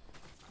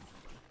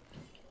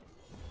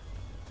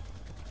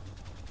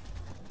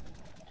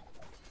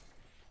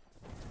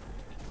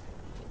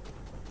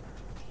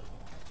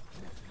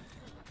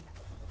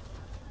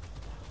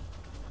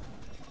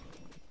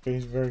 Okay,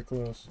 he's very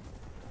close.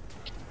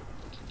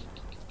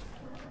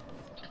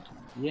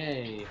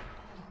 Yay!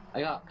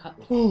 I got cut.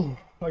 Oh,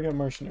 I got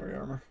mercenary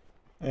armor.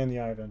 And the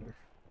Eye Vendor.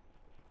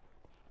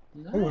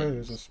 Nice. Oh, hey,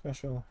 there's a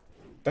special...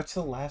 That's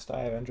the last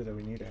Eye Vendor that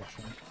we need,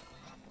 actually.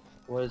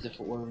 What is it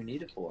for? What do we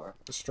need it for?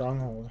 The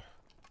Stronghold.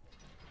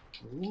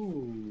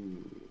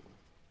 Ooh.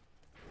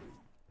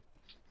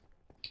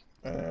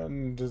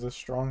 And the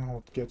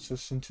Stronghold gets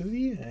us into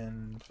the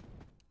end.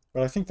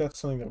 But I think that's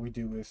something that we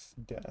do with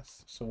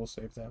Death, so we'll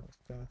save that with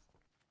Death.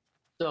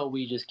 So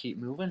we just keep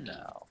moving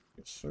now.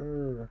 Yes,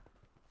 sir.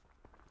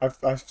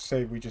 I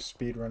say we just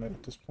speedrun it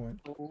at this point.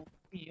 Oh,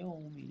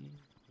 me,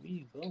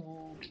 we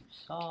go to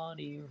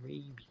Saudi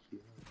Arabia.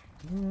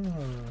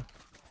 Ah,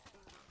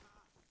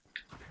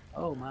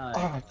 Oh my.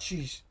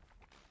 jeez.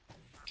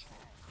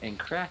 And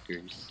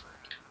crackers.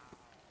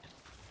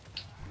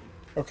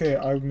 Okay,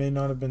 I may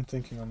not have been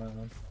thinking on that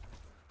one.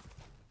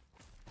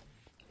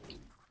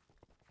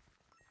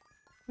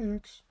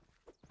 Thanks.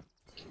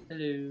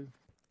 Hello.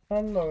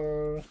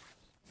 Hello.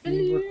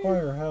 You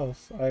require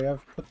health. I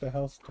have put the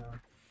health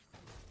down.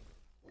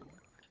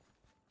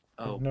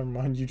 Oh. Never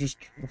mind, you just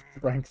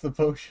drank the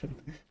potion.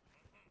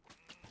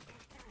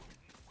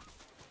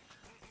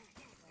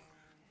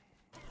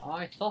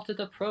 I thought it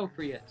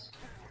appropriate.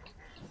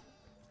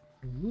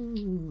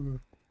 Ooh.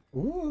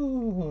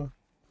 Ooh.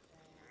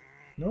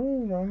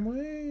 No, wrong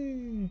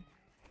way.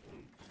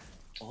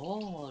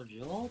 Oh,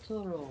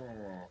 Jotaro.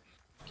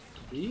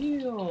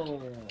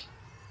 Ew.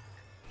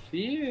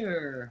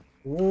 Fear.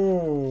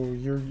 Whoa,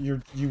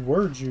 you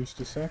were juiced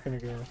a second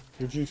ago.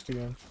 You're juiced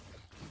again.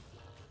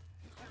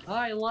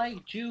 I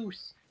like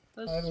juice.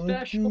 A I like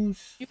special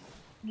juice.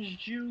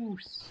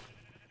 juice.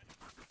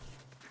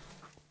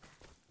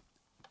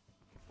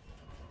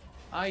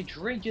 I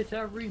drink it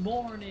every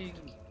morning.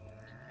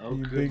 Oh Are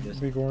you goodness.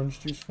 big orange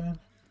juice fan?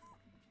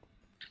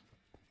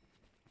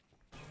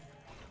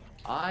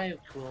 I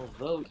will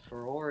vote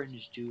for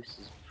orange juice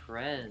as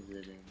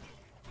president.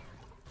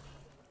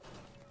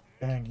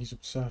 Dang, he's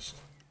obsessed.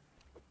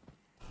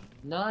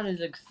 Not as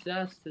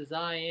obsessed as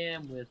I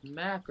am with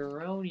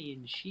macaroni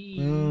and cheese.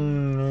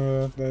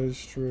 Yeah, that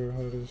is true.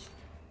 That is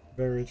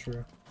very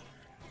true.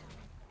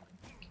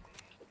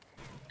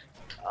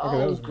 Okay,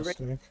 that Oh, was a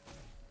mistake.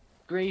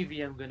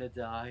 gravy, I'm gonna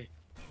die.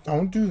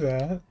 Don't do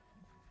that.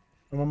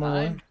 I'm on my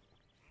way.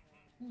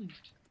 Hmm.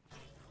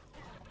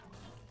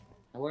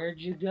 Where'd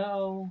you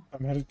go?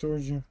 I'm headed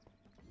towards you.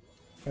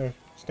 Hey,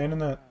 stand in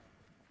that.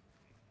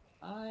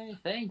 I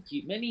thank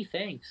you. Many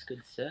thanks,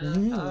 good sir.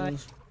 I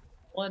Yes.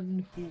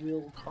 one who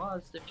will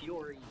cause the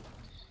fury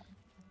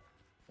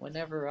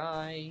whenever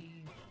I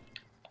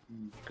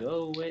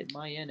go at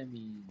my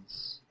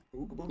enemies.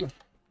 Ooga booga.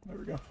 There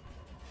we go.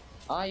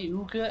 I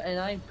ooga and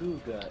I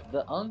booga.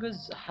 The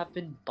ungas have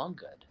been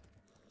bungad.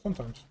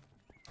 Sometimes.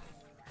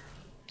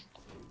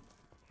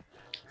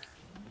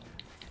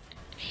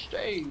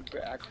 Stay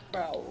back,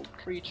 foul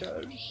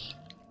creatures.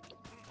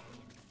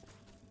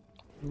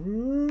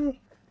 Ooh.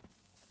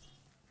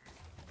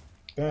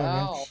 Dang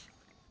Ow. it.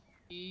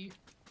 Be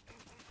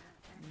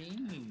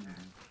mean.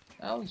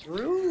 That was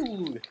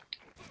rude.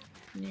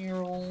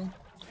 Nero.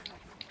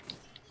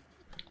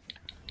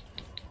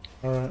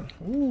 Alright.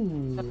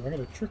 Ooh, I got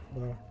a trick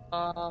bow.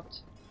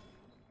 Stopped.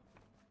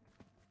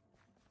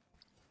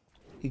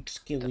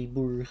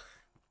 Excalibur.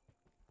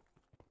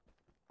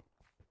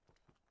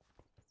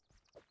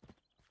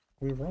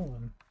 We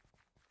rolling.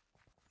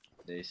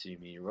 They see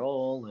me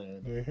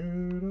rolling. They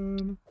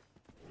hidden.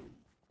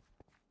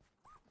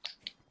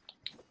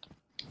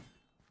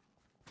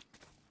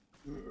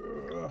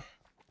 Ugh.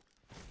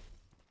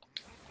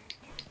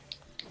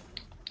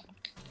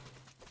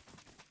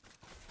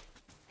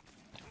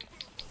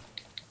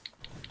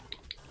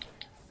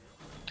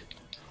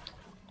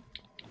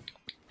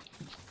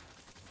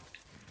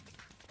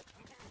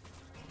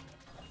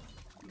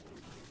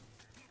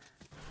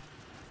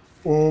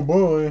 Oh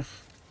boy.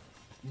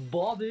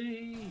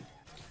 Bobby!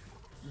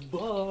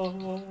 Bah!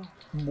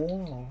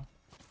 More.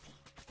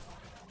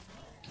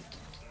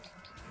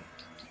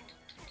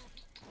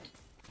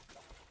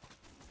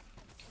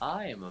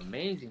 I am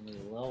amazingly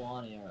low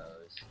on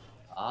arrows.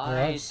 I I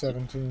have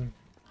 17.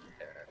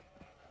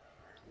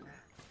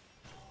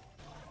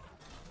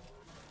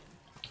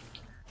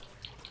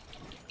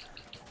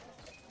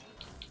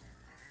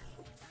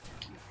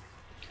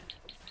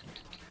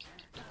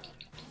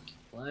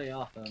 Lay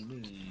off of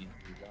me,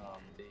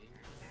 zombie.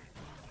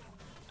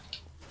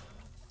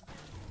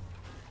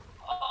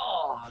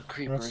 Oh, That's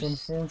creepers.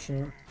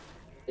 unfortunate.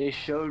 They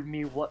showed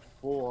me what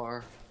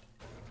for.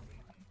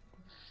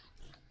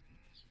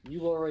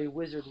 You are a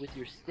wizard with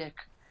your stick.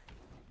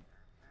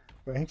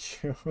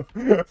 Thank you.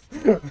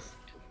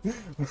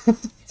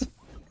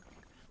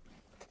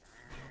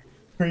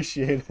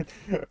 Appreciate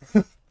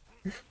it.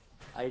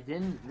 I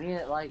didn't mean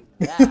it like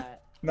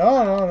that.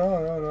 No, no,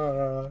 no, no, no,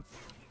 no.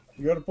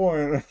 You got a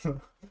point.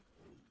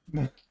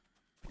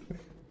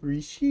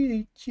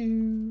 Appreciate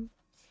you.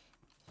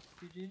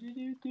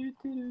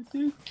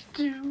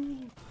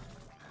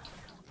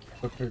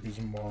 The pig is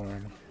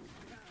mine.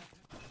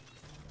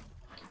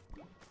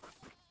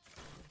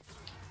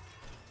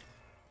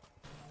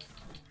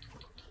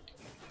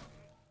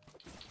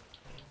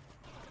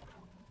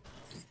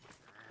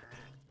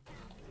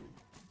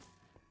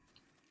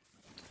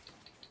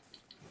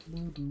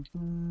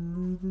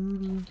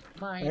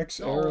 My X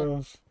soul.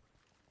 arrows.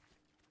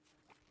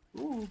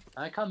 Ooh,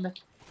 I come.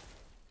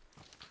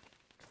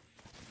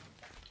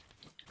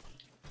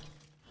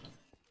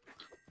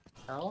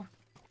 Health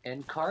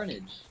and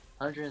carnage.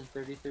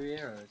 133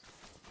 arrows.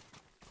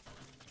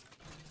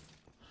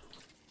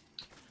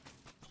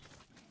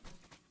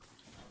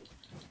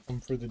 Come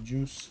for the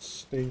juice,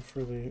 stay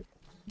for the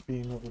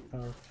being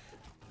overpowered.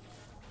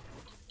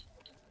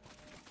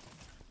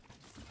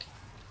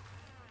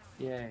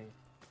 Yay.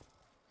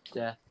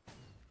 Death.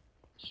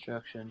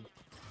 Destruction.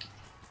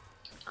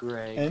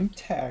 Greg. And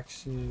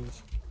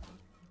taxes.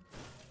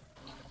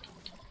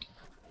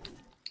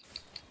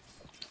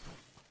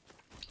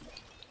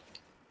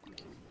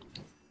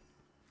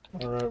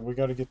 Alright, we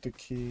gotta get the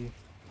key.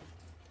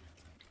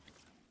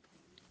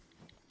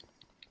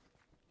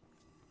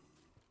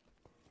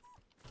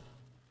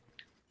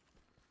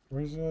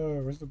 Where's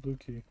the blue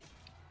key?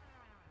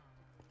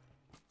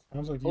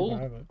 Sounds like you Oh.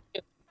 have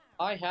it.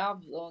 I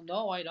have.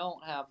 No, I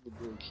don't have the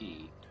blue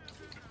key.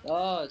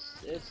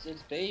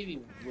 It's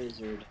Baby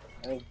Wizard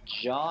of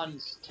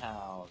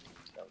Johnstown,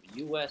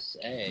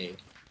 USA.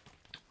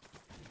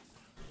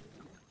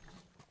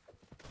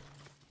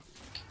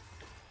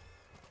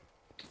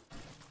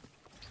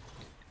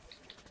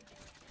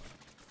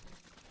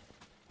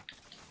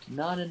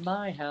 Not in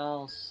my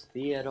house,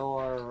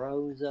 Theodore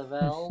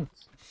Roosevelt.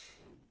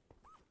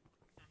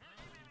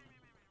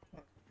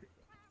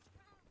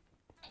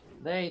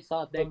 They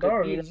thought they The could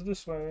door beat leads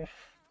this way.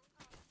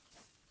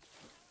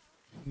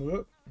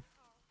 Whoop.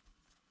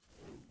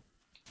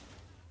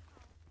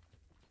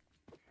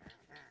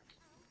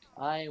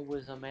 I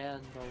was a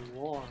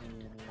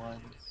Mandalorian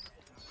once.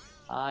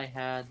 I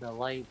had the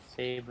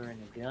lightsaber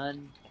and a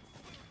gun,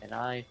 and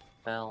I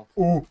felt.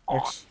 Ooh,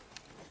 X.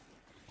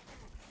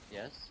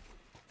 Yes?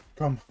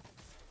 Come.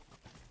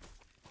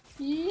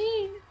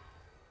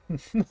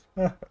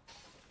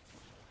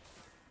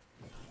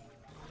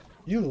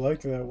 You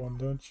like that one,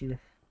 don't you?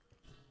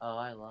 Oh,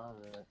 I love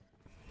it.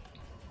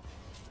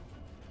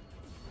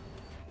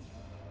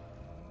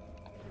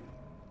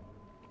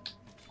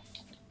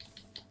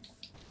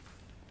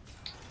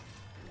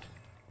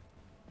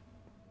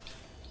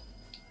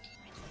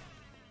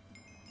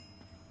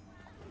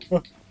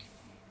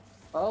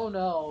 Oh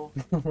no!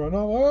 Run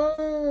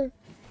away!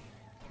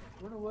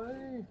 Run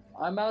away!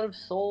 I'm out of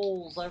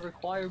souls. I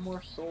require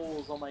more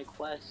souls on my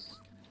quest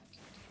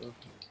for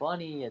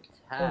funny Oh,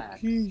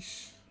 attacks.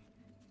 peace.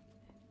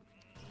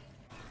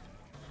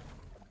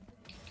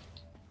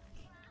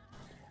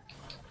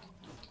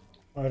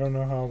 I don't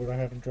know how, but I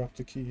haven't dropped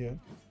the key yet.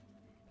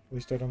 At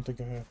least I don't think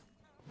I have.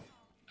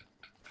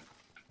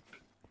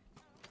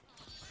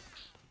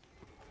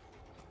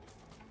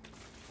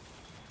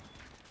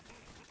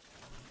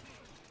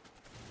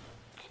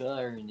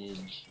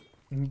 Carnage.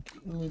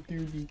 Oh,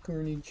 dirty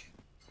carnage.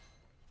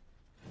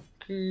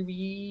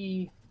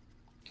 Kirby.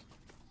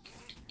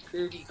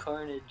 Kirby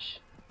Carnage.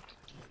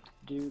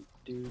 Do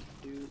do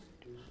do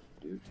do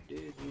do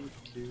do do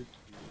do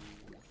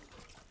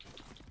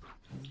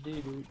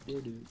do do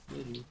do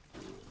do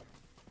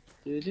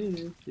do do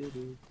do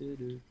do do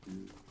do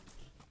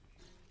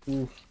do.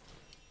 Ooh.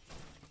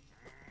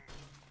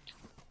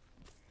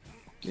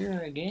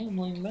 You're a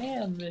gambling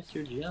man,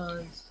 Mr.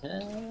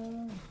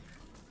 Johnstown.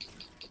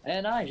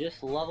 And I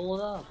just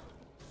leveled up.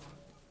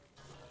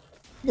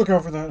 Look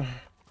out for that.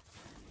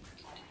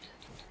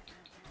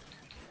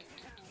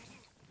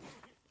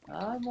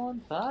 I'm on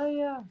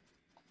fire.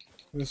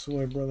 This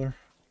way, brother.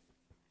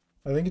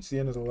 I think it's the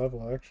end of the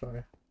level,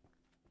 actually.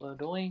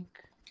 Doink.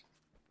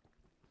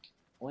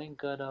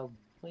 Winka da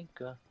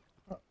winka.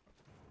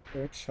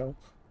 X, help.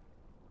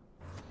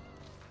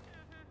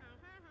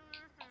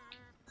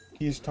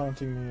 He's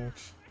taunting me,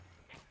 X.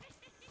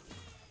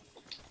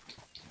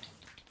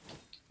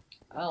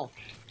 Ouch.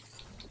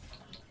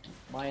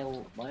 My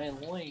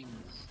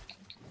loins.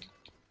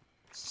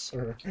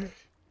 Sir.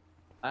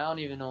 I don't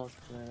even know what's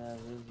going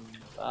on.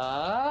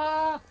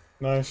 Ah!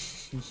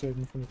 Nice. You saved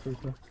me from the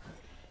creeper.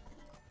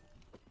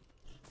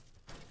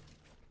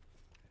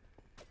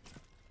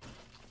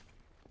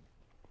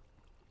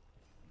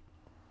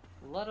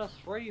 Let us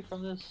free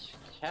from this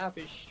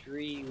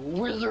tapestry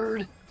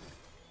wizard.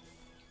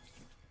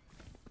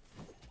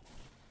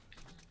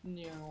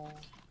 No.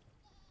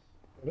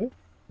 That it?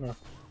 No.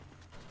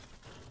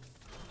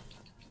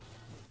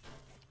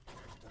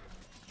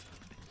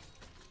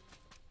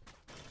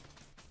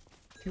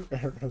 Your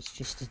arrows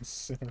just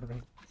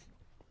incinerate.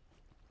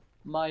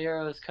 My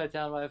arrows cut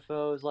down my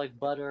foes like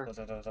butter.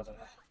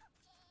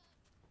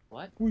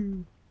 What?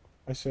 Woo.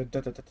 I said da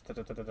da da da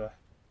da da da da.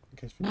 In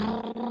case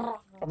people.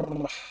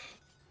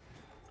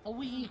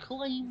 We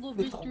claim the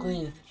Little victory.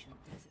 green.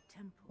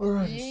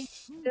 Alright.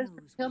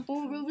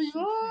 Temple will be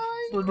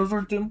mine.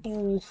 Another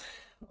dimple.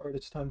 Alright,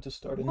 it's time to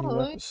start a new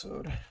What?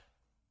 episode.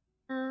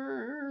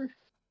 I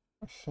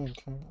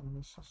think. Hang on, let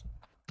me see something.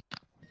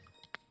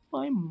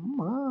 My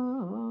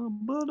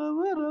mom.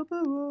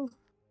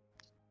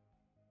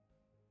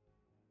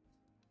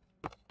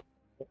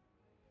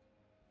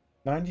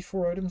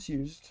 94 items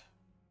used.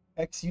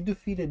 X, you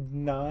defeated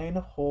 9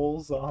 whole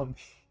zombies.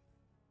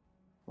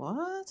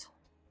 What?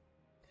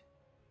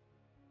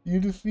 You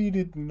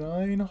defeated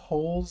 9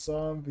 whole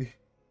zombies.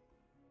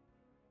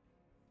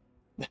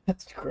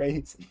 That's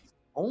crazy.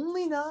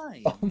 Only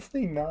 9.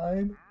 Only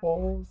 9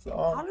 whole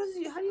How zombies. do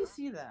you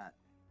see that?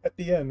 At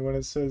the end, when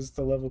it says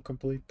the level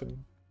complete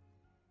thing.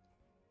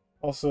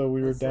 Also,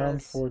 we were It down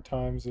says 4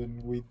 times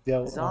and we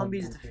dealt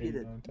Zombies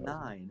 189,000. defeated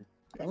 9.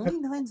 Only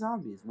 9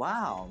 zombies.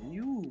 Wow,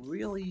 you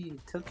really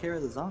took care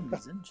of the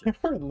zombies, didn't you?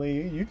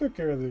 Apparently, you took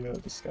care of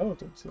the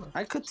skeletons. So.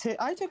 I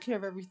took care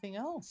of everything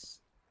else.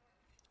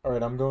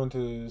 Alright, I'm going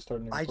to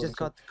start a new I recording just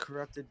got the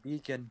corrupted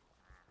beacon.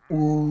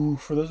 Ooh,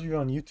 for those of you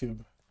on YouTube,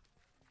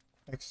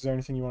 X, is there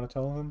anything you want to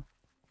tell them?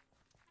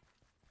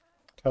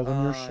 Tell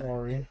them you're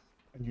sorry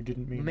and you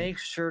didn't mean Make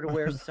it. sure to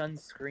wear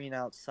sunscreen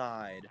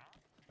outside.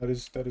 That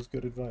is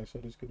good advice.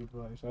 That is good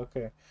advice.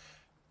 Okay.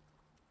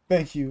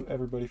 Thank you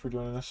everybody for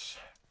joining us.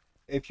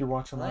 If you're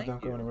watching live,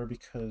 don't go anywhere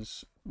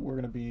because we're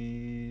gonna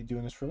be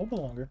doing this for a little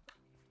bit longer.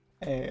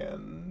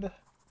 And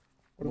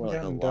what have we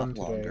gotten done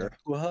today?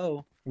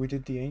 Whoa. We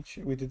did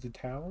the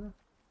tower,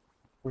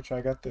 which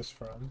I got this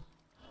from,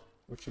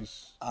 which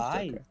is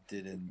I okay.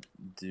 didn't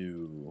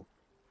do.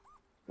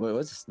 Wait,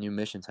 what's this new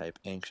mission type?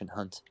 Ancient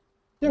Hunt.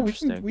 Yeah, we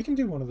can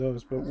do one of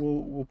those, but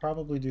we'll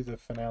probably do the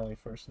finale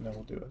first, and then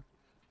we'll do it.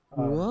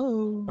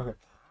 Whoa. Okay.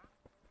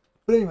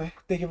 But anyway,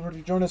 thank you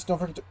everybody for joining us. Don't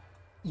forget to.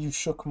 You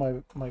shook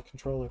my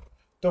controller.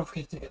 Don't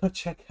forget to go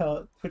check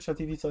out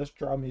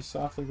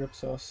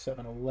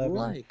twitch.tv/drawmesoftly711.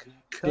 Like,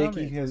 Jakey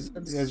comment, has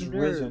subscribe,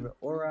 risen.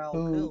 or I'll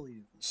Who- kill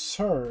you.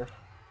 Sir,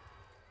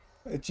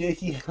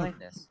 Jakey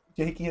Kindness.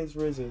 Jakey has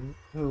risen.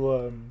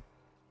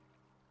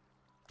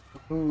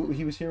 Who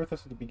he was here with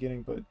us at the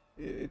beginning, but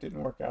it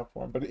didn't work out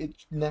for him. But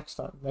next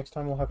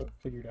time we'll have it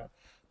figured out.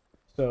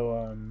 So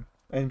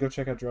and go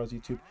check out Draw's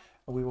YouTube,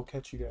 and we will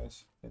catch you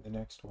guys in the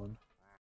next one.